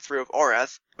only run-through of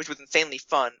Auras, which was insanely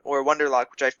fun, or Wonderlock,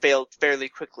 which I failed fairly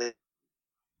quickly.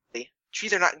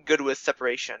 Trees are not good with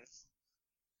separation.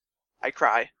 I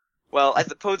cry. Well, I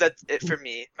suppose that's it for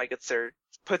me, my good sir.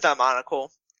 Put on a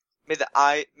monocle. May the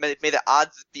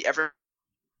odds be ever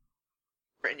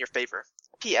in your favor.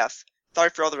 P.S. Sorry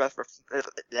for all the references.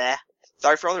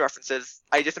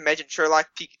 I just imagined Sherlock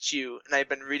Pikachu, and I've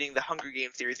been reading the Hunger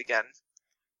Games series again.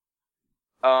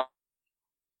 I'm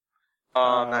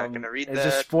not gonna read that. It's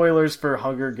just spoilers for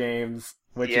Hunger Games,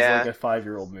 which is Yeah. like a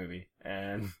 5-year-old movie,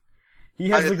 and he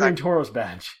has the Green Tauros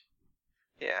badge.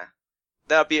 Yeah.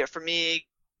 That'll be it for me.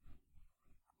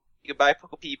 Goodbye,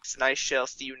 Poke Peeps, and I shall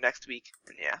see you next week.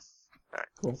 And yeah. Alright.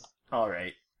 Cool.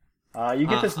 Alright. You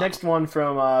get this next one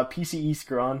from PCE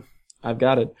Scron. I've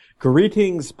got it.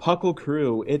 Greetings, Puckle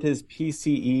crew. It is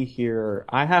PCE here.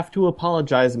 I have to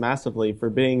apologize massively for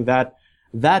being that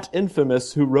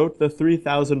infamous who wrote the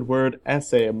 3,000-word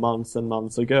essay months and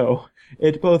months ago.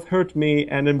 It both hurt me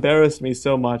and embarrassed me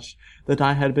so much that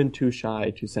I had been too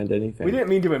shy to send anything. We didn't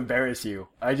mean to embarrass you.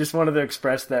 I just wanted to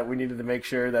express that we needed to make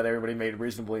sure that everybody made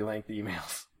reasonably lengthy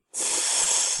emails.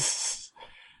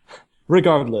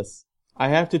 Regardless, I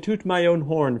have to toot my own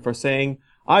horn for saying,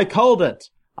 I called it!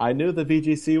 I knew the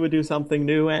VGC would do something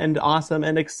new and awesome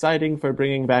and exciting for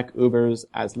bringing back Ubers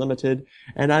as limited,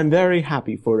 and I'm very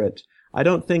happy for it. I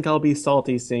don't think I'll be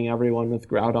salty seeing everyone with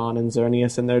Groudon and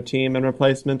Xerneas in their team in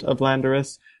replacement of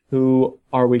Landorus, who,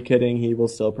 are we kidding, he will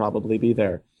still probably be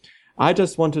there. I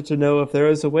just wanted to know if there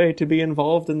is a way to be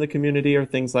involved in the community or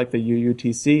things like the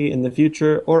UUTC in the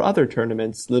future or other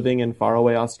tournaments living in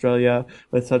faraway Australia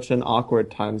with such an awkward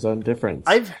time zone difference.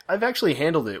 I've actually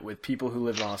handled it with people who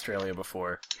live in Australia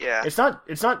before. Yeah. It's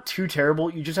not too terrible.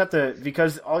 You just have to,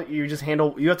 because you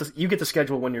get the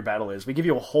schedule when your battle is. We give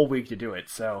you a whole week to do it,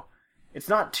 so it's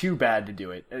not too bad to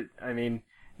do it. I mean,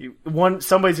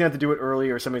 somebody's gonna have to do it early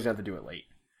or somebody's gonna have to do it late.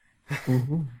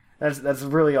 Mm-hmm. That's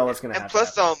really all that's gonna happen. And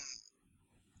plus,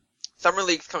 Summer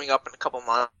League's coming up in a couple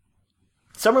months.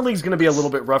 Summer League's gonna be a little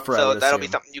bit rougher. So that'll be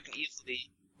something you can easily.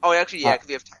 Oh, actually, yeah, because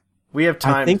we have time. We have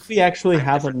time. I think we actually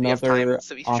have We have another time,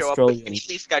 so we show up, Australian. we can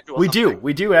easily schedule We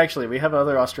something. do actually. We have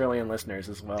other Australian listeners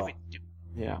as well. We do.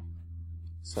 Yeah.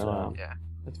 So, Yeah.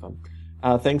 that's fun.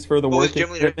 Thanks for the Well, work Jim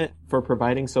and Leader- commitment for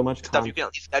providing so much Stuff you content. can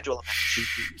at least schedule.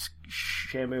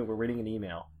 Shamu, we're reading an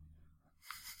email.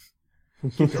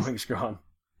 Keep going, Scrawn.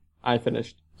 I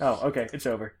finished. Oh, okay, it's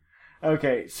over.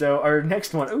 Okay, so our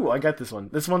next one. Ooh, I got this one.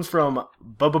 This one's from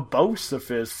Bubba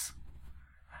Bocephus.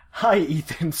 Hi,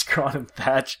 Ethan, Scrawn, and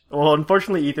Thatch. Well,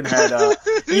 unfortunately,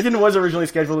 Ethan was originally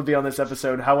scheduled to be on this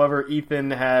episode. However,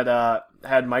 Ethan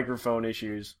had microphone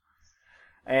issues.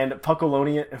 And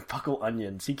Puckle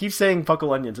Onions. He keeps saying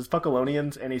Puckle Onions. It's Puckle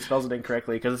Onions, and he spells it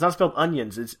incorrectly, because it's not spelled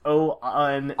onions. It's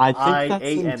O-N-I-A-N-S. I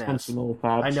think that's intentional,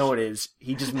 Thatch. I know it is.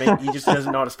 He just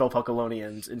doesn't know how to spell Puckle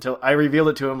Onions until I revealed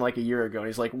it to him like a year ago, and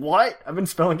he's like, what? I've been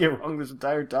spelling it wrong this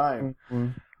entire time.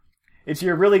 Mm-hmm. It's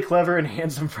your really clever and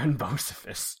handsome friend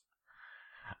Bocephus.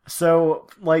 So,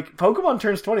 Pokemon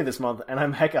turns 20 this month, and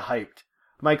I'm hecka hyped.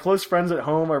 My close friends at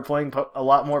home are playing a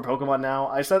lot more Pokemon now.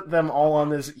 I set them all on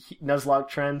this Nuzlocke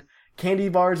trend. Candy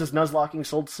Bars is Nuzlocking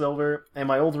Soul Silver, and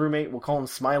my old roommate, we'll call him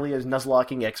Smiley, is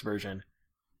Nuzlocking X version.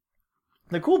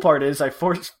 The cool part is I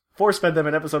force-fed them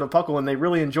an episode of Puckle, and they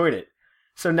really enjoyed it.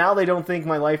 So now they don't think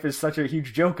my life is such a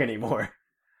huge joke anymore.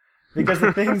 Because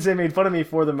the things they made fun of me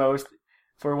for the most,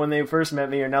 for when they first met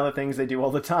me, are now the things they do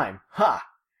all the time. Ha!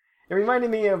 It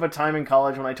reminded me of a time in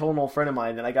college when I told an old friend of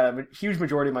mine that I got a huge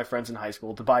majority of my friends in high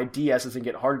school to buy DSs and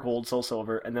get Hard Gold, Soul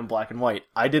Silver, and then Black and White.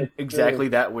 I did exactly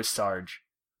that with Sarge.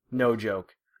 No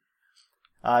joke.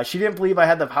 She didn't believe I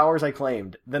had the powers I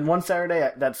claimed. Then one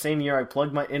Saturday that same year, I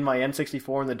plugged in my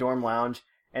N64 in the dorm lounge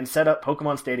and set up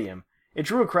Pokemon Stadium. It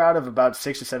drew a crowd of about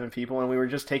 6 to 7 people, and we were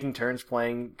just taking turns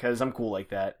playing because I'm cool like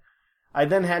that. I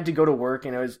then had to go to work,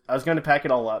 and I was going to pack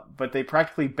it all up, but they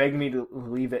practically begged me to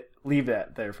leave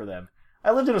that there for them.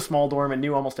 I lived in a small dorm and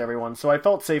knew almost everyone, so I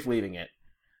felt safe leaving it.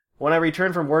 When I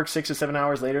returned from work 6 to 7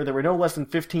 hours later, there were no less than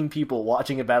 15 people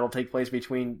watching a battle take place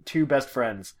between two best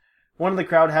friends. One in the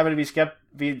crowd happened to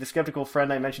be the skeptical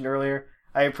friend I mentioned earlier.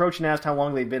 I approached and asked how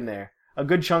long they'd been there. A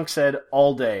good chunk said,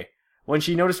 all day. When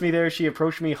she noticed me there, she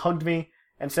approached me, hugged me,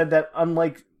 and said that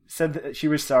she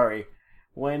was sorry.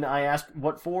 When I asked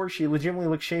what for, she legitimately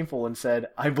looked shameful and said,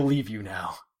 I believe you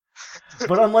now.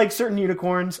 But unlike certain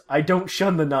unicorns, I don't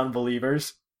shun the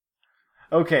non-believers.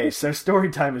 Okay, so story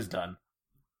time is done.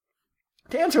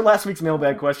 To answer last week's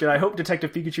mailbag question, I hope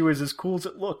Detective Pikachu is as cool as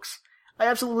it looks. I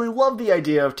absolutely love the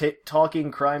idea of a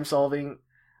talking crime-solving,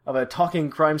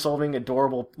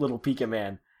 adorable little Pika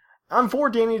man. I'm for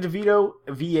Danny DeVito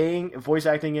VAing, voice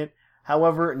acting it,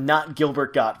 however, not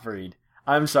Gilbert Gottfried.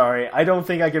 I'm sorry, I don't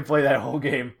think I can play that whole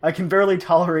game. I can barely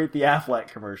tolerate the Affleck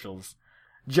commercials.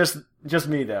 Just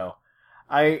me, though.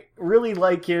 I really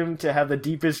like him to have the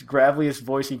deepest, graveliest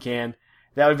voice he can.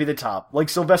 That would be the top. Like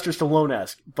Sylvester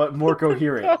Stallone-esque, but more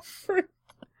coherent.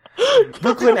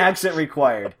 Brooklyn accent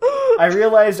required. I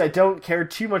realized I don't care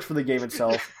too much for the game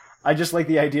itself. I just like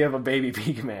the idea of a baby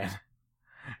Pika man.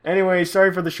 Anyway,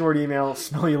 sorry for the short email.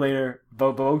 Smell you later,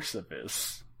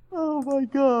 Bobosavis. Oh my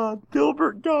god,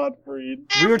 Gilbert Gottfried.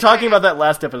 We were talking about that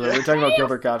last episode. We were talking about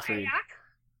Gilbert Gottfried.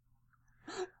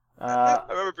 I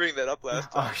remember bringing that up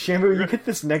last time. Shamu, you get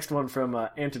this next one from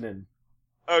Antonin.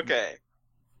 Okay.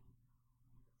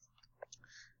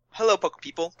 Hello, Poke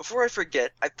People. Before I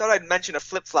forget, I thought I'd mention a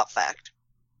flip-flop fact.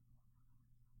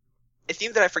 It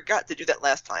seems that I forgot to do that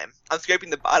last time. I'm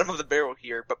scraping the bottom of the barrel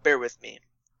here, but bear with me.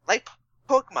 Like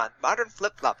Pokemon, modern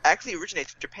flip-flop actually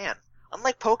originates from Japan.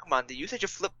 Unlike Pokemon, the usage of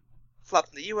flip-flop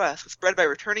in the US was spread by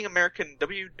returning American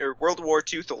World War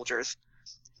II soldiers.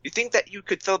 You think that you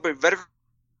could celebrate Veterans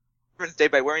Day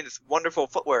by wearing this wonderful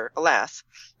footwear. Alas,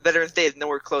 Veterans Day is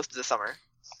nowhere close to the summer.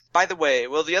 By the way,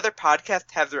 will the other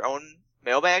podcasts have their own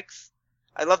mailbags?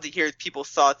 I'd love to hear people's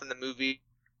thoughts on the movie,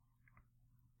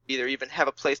 either even have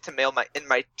a place to mail my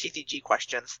TCG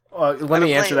questions. Let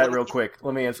me answer that real quick.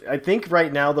 I think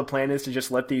right now the plan is to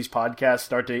just let these podcasts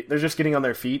they're just getting on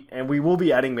their feet, and we will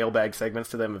be adding mailbag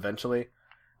segments to them eventually.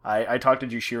 I talked to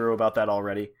Jushiro about that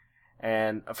already,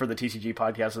 and for the TCG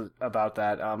podcast about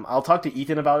that. I'll talk to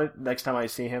Ethan about it next time I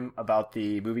see him about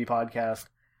the movie podcast.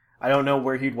 I don't know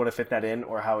where he'd want to fit that in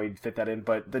or how he'd fit that in,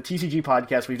 but the TCG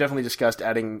podcast, we've definitely discussed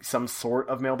adding some sort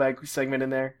of mailbag segment in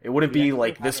there. It wouldn't be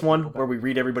like this one where we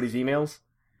read everybody's emails,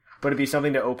 but it'd be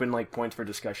something to open like points for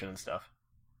discussion and stuff.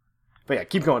 But yeah,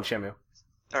 keep going, Shamu.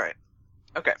 Alright.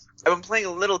 Okay. I've been playing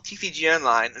a little TCG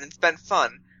Online, and it's been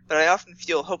fun, but I often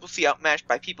feel hopelessly outmatched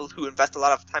by people who invest a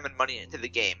lot of time and money into the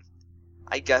game.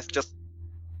 I guess just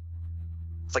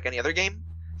like any other game.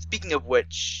 Speaking of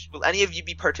which, will any of you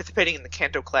be participating in the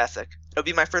Kanto Classic? It'll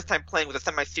be my first time playing with a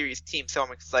semi-serious team, so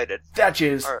I'm excited.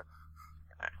 Thatches.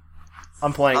 Right.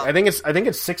 I'm playing. I think it's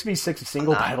 6v6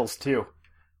 single battles too.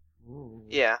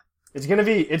 Yeah.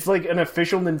 It's like an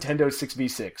official Nintendo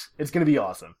 6v6. It's gonna be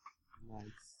awesome. Nice.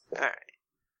 Alright.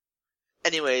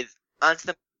 Anyways, on to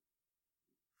the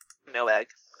mailbag.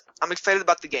 I'm excited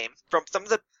about the game. From some of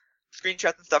the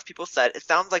screenshots and stuff people said, it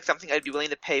sounds like something I'd be willing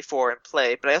to pay for and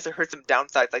play, but I also heard some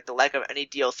downsides like the lack of any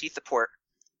DLC support,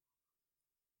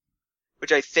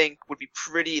 which I think would be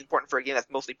pretty important for a game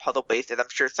that's mostly puzzle-based, as I'm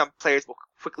sure some players will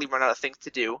quickly run out of things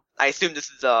to do. I assume this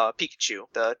is Pikachu,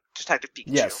 the Detective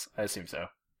Pikachu. Yes, I assume so.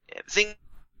 Yeah, the thing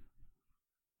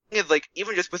is, like,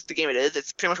 even just with the game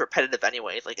it's pretty much repetitive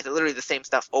anyways. Like, it's literally the same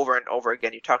stuff over and over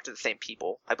again. You talk to the same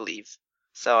people, I believe.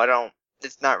 So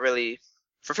it's not really,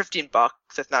 for $15,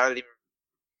 it's not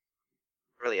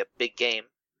really a big game,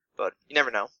 but you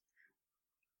never know.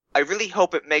 I really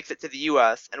hope it makes it to the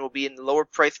US and will be in the lower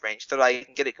price range so that I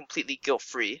can get it completely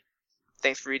guilt-free.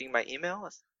 Thanks for reading my email.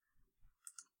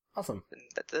 Awesome. And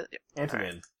that's it. Yeah.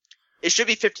 Antonin. Right. It should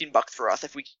be $15 for us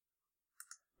if we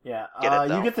get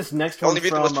it, you get this next one. The only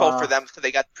reason it was 12 for them because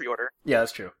they got pre-order. Yeah,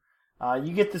 that's true.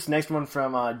 You get this next one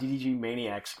from DDG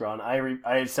Maniac Scron.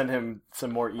 I sent him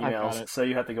some more emails, so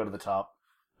you have to go to the top.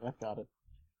 I've got it.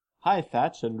 Hi,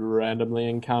 Thatch and randomly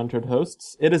encountered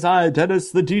hosts. It is I,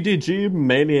 Dennis the DDG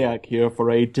Maniac, here for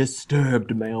a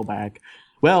disturbed mailbag.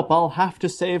 Well, I'll have to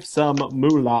save some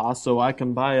moolah so I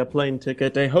can buy a plane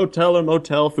ticket, a hotel or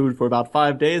motel, food for about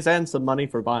 5 days, and some money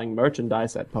for buying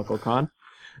merchandise at PuckleCon.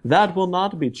 That will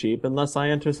not be cheap unless I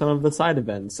enter some of the side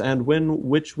events, and win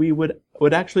which we would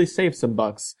actually save some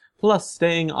bucks, plus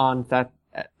staying on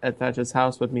at Thatch's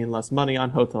house would mean less money on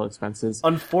hotel expenses.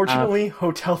 Unfortunately,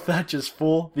 Hotel Thatch is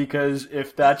full because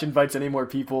if Thatch invites any more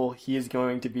people, he is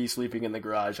going to be sleeping in the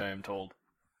garage, I am told.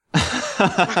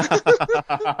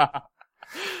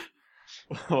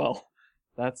 Well,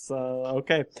 that's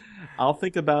okay. I'll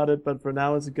think about it, but for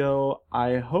now, let's go.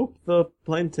 I hope the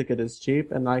plane ticket is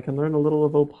cheap and I can learn a little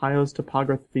of Ohio's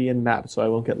topography and maps so I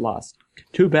won't get lost.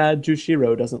 Too bad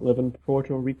Jushiro doesn't live in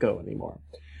Puerto Rico anymore.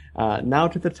 Now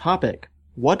to the topic.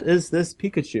 What is this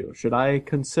Pikachu? Should I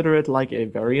consider it like a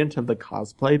variant of the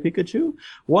cosplay Pikachu?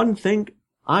 One thing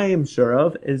I am sure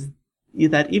of is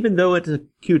that even though it's a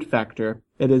cute factor,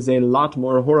 it is a lot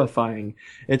more horrifying.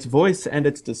 Its voice and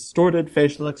its distorted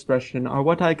facial expression are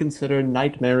what I consider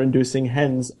nightmare-inducing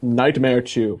hen's nightmare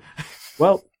chew.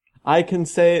 Well, I can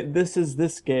say that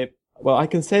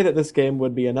this game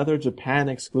would be another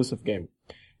Japan-exclusive game.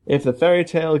 If the Fairy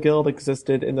Tail Guild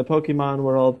existed in the Pokemon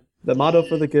world, the motto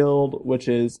for the guild, which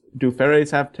is, do fairies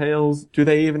have tails? Do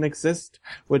they even exist?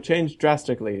 Would change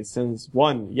drastically, since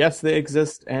 1, yes they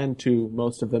exist, and 2,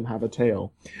 most of them have a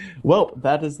tail. Well,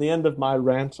 that is the end of my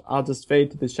rant. I'll just fade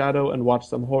to the shadow and watch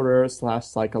some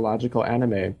horror/psychological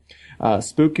anime.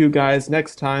 Spook you guys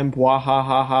next time.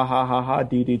 Bwahahahahaha,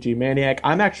 DDG Maniac.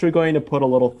 I'm actually going to put a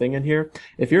little thing in here.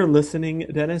 If you're listening,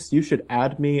 Dennis, you should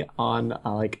add me on,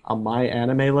 a My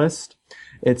Anime list.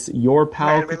 It's your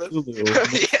pal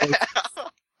Cthulhu.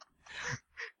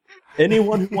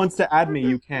 Anyone who wants to add me,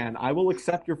 you can. I will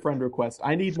accept your friend request.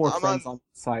 I need more friends on the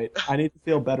site. I need to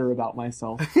feel better about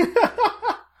myself.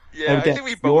 Yeah, I think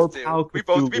we both do. We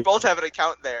both have an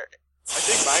account there. I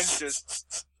think mine's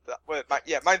just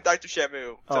mine's Dr.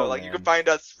 Shamu. So you can find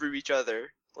us through each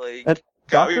other.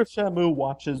 Dr. Shamu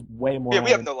watches way more. Yeah,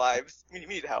 we have no lives. We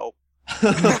need help.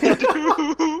 And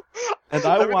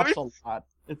I watch a lot.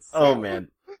 Man.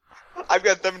 I've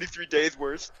got 73 days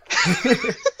worth.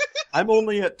 I'm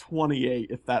only at 28,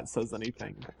 if that says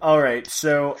anything. Alright,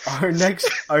 so our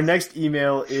next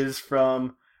email is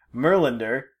from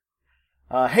Merlinder.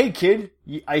 Hey kid,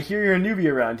 I hear you're a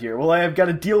newbie around here. Well, I have got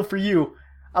a deal for you.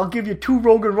 I'll give you 2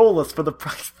 Roggenrollas for the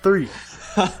price of 3.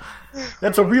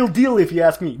 That's a real deal if you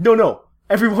ask me. No.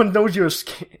 Everyone knows you're a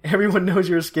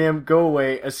scam. Go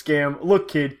away, a scam. Look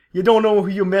kid, you don't know who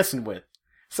you're messing with.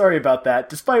 Sorry about that.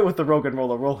 Despite what the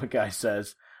Roller guy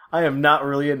says, I am not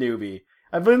really a newbie.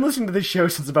 I've been listening to this show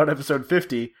since about episode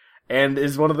 50, and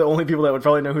is one of the only people that would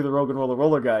probably know who the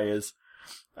Roller guy is.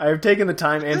 I have taken the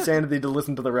time and sanity to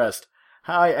listen to the rest.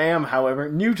 I am,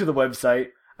 however, new to the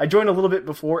website. I joined a little bit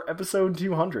before episode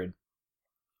 200.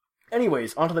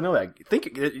 Anyways, onto the mailbag.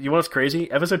 You know what's crazy?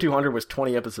 Episode 200 was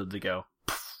 20 episodes ago.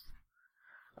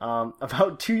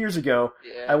 About 2 years ago,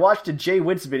 I watched a Jay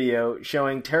Witz video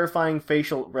showing terrifying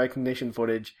facial recognition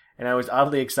footage, and I was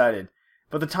oddly excited.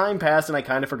 But the time passed and I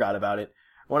kind of forgot about it.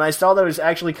 When I saw that it was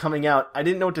actually coming out, I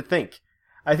didn't know what to think.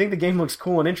 I think the game looks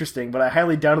cool and interesting, but I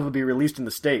highly doubt it will be released in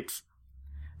the States.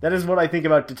 That is what I think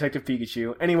about Detective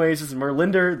Pikachu. Anyways, this is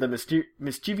Merlinder, the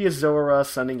mischievous Zora,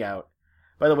 sending out.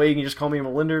 By the way, you can just call me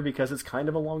Merlinder because it's kind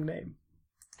of a long name.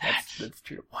 That's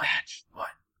true. What?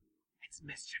 It's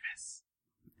mischievous.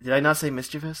 Did I not say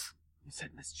mischievous? You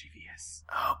said mischievous.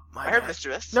 Oh, my I heard God.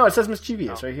 mischievous. No, it says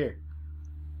mischievous right here.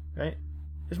 Right?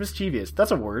 It's mischievous. That's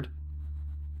a word.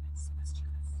 It's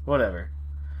mischievous. Whatever.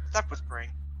 Stop whispering.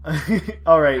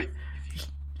 Alright.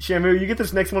 Shamu, you get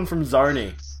this next one from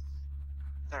Zarni.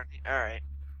 Alright.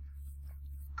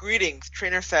 Greetings,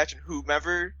 Trainer Thatch and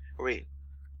whomever. Wait.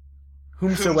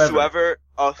 Whomsoever.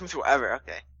 Oh, whomsoever,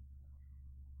 okay.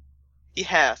 He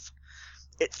has.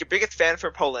 It's your biggest fan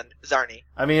from Poland, Zarni.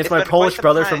 I mean, it's my Polish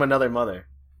brother from another mother.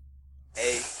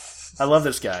 Hey. I love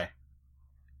this guy.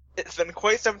 It's been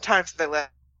quite some time since I last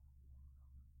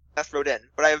wrote in,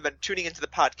 but I have been tuning into the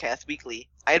podcast weekly.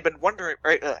 I had been working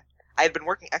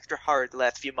extra hard the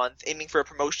last few months, aiming for a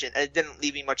promotion, and it didn't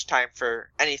leave me much time for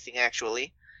anything,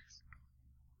 actually.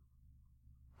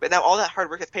 But now all that hard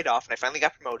work has paid off, and I finally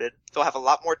got promoted, so I'll have a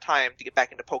lot more time to get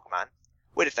back into Pokemon.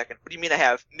 Wait a second, what do you mean I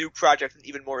have new projects and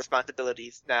even more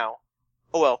responsibilities now?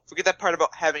 Oh well, forget that part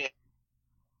about having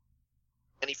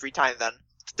any free time then.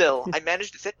 Still, I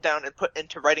managed to sit down and put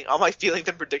into writing all my feelings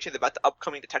and predictions about the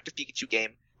upcoming Detective Pikachu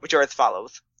game, which are as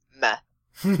follows. Meh.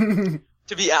 To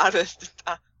be honest,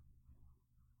 I'm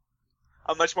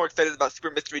much more excited about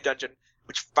Super Mystery Dungeon,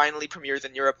 which finally premieres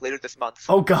in Europe later this month.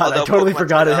 Oh god, I totally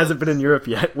forgot it hasn't been in Europe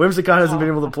yet. Whimsicott hasn't been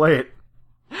able to play it.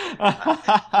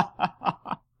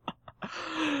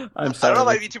 I'm sorry. I don't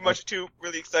know if I'd be too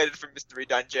really excited for Mystery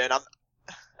Dungeon. I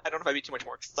don't know if I'd be too much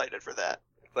more excited for that.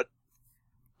 But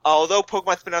although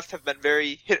Pokemon spin-offs have been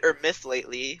very hit or miss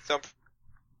lately, so I'm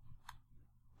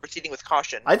proceeding with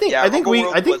caution. I think we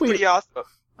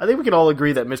I think we can all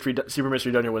agree that Super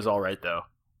Mystery Dungeon was alright, though.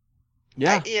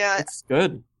 Yeah, yeah. It's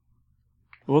good.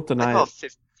 We won't deny I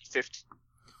it. 50-50.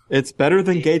 It's better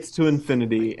than Gates to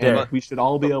Infinity, and Yeah. we should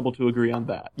all be able to agree on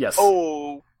that. Yes.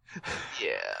 Oh,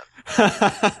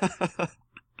 yeah.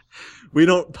 We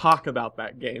don't talk about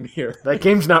that game here. That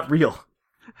game's not real.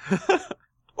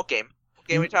 What game? What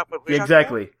game we talking about?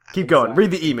 Exactly. Keep going.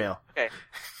 Read the email. Okay.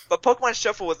 But Pokemon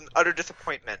Shuffle was an utter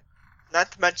disappointment.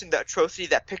 Not to mention the atrocity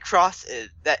that Picross is.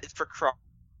 That is for Cross.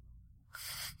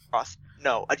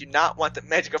 No, I do not want the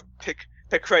magic of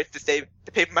Picross to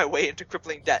pay my way into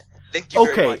crippling debt. Thank you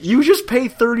very much. Okay, you just pay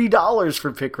 $30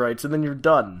 for pick rights and then you're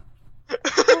done.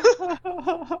 Just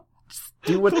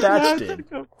do what Thatch did.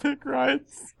 Pick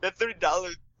rights. That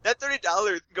 $30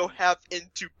 can go half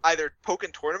into either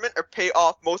Pokken Tournament or pay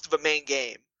off most of a main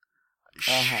game.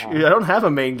 I don't have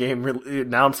a main game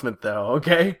announcement though.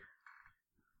 Okay.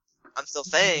 I'm still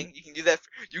saying you can do that.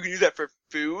 You can use that for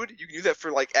food. You can use that for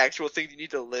like actual things you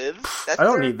need to live. I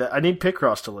don't need that. I need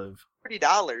Picross to live.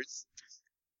 $30.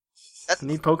 I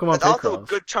need Pokemon That's also a Picross.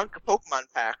 good chunk of Pokemon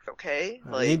packs. Okay, I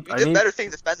like need- you I did need- better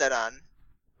things to spend that on.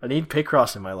 I need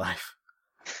Picross in my life.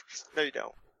 No, you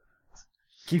don't.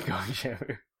 Keep going,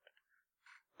 Shamu.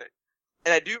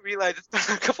 And I do realize it's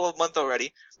been a couple of months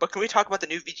already, but can we talk about the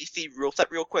new VGC rule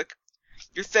set real quick?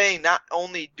 You're saying not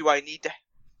only do I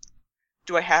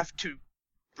have to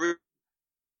breed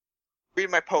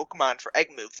my Pokemon for egg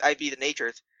moves, i.e. the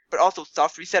natures, but also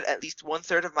soft reset at least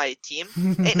 1/3 of my team?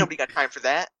 Ain't nobody got time for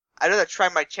that. I'd rather try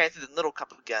my chances in Little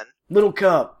Cup again. Little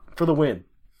Cup for the win.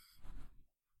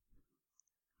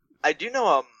 I do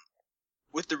know,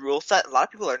 with the rule set, a lot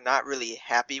of people are not really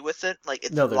happy with it. Like,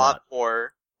 it's No, a they're lot not.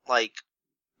 more, like,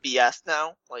 BS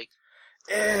now. Like,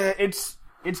 It's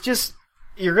just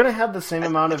you're gonna have the same I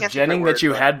amount of can't think of my genning word, that you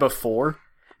but- had before,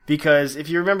 because if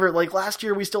you remember, like last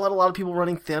year, we still had a lot of people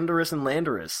running Thundurus and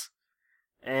Landorus,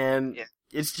 and Yeah.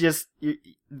 it's just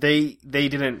they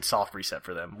didn't soft reset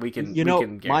for them. We can You know, we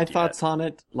can my guarantee thoughts that. on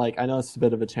it, like, I know it's a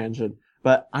bit of a tangent,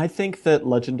 but I think that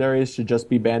legendaries should just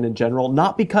be banned in general,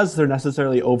 not because they're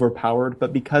necessarily overpowered,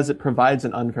 but because it provides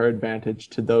an unfair advantage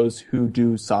to those who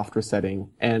do soft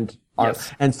resetting and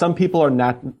Yes. and some people are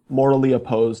not morally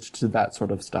opposed to that sort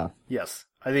of stuff. Yes,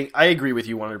 I think I agree with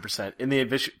you 100%. In the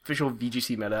official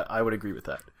VGC meta, I would agree with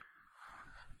that.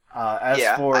 As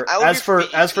Yeah, for I would as for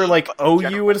agree as for like but in OU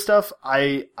general. and stuff,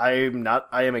 I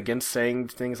am against saying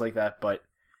things like that, but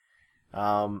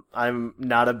I'm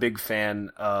not a big fan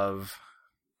of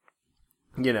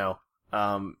the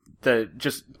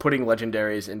just putting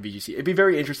legendaries in VGC. It'd be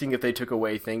very interesting if they took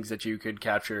away things that you could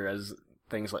capture as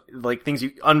things like things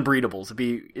unbreedables.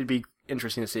 It'd be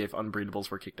interesting to see if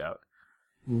unbreedables were kicked out.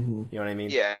 Mm-hmm. You know what I mean?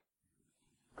 yeah.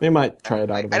 They might try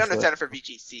it out Like, I don't eventually. understand it for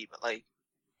VGC, but, like,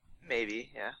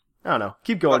 maybe, yeah. I don't know.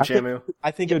 Keep going, Shamu.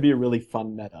 I think it would be a really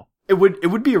fun meta. It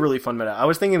would be a really fun meta. I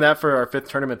was thinking that for our 5th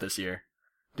tournament this year,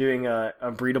 doing a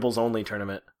breedables only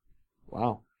tournament.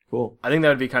 Wow, cool. I think that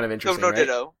would be kind of No, interesting. no right?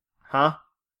 Ditto. Huh?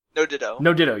 No Ditto.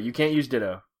 No Ditto. You can't use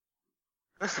Ditto.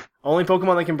 Only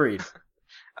Pokemon that can breed.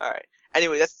 Alright.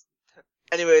 Anyway,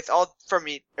 it's all from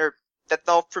me, that's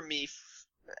all from me.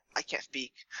 I can't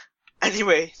speak.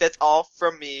 Anyway, that's all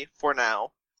from me for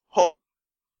now. Hope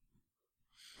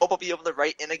I'll be able to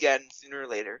write in again sooner or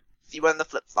later. See you on the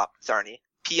flip-flop, Sarny.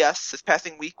 P.S. This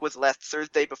passing week was last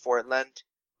Thursday before Lent,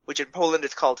 which in Poland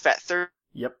is called Fat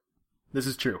Yep. This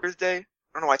is true. Thursday. I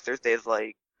don't know why Thursday is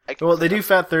like... Well, they do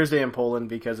Fat Thursday in Poland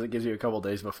because it gives you a couple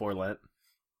days before Lent.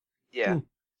 Yeah.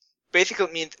 Basically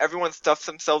it means everyone stuffs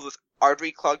themselves with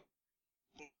artery clogged...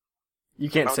 You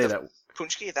can't say that.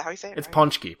 Punchki, is that how you say it? It's right?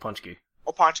 Punchki.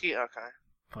 Oh, Punchki? Okay.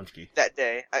 Punchki. That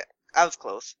day. I was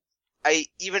close. I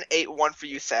even ate one for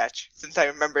you, Satch, since I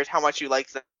remembered how much you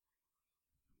liked them.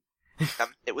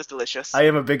 It was delicious. I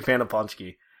am a big fan of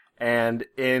Punchki. And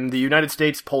in the United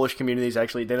States, Polish communities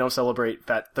actually, they don't celebrate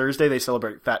Fat Thursday, they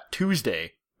celebrate Fat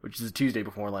Tuesday, which is the Tuesday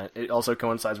before Lent. It also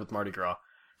coincides with Mardi Gras.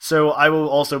 So I will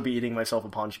also be eating myself a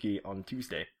Punchki on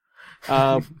Tuesday.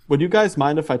 Would you guys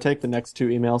mind if I take the next 2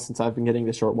 emails since I've been getting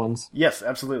the short ones? Yes,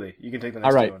 absolutely. You can take the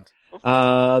next All right. 2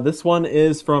 ones. This one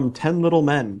is from 10 Little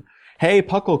Men. Hey,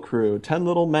 Puckle Crew, 10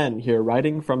 Little Men here,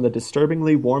 writing from the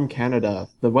disturbingly warm Canada.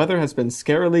 The weather has been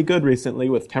scarily good recently,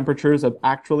 with temperatures of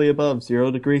actually above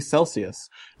 0 degrees Celsius.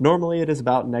 Normally it is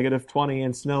about -20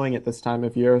 and snowing at this time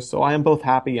of year, so I am both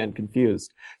happy and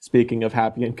confused. Speaking of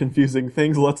happy and confusing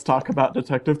things, let's talk about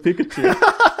Detective Pikachu.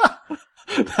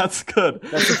 That's good.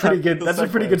 That's a pretty good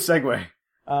segue.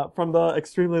 From the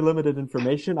extremely limited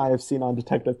information I have seen on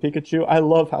Detective Pikachu, I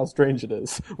love how strange it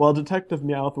is. While Detective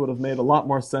Meowth would have made a lot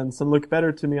more sense and look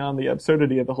better to me on the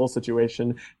absurdity of the whole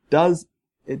situation, does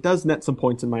it does net some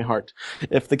points in my heart.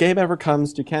 If the game ever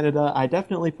comes to Canada, I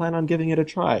definitely plan on giving it a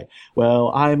try.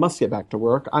 Well, I must get back to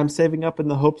work. I'm saving up in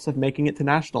the hopes of making it to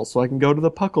Nationals so I can go to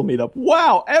the Puckle meetup.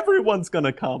 Wow, everyone's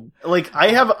gonna come. Like, I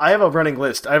have a running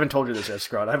list. I haven't told you this yet,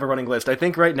 Scrod. I have a running list. I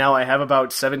think right now I have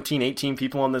about 17, 18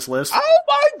 people on this list. Oh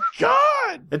my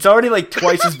god! It's already like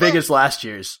twice as big as last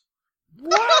year's.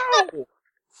 Wow!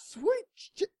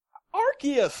 Sweet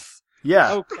Arceus!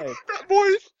 Yeah. Okay. That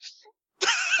voice.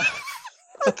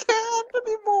 I can't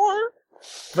anymore.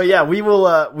 But yeah, we will,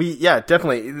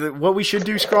 definitely. What we should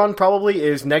do, Scron, probably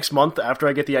is next month, after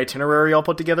I get the itinerary all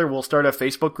put together, we'll start a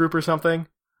Facebook group or something.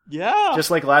 Yeah. Just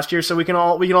like last year, so we can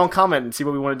all comment and see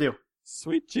what we want to do.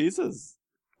 Sweet Jesus.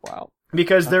 Wow.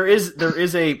 Because there is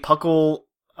a Puckle,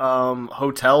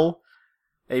 hotel,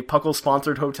 a Puckle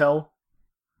sponsored hotel.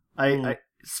 I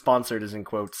sponsored is in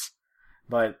quotes.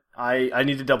 But I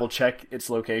need to double check its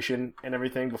location and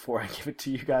everything before I give it to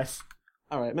you guys.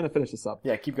 Alright, I'm gonna finish this up.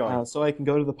 Yeah, keep going. So I can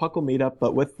go to the Puckle meetup,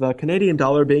 but with the Canadian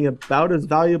dollar being about as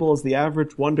valuable as the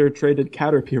average Wonder traded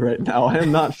Caterpie right now, I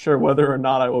am not sure whether or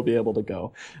not I will be able to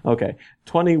go. Okay,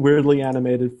 20 weirdly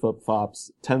animated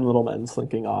flip-flops, 10 little men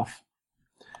slinking off.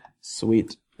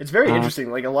 Sweet. It's very interesting.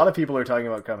 Like, a lot of people are talking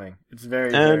about coming. It's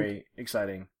very, very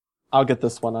exciting. I'll get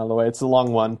this one out of the way. It's a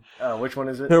long one. Which one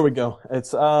is it? Here we go.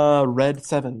 It's Red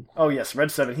 7. Oh, yes,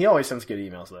 Red 7. He always sends good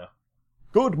emails, though.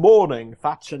 Good morning,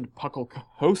 Thatch and Puckle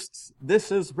hosts.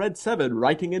 This is Red 7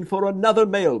 writing in for another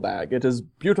mailbag. It is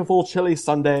beautiful, chilly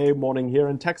Sunday morning here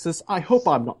in Texas. I hope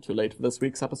I'm not too late for this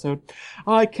week's episode.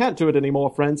 I can't do it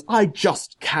anymore, friends. I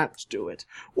just can't do it.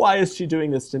 Why is she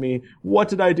doing this to me? What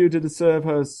did I do to deserve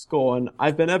her scorn?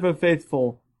 I've been ever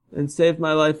faithful and saved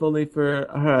my life only for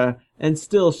her, and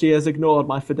still she has ignored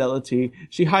my fidelity.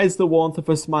 She hides the warmth of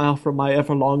her smile from my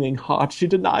ever-longing heart. She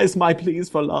denies my pleas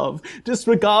for love,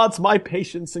 disregards my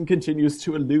patience, and continues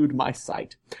to elude my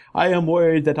sight. I am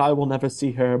worried that I will never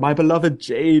see her, my beloved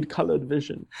jade-colored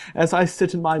vision. As I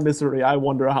sit in my misery, I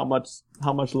wonder how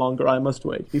much longer I must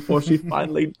wait before she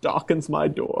finally darkens my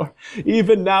door.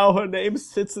 Even now her name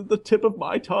sits at the tip of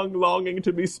my tongue, longing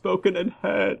to be spoken and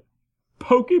heard.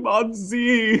 Pokemon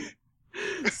Z!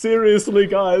 Seriously,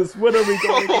 guys, when are we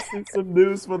going to see some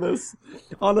news for this?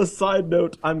 On a side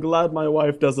note, I'm glad my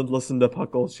wife doesn't listen to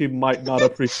Puckle. She might not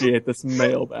appreciate this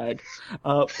mailbag.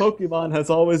 Pokemon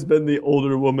has always been the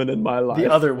older woman in my life.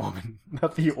 The other woman,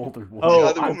 not the older woman.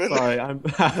 Oh, I'm sorry. I'm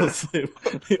honestly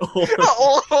the older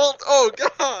Oh,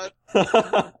 God.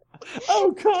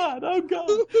 Oh, God. Oh,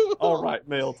 God. All right,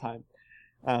 mail time.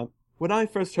 When I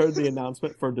first heard the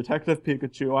announcement for Detective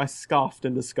Pikachu, I scoffed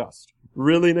in disgust.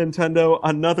 Really, Nintendo?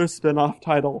 Another spin-off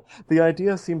title? The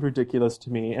idea seemed ridiculous to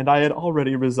me, and I had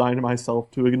already resigned myself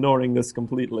to ignoring this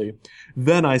completely.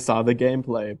 Then I saw the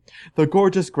gameplay. The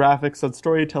gorgeous graphics and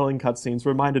storytelling cutscenes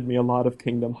reminded me a lot of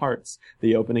Kingdom Hearts.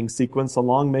 The opening sequence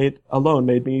alone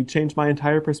made me change my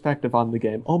entire perspective on the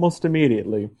game almost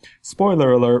immediately.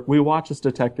 Spoiler alert, we watch as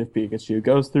Detective Pikachu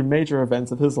goes through major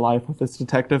events of his life with his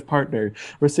detective partner,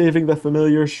 receiving the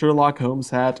familiar Sherlock Holmes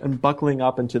hat and buckling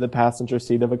up into the passenger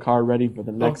seat of a car ready for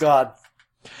the next... Oh, God.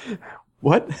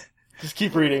 What? Just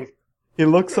keep reading. He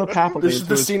looks up happily. This is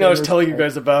the scene I was telling you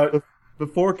guys about.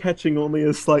 Before catching only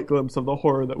a slight glimpse of the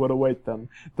horror that would await them.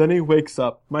 Then he wakes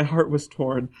up. My heart was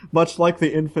torn, much like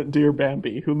the infant deer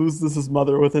Bambi, who loses his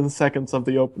mother within seconds of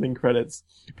the opening credits.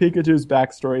 Pikachu's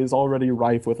backstory is already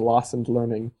rife with loss and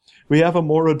learning. We have a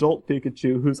more adult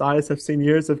Pikachu whose eyes have seen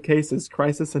years of cases,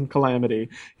 crisis, and calamity.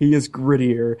 He is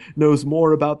grittier, knows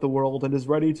more about the world, and is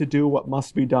ready to do what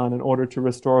must be done in order to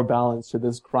restore balance to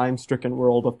this crime-stricken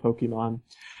world of Pokemon.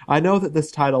 I know that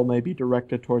this title may be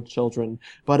directed toward children,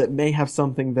 but it may have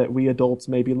something that we adults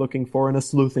may be looking for in a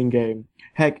sleuthing game.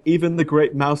 Heck, even the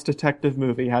great Mouse Detective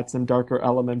movie had some darker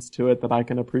elements to it that I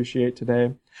can appreciate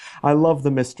today. I love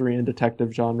the mystery and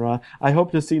detective genre. I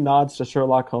hope to see nods to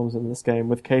Sherlock Holmes in this game,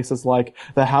 with cases like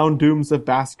The Houndooms of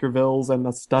Baskervilles and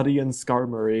The Study in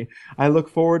Skarmory. I look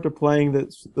forward to playing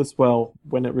this well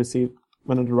when it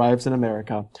arrives in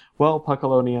America. Well,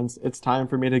 Puckalonians, it's time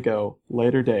for me to go.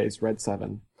 Later days, Red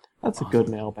 7. That's a good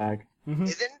mailbag. Mm-hmm.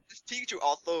 Isn't this Pikachu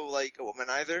also, like, a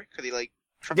womanizer? Could he, like...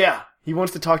 Yeah, he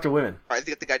wants to talk to women. Right, to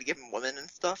get the guy to give him women and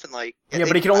stuff, and, like... Yeah,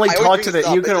 but he can only talk to the...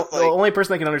 The only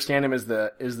person that can understand him is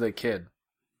the kid.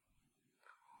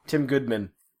 Tim Goodman.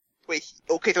 Wait,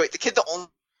 okay, so wait, the kid's the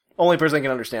only person that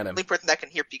can understand him. Only person that can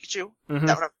hear Pikachu?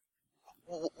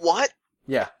 Mm-hmm. What?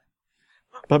 Yeah.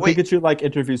 But wait. Pikachu, like,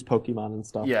 interviews Pokemon and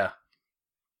stuff. Yeah.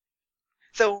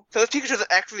 So this Pikachu doesn't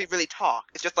actually really talk.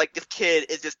 It's just like this kid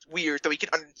is just weird, so he can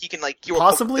like hear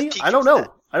possibly. I don't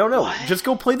know. I don't know. What? Just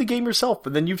go play the game yourself,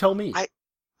 and then you tell me.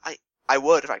 I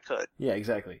would if I could. Yeah,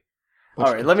 exactly.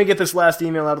 All right, let me get this last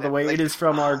email out of the way. It is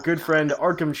from our good friend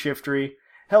Arkham Shiftry.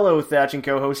 Hello, Thatch and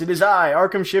co-host. It is I,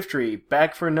 Arkham Shiftry,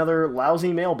 back for another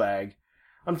lousy mailbag.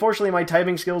 Unfortunately, my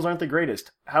typing skills aren't the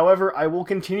greatest. However, I will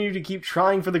continue to keep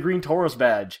trying for the Green Tauros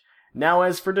badge. Now,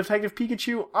 as for Detective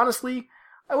Pikachu, honestly,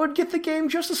 I would get the game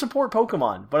just to support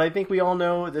Pokemon, but I think we all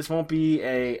know this won't be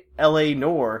a L.A.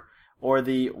 Noire or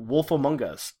the Wolf Among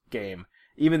Us game,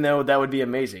 even though that would be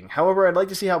amazing. However, I'd like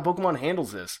to see how Pokemon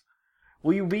handles this.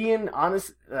 Will you be in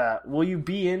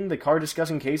the car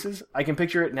discussing cases? I can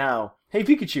picture it now. Hey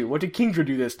Pikachu, what did Kingdra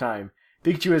do this time?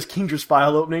 Pikachu has Kingdra's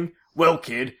file opening. Well,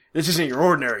 kid, this isn't your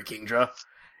ordinary Kingdra.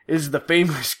 This is the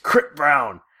famous Crit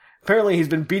Brown. Apparently he's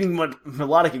been beating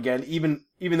Melodic again, even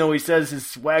though he says his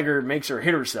swagger makes her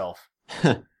hit herself.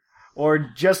 Or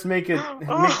just make them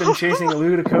chasing a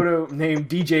Ludicolo named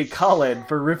DJ Khaled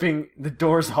for ripping the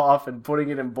doors off and putting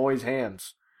it in boys'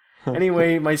 hands.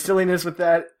 Anyway, my silliness with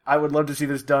that, I would love to see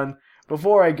this done.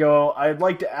 Before I go, I'd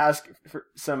like to ask for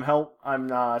some help. I'm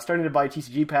starting to buy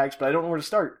TCG packs, but I don't know where to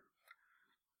start.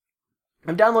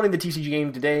 I'm downloading the TCG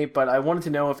game today, but I wanted to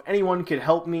know if anyone could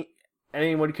help me.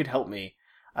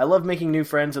 I love making new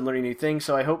friends and learning new things,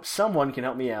 so I hope someone can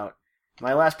help me out.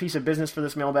 My last piece of business for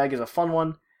this mailbag is a fun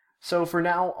one. So for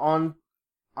now on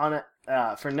at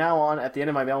the end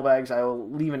of my mailbags, I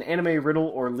will leave an anime riddle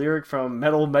or lyric from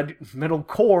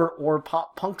metalcore or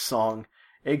pop punk song,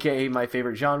 aka my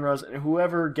favorite genres, and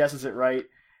whoever guesses it right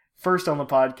first on the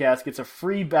podcast gets a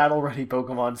free battle-ready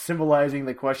Pokemon symbolizing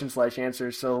the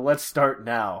question/answer. So let's start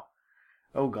now.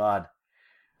 Oh God.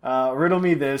 Riddle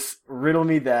me this, riddle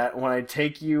me that. When I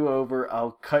take you over,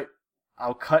 I'll cut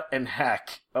and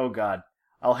hack. Oh God.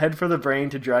 I'll head for the brain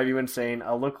to drive you insane.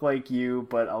 I'll look like you,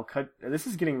 but I'll cut. This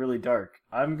is getting really dark.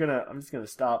 I'm just gonna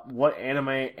stop. What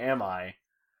anime am I?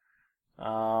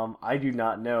 I do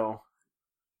not know.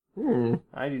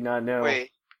 I do not know. Wait.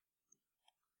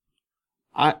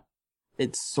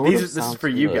 It sort of This is for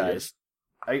you guys.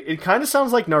 It kind of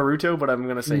sounds like Naruto, but I'm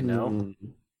gonna say no.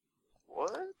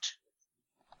 What?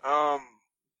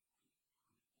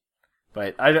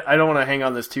 But I don't want to hang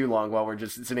on this too long while we're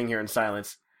just sitting here in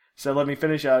silence. So let me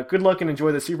finish. Good luck and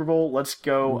enjoy the Super Bowl. Let's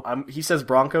go. He says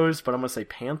Broncos, but I'm going to say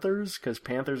Panthers, because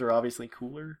Panthers are obviously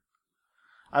cooler.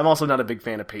 I'm also not a big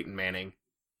fan of Peyton Manning.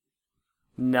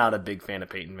 Not a big fan of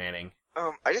Peyton Manning.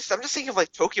 I'm just thinking of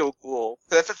like Tokyo Ghoul.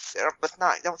 That's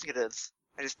not. I don't think it is.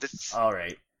 All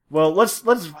right. Well, let's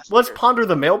ponder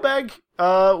the mailbag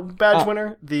badge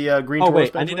winner, the Green Tauros. Oh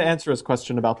wait, I need to answer his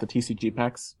question about the TCG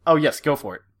packs. Oh yes, go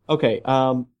for it. Okay.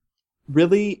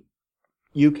 Really,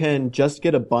 you can just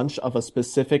get a bunch of a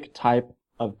specific type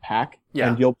of pack,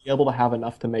 and you'll be able to have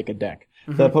enough to make a deck.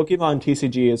 Mm-hmm. The Pokemon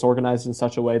TCG is organized in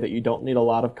such a way that you don't need a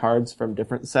lot of cards from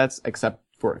different sets, except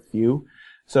for a few.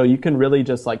 So you can really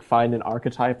just like find an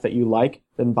archetype that you like,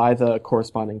 then buy the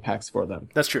corresponding packs for them.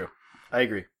 That's true. I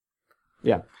agree.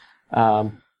 Yeah.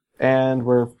 And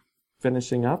we're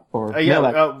finishing up, or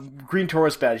Green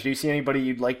Tauros badge. Do you see anybody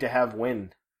you'd like to have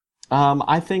win?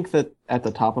 I think that at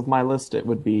the top of my list it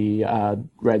would be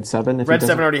Red 7. Red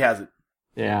 7 already has it.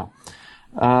 Yeah.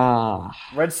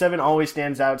 Red 7 always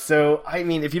stands out. So, I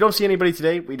mean, if you don't see anybody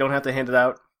today, we don't have to hand it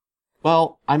out.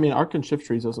 Well, I mean, Arkan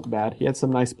Shiftry's wasn't bad. He had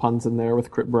some nice puns in there with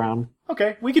Crit Brown.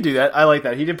 Okay, we could do that. I like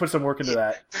that. He did put some work into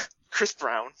that. Chris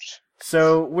Brown.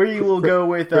 So we will go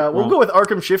with we'll go with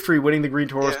Arkham Shiftry winning the Green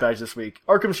Tauros badge this week.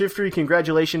 Arkham Shiftry,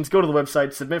 congratulations! Go to the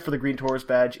website, submit for the Green Tauros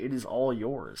badge. It is all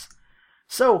yours.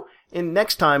 So,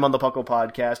 next time on the Puckle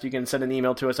Podcast, you can send an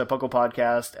email to us at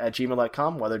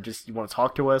pucklepodcast@gmail.com, whether just you want to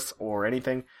talk to us or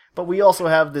anything. But we also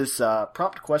have this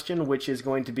prompt question, which is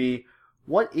going to be,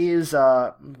 what is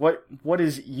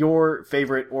your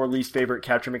favorite or least favorite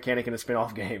capture mechanic in a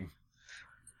spin-off game?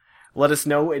 Let us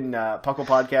know in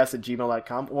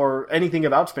pucklepodcast@gmail.com, or anything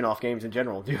about spin-off games in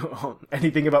general. Do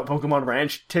anything about Pokemon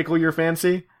Ranch tickle your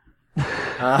fancy?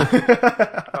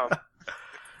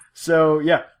 So,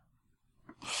 yeah.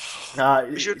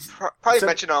 We should probably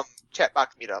mention Chatbox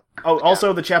Meetup. Oh,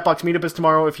 also the Chatbox Meetup is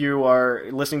tomorrow if you are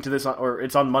listening to this, or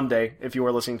it's on Monday if you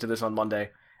are listening to this on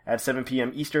Monday at 7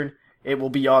 p.m. Eastern. It will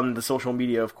be on the social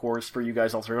media, of course, for you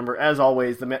guys all to remember. As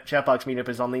always, the Chatbox Meetup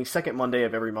is on the second Monday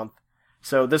of every month.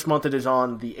 So this month it is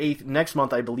on the 8th. Next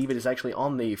month, I believe it is actually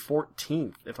on the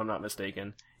 14th, if I'm not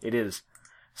mistaken. It is.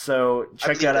 So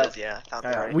check that out.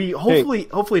 Right. We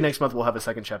hopefully next month we'll have a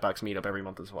second Chatbox Meetup every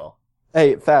month as well.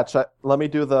 Hey, Thatch, let me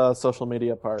do the social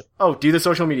media part. Oh, do the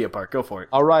social media part. Go for it.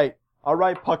 All right,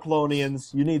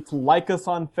 Pucklonians. You need to like us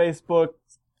on Facebook,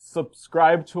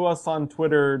 subscribe to us on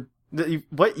Twitter.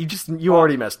 What? You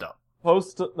already messed up.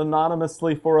 Post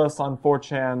anonymously for us on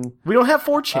 4chan. We don't have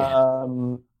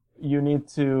 4chan. You need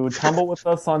to tumble with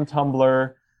us on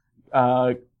Tumblr.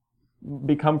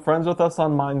 become friends with us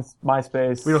on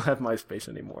MySpace. We don't have MySpace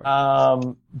anymore.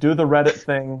 Do the Reddit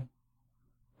thing,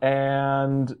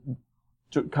 and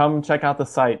come check out the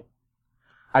site.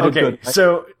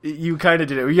 So you kind of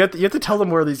did it. You have to tell them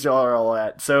where these are all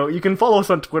at. So you can follow us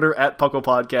on Twitter at Puckle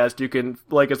Podcast. You can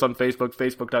like us on Facebook,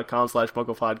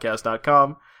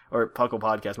 facebook.com/pucklepodcast.com, or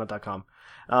pucklepodcast, not .com.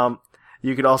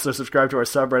 You can also subscribe to our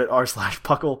subreddit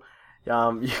r/puckle.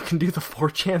 You can do the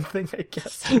 4chan thing, I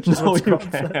guess. No, you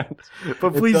can't.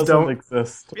 But please don't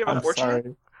exist. We have a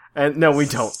 4chan? And no, we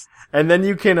don't. And then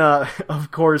you can,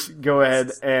 of course, go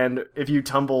ahead and if you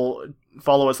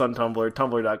follow us on Tumblr, or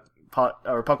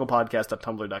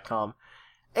pucklepodcast.tumblr.com.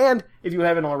 And if you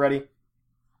haven't already,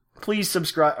 please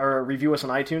subscribe or review us on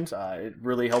iTunes. It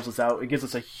really helps us out. It gives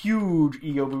us a huge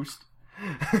ego boost.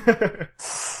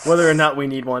 Whether or not we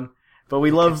need one. But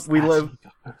we love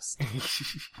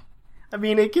I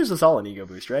mean, it gives us all an ego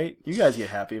boost, right? You guys get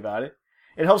happy about it.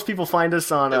 It helps people find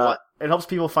us on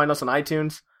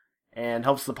iTunes, and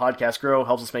helps the podcast grow,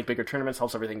 helps us make bigger tournaments,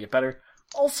 helps everything get better.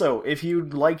 Also, if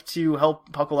you'd like to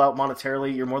help Puckle out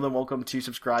monetarily, you're more than welcome to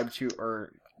subscribe to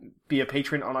or be a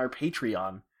patron on our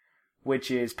Patreon,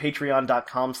 which is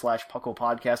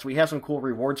patreon.com/pucklepodcast. We have some cool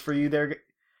rewards for you there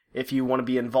if you want to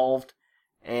be involved,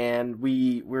 and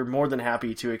we're more than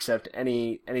happy to accept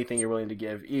anything you're willing to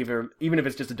give, even if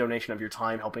it's just a donation of your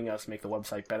time helping us make the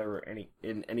website better or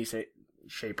in any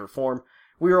shape or form.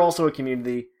 We are also a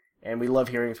community, and we love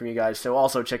hearing from you guys, so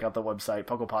also check out the website,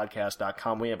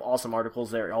 pucklepodcast.com. We have awesome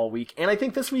articles there all week. And I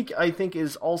think this week,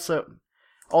 is also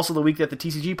the week that the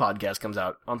TCG podcast comes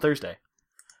out on Thursday.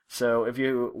 So if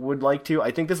you would like to,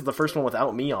 I think this is the first one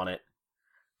without me on it.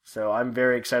 So I'm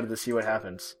very excited to see what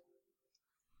happens.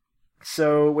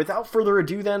 So without further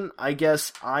ado then, I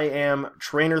guess I am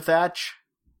Trainer Thatch.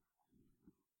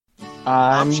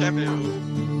 I'm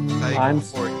Shamu. I'm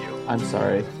sorry.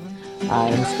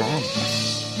 I'm Strong.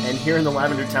 And here in the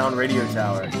Lavender Town Radio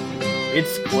Tower,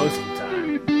 it's closing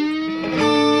time.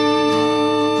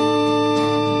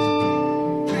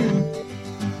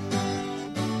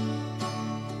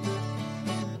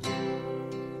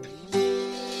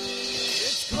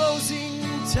 It's closing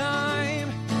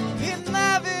time in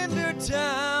Lavender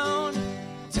Town.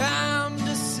 Time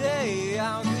to say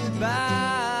our goodbyes.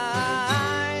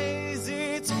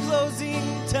 It's closing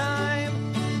time.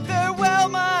 Farewell,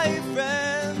 my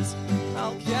friends.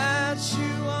 I'll catch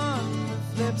you on the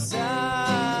flip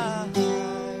side.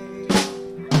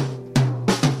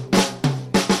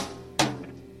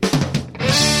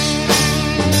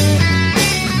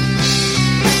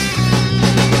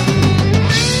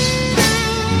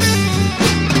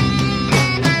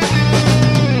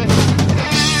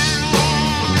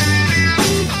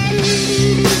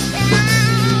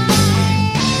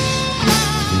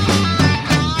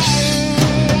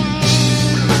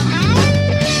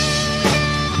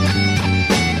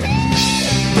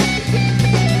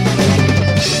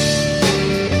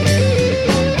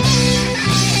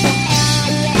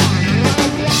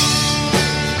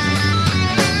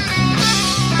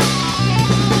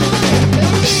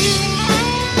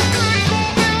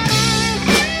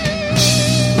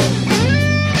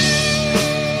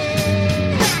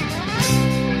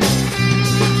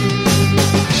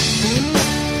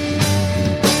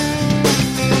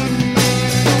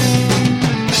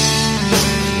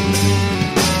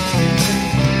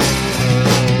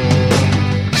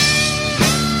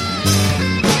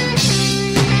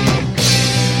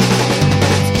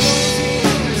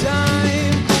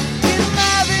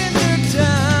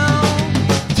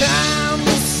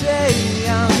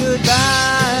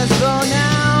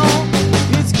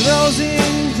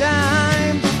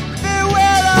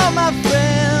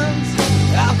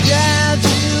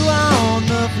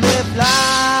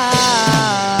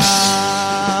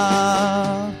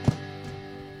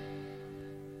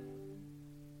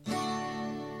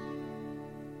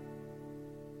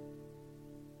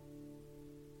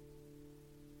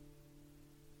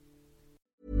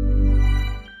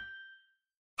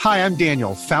 Hi, I'm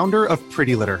Daniel, founder of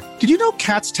Pretty Litter. Did you know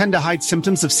cats tend to hide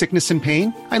symptoms of sickness and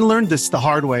pain? I learned this the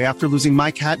hard way after losing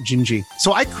my cat, Gingy.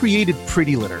 So I created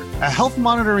Pretty Litter, a health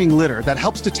monitoring litter that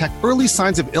helps detect early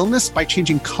signs of illness by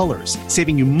changing colors,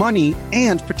 saving you money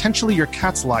and potentially your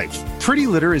cat's life. Pretty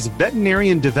Litter is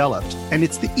veterinarian developed, and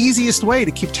it's the easiest way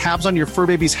to keep tabs on your fur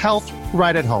baby's health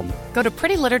right at home. Go to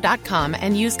prettylitter.com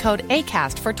and use code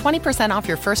ACAST for 20% off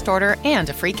your first order and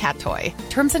a free cat toy.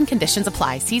 Terms and conditions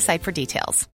apply. See site for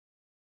details.